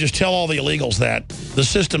 And I want to just tell all the illegals that the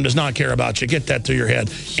system does not care about you. Get that through your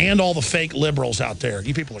head. And all the fake liberals out there.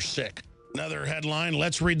 You people are sick. Another headline,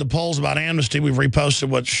 let's read the polls about amnesty. We've reposted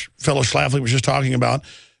what Phyllis Schlafly was just talking about.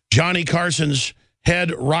 Johnny Carson's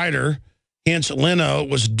head writer, hence Leno,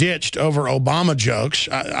 was ditched over Obama jokes.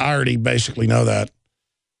 I already basically know that.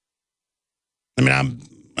 I mean, I'm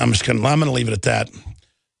going to leave it at that.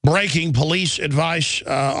 Breaking police advice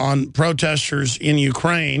on protesters in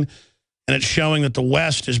Ukraine, and it's showing that the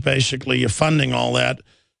West is basically funding all that.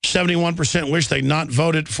 71% wish they'd not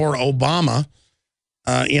voted for Obama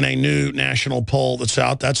in a new national poll that's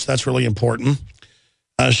out. That's really important.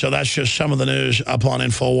 So that's just some of the news up on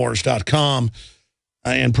Infowars.com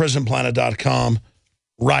and PrisonPlanet.com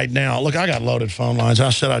right now. Look, I got loaded phone lines. I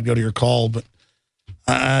said I'd go to your call, but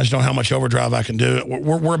I just don't know how much overdrive I can do.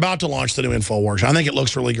 We're about to launch the new Infowars. I think it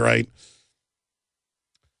looks really great.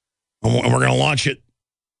 And we're going to launch it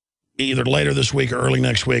either later this week or early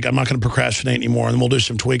next week. I'm not going to procrastinate anymore, and we'll do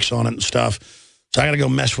some tweaks on it and stuff. So I got to go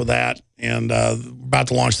mess with that. And we're about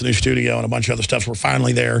to launch the new studio and a bunch of other stuff. So we're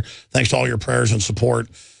finally there, thanks to all your prayers and support.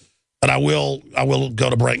 But I will go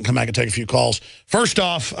to break and come back and take a few calls. First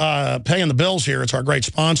off, paying the bills here, it's our great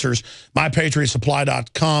sponsors.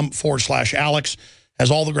 MyPatriotSupply.com/Alex has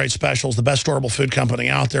all the great specials, the best storable food company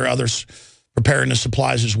out there, others preparedness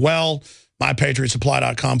supplies as well.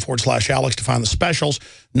 MyPatriotSupply.com/Alex to find the specials.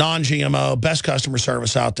 Non-GMO, best customer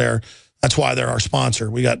service out there. That's why they're our sponsor.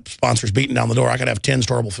 We got sponsors beating down the door. I could have 10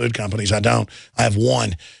 storable food companies. I don't. I have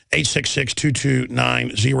one.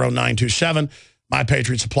 866-229-0927.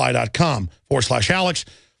 MyPatriotSupply.com/Alex.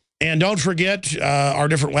 And don't forget our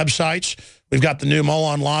different websites. We've got the new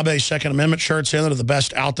Molon Labe Second Amendment shirts in that are the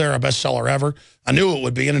best out there, our best seller ever. I knew it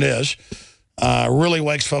would be, and it is. Really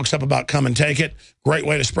wakes folks up about come and take it. Great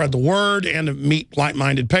way to spread the word and to meet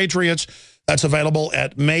like-minded patriots. That's available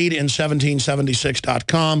at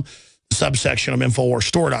madein1776.com, the subsection of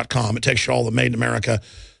InfoWarsStore.com. It takes you all the Made in America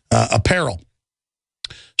apparel.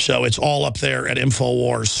 So it's all up there at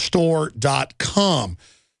InfoWarsStore.com.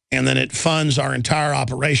 And then it funds our entire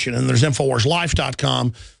operation. And there's InfoWarsLife.com,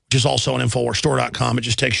 which is also on InfoWarsStore.com. It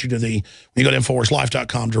just takes you to when you go to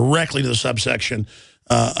InfoWarsLife.com, directly to the subsection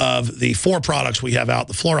of the 4 products we have out: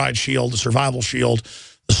 the Fluoride Shield, the Survival Shield,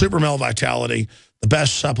 the Super Male Vitality, the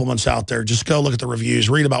best supplements out there. Just go look at the reviews,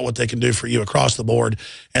 read about what they can do for you across the board.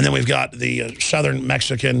 And then we've got the Southern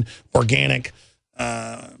Mexican organic,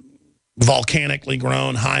 volcanically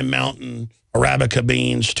grown, high mountain Arabica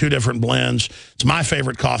beans, 2 different blends. It's my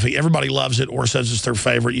favorite coffee. Everybody loves it or says it's their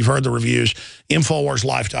favorite. You've heard the reviews.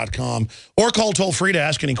 InfoWarsLife.com. Or call toll-free to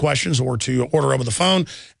ask any questions or to order over the phone.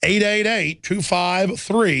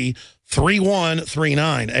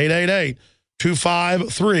 888-253-3139.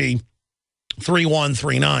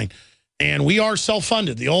 888-253-3139. And we are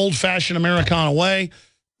self-funded, the old-fashioned Americana way.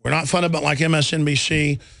 We're not funded like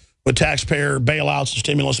MSNBC with taxpayer bailouts and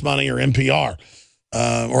stimulus money or NPR.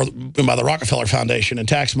 Or by the Rockefeller Foundation and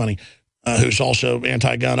tax money, who's also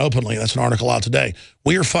anti-gun openly. That's an article out today.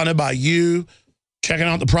 We are funded by you checking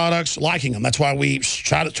out the products, liking them. That's why we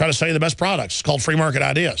try to sell you the best products. It's called Free Market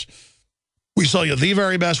Ideas. We sell you the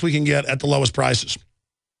very best we can get at the lowest prices.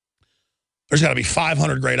 There's got to be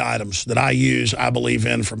 500 great items that I use, I believe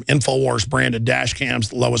in, from InfoWars branded dash cams,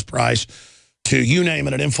 the lowest price, to you name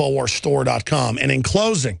it at InfoWarsStore.com. And in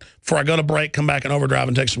closing, before I go to break, come back and overdrive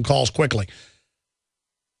and take some calls quickly.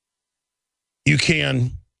 You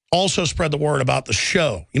can also spread the word about the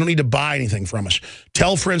show. You don't need to buy anything from us.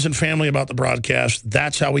 Tell friends and family about the broadcast.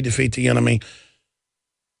 That's how we defeat the enemy.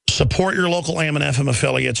 Support your local AM and FM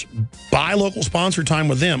affiliates. Buy local sponsor time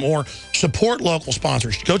with them, or support local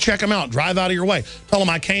sponsors. Go check them out. Drive out of your way. Tell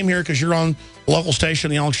them I came here because you're on the local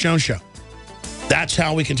station, The Alex Jones Show. That's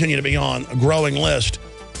how we continue to be on a growing list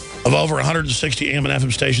of over 160 AM and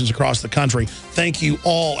FM stations across the country. Thank you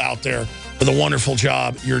all out there for the wonderful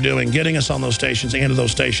job you're doing, getting us on those stations and to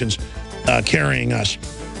those stations, carrying us.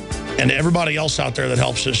 And to everybody else out there that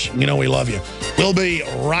helps us, you know we love you. We'll be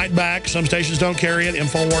right back. Some stations don't carry it.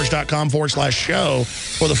 Infowars.com/show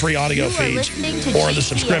for the free audio feeds or the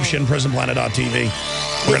subscription, prisonplanet.tv.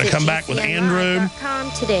 We're going to come back with Andrew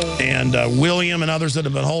and William and others that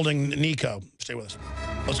have been holding Nico. Stay with us.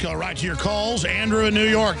 Let's go right to your calls. Andrew in New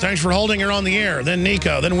York, thanks for holding her on the air. Then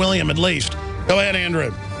Nico, then William at least. Go ahead,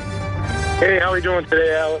 Andrew. Hey, how are we doing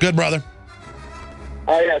today, Alex? Good, brother.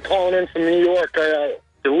 Calling in from New York. I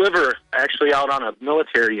deliver actually out on a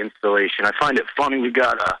military installation. I find it funny we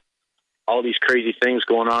got all these crazy things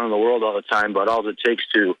going on in the world all the time, but all it takes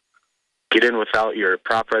to get in without your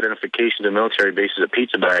proper identification to military base is a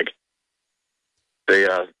pizza bag. They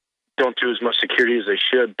don't do as much security as they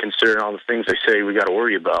should, considering all the things they say we got to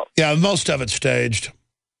worry about. Yeah, most of it's staged.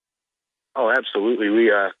 Oh, absolutely.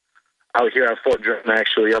 We out here at Fort Drum,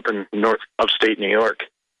 actually, up in upstate New York.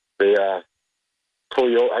 They pull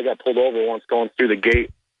you. I got pulled over once going through the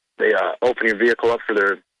gate. They open your vehicle up for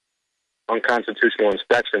their unconstitutional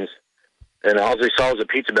inspections, and all they saw was a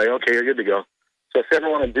pizza bag. Okay, you're good to go. So if you ever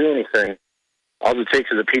want to do anything, all it takes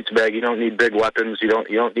is a pizza bag. You don't need big weapons. You don't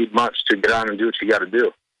need much to get on and do what you got to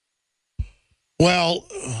do. Well,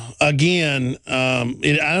 again, I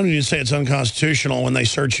don't even say it's unconstitutional when they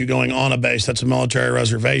search you going on a base. That's a military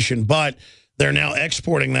reservation. But they're now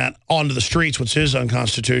exporting that onto the streets, which is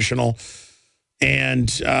unconstitutional. And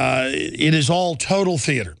it is all total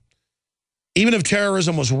theater. Even if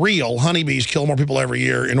terrorism was real, honeybees kill more people every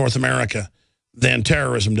year in North America than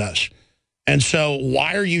terrorism does. And so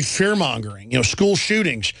why are you fear-mongering? You know, school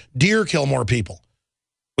shootings, deer kill more people.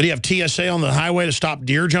 Would you have TSA on the highway to stop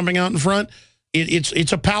deer jumping out in front?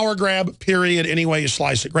 It's a power grab, period, any way you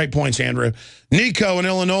slice it. Great points, Andrew. Nico in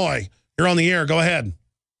Illinois, you're on the air. Go ahead.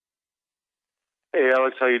 Hey,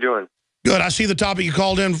 Alex, how you doing? Good. I see the topic you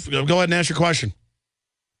called in. Go ahead and ask your question.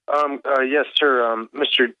 Yes, sir.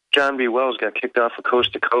 Mr. John B. Wells got kicked off of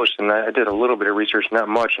Coast to Coast, and I did a little bit of research, not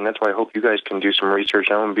much, and that's why I hope you guys can do some research.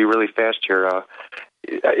 I'm going to be really fast here.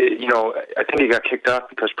 You know, I think he got kicked off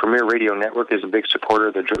because Premier Radio Network is a big supporter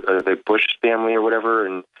of the Bush family or whatever,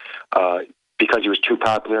 and because he was too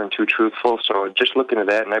popular and too truthful. So just looking at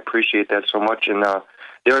that, and I appreciate that so much. And the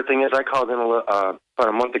other thing is, I called in about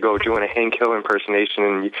a month ago doing a Hank Hill impersonation,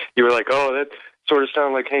 and you were like, "Oh, that sort of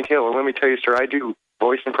sounded like Hank Hill." Well, let me tell you, sir, I do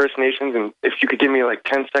voice impersonations, and if you could give me like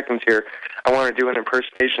 10 seconds here, I want to do an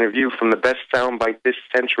impersonation of you from the best soundbite this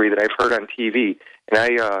century that I've heard on TV. And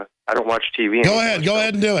I don't watch TV. Go ahead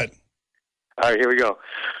and do it. All right, here we go.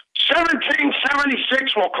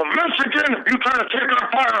 1776 will commence again if you try to take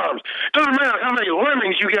our firearms. Doesn't matter how many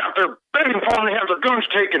lemmings you get out there begging for them to have their guns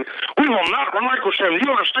taken. We will not relinquish them.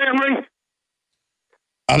 You understand me?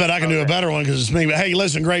 I bet I can do a better one because it's me. But hey,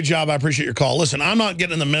 listen, great job. I appreciate your call. Listen, I'm not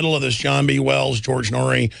getting in the middle of this John B. Wells, George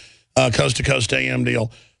Norrie, Coast to Coast AM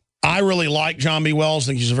deal. I really like John B. Wells. I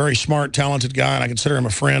think he's a very smart, talented guy, and I consider him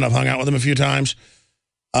a friend. I've hung out with him a few times.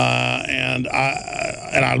 And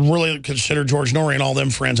I really consider George Norrie and all them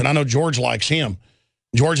friends, and I know George likes him.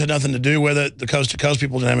 George had nothing to do with it. The Coast to Coast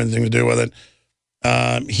people didn't have anything to do with it.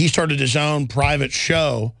 He started his own private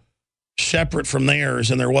show separate from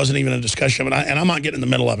theirs, and there wasn't even a discussion of it. And I'm not getting in the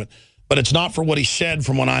middle of it. But it's not for what he said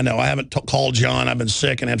from what I know. I haven't called John. I've been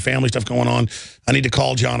sick and had family stuff going on. I need to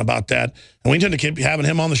call John about that. And we intend to keep having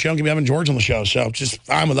him on the show and keep having George on the show. So it's just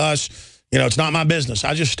fine with us. You know, it's not my business.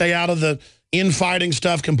 I just stay out of the infighting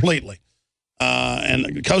stuff completely.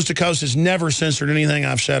 And Coast to Coast has never censored anything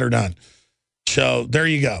I've said or done. So there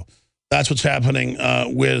you go. That's what's happening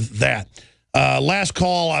with that. Last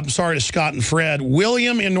call, I'm sorry to Scott and Fred.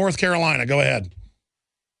 William in North Carolina, go ahead.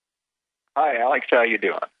 Hi, Alex. How you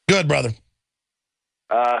doing? Good, brother.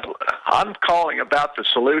 I'm calling about the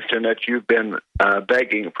solution that you've been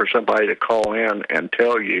begging for somebody to call in and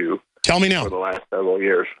tell you. Tell me now. For the last several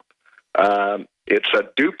years. It's a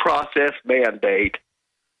due process mandate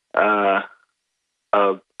of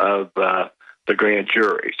the grand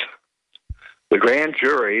juries. The grand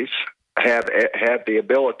juries have the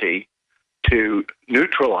ability to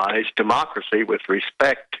neutralize democracy with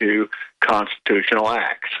respect to constitutional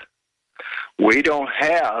acts. We don't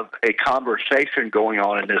have a conversation going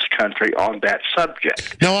on in this country on that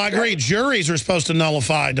subject. No, I agree. Juries are supposed to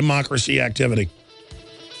nullify democracy activity.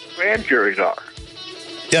 Grand juries are.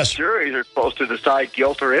 Yes. Juries are supposed to decide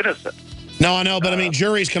guilt or innocence. No, I know, but I mean,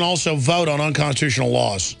 juries can also vote on unconstitutional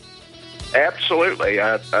laws. Absolutely.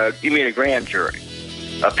 You mean a grand jury?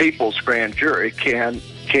 A people's grand jury can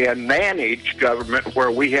manage government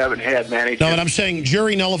where we haven't had management. No, but I'm saying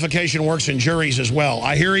jury nullification works in juries as well.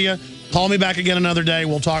 I hear you. Call me back again another day.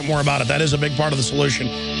 We'll talk more about it. That is a big part of the solution.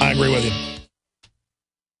 I agree with you.